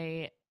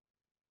say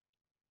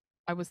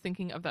I was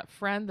thinking of that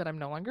friend that I'm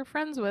no longer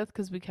friends with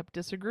because we kept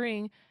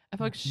disagreeing. I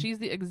feel like she's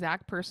the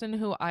exact person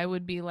who I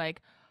would be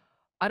like,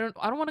 I don't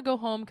want to go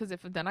home because if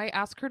then I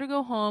ask her to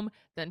go home,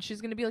 then she's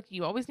gonna be like,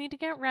 you always need to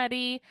get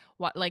ready.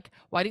 Why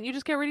didn't you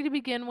just get ready to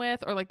begin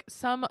with? Or like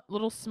some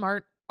little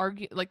smart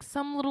argue, like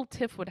some little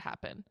tiff would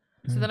happen.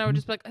 So then I would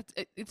just be like,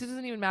 it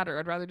doesn't even matter.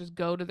 I'd rather just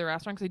go to the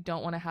restaurant because I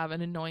don't want to have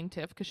an annoying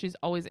tiff because she's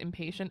always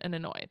impatient and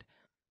annoyed.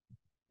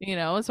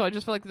 So I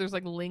just feel like there's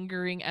like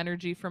lingering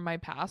energy from my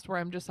past where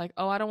I'm just like,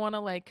 oh, I don't want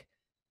to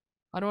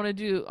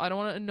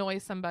annoy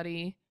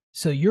somebody.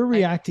 So you're Like,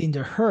 reacting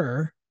to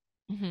her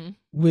mm-hmm,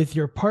 with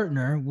your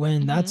partner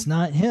when that's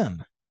not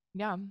him.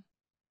 yeah,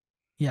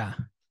 Yeah.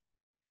 some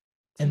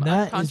And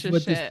that is unconscious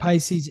what this shit.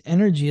 Pisces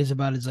energy is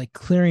about, is like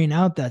clearing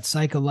out that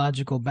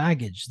psychological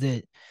baggage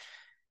that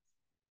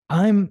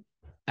I'm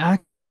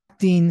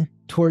acting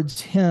towards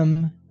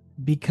him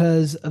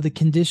because of the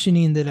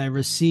conditioning that I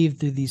received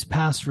through these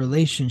past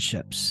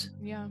relationships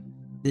Yeah.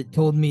 that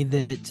told me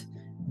that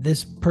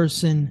this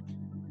person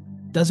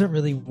doesn't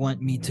really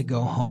want me to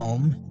go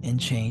home and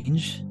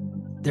change.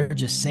 They're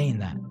just saying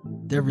that.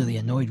 They're really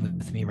annoyed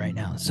with me right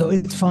now. So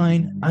it's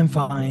fine. I'm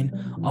fine.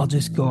 I'll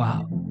just go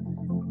out.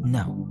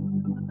 No.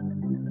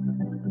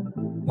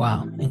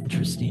 Wow.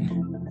 Interesting.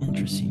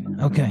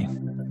 Okay.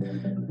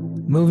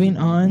 Moving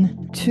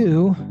on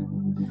to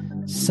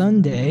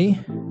Sunday,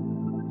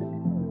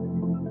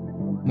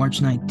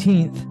 March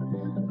 19th.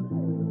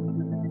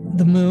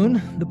 The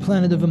moon, the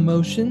planet of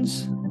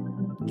emotions,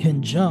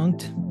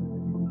 conjunct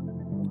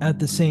at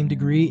the same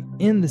degree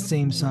in the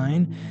same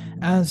sign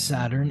as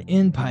Saturn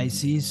in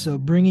Pisces. So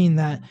bringing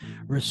that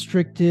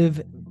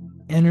restrictive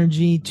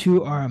energy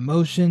to our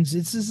emotions.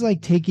 It's just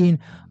like taking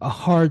a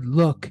hard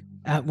look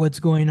at what's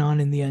going on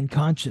in the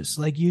unconscious,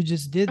 like you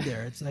just did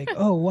there. It's like,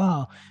 oh,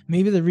 wow,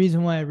 maybe the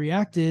reason why I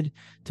reacted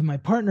to my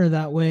partner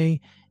that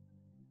way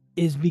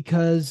is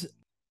because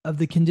of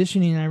the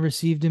conditioning I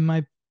received in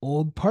my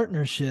old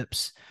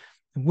partnerships,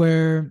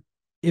 where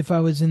if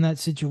I was in that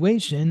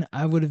situation,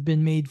 I would have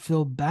been made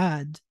feel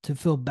bad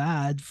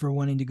for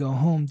wanting to go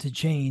home to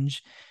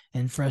change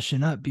and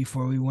freshen up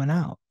before we went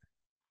out.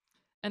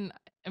 And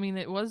I mean,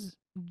 it was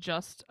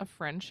just a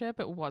friendship.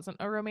 It wasn't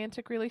a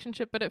romantic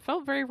relationship, but it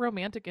felt very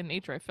romantic in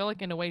nature. I feel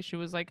like in a way she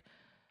was like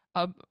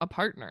a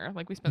partner.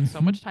 Like we spent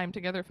so much time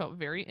together. It felt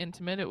very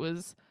intimate. It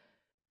was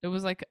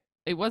like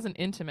it was an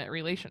intimate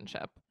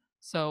relationship.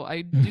 So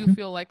I do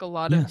feel like a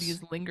lot of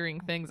these lingering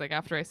things, like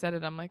after I said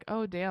it, I'm like,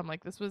 oh damn,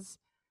 like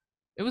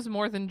it was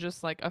more than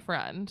just like a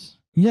friend.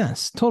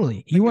 Yes,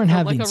 totally. You weren't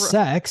having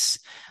sex,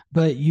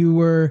 but you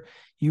were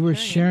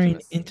sharing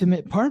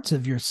intimate parts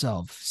of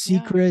yourself,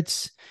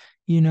 secrets,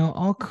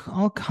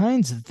 all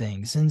kinds of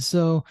things. And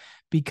so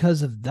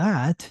because of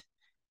that,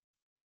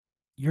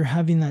 you're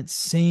having that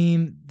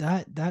same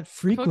that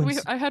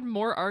frequency. I had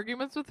more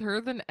arguments with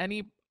her than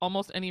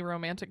almost any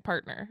romantic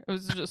partner. It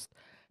was just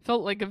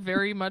felt like a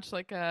very much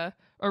like a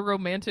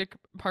romantic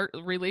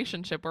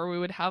relationship where we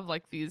would have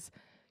like these.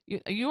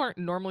 You aren't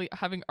normally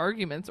having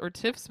arguments or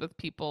tiffs with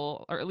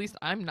people, or at least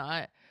I'm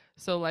not.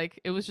 So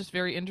like it was just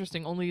very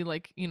interesting. Only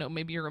like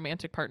maybe your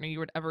romantic partner you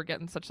would ever get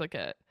in such like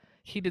a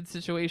heated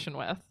situation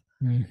with.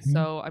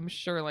 So I'm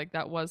sure like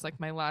that was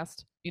like my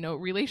last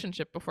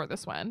relationship before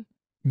this one.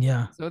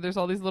 Yeah. So there's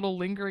all these little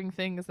lingering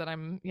things that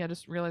I'm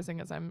just realizing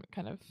as I'm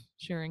kind of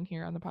sharing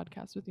here on the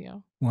podcast with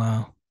you.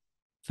 Wow.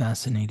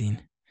 Fascinating.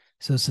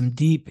 So some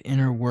deep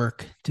inner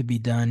work to be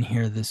done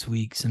here this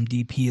week, some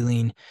deep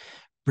healing,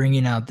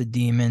 bringing out the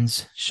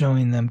demons,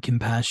 showing them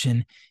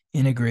compassion,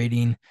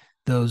 integrating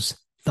those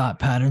thought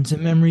patterns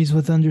and memories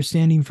with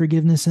understanding,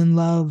 forgiveness, and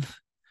love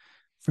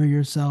for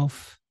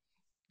yourself.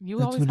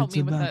 You always help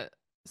me with that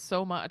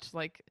so much.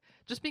 Like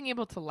just being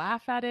able to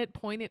laugh at it,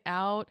 point it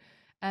out,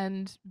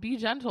 and be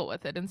gentle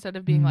with it instead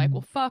of being like,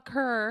 well, fuck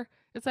her.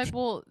 It's like,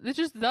 well, it's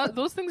just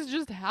those things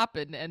just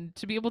happen. And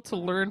to be able to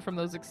learn from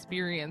those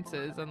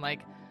experiences and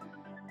like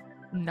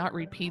not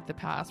repeat the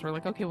past. We're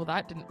like, okay, well,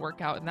 that didn't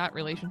work out in that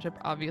relationship,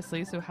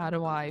 obviously. So how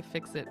do I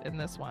fix it in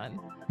this one?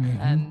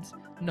 And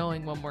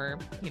knowing when we're,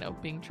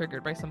 being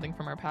triggered by something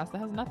from our past that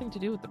has nothing to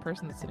do with the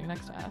person that's sitting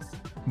next to us.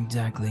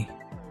 Exactly.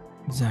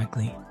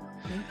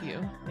 Thank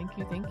you.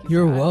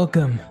 You're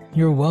welcome.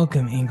 You're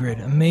welcome,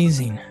 Ingrid.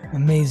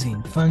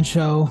 Amazing. Fun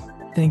show.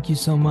 Thank you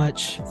so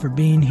much for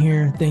being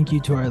here. Thank you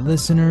to our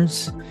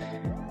listeners.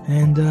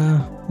 And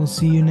we'll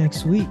see you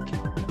next week.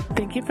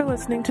 Thank you for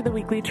listening to The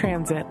Weekly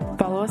Transit.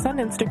 Follow us on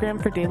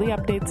Instagram for daily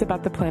updates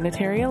about the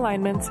planetary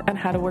alignments and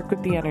how to work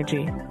with the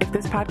energy. If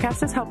this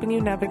podcast is helping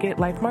you navigate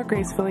life more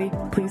gracefully,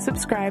 please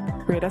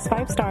subscribe, rate us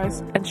 5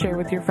 stars, and share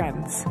with your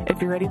friends.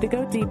 If you're ready to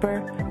go deeper,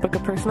 book a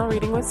personal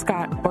reading with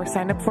Scott or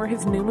sign up for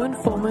his new moon,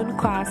 full moon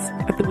class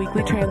at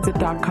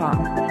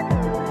theweeklytransit.com.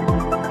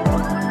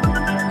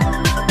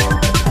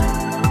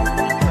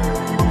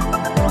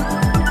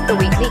 The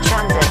Weekly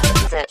Transit.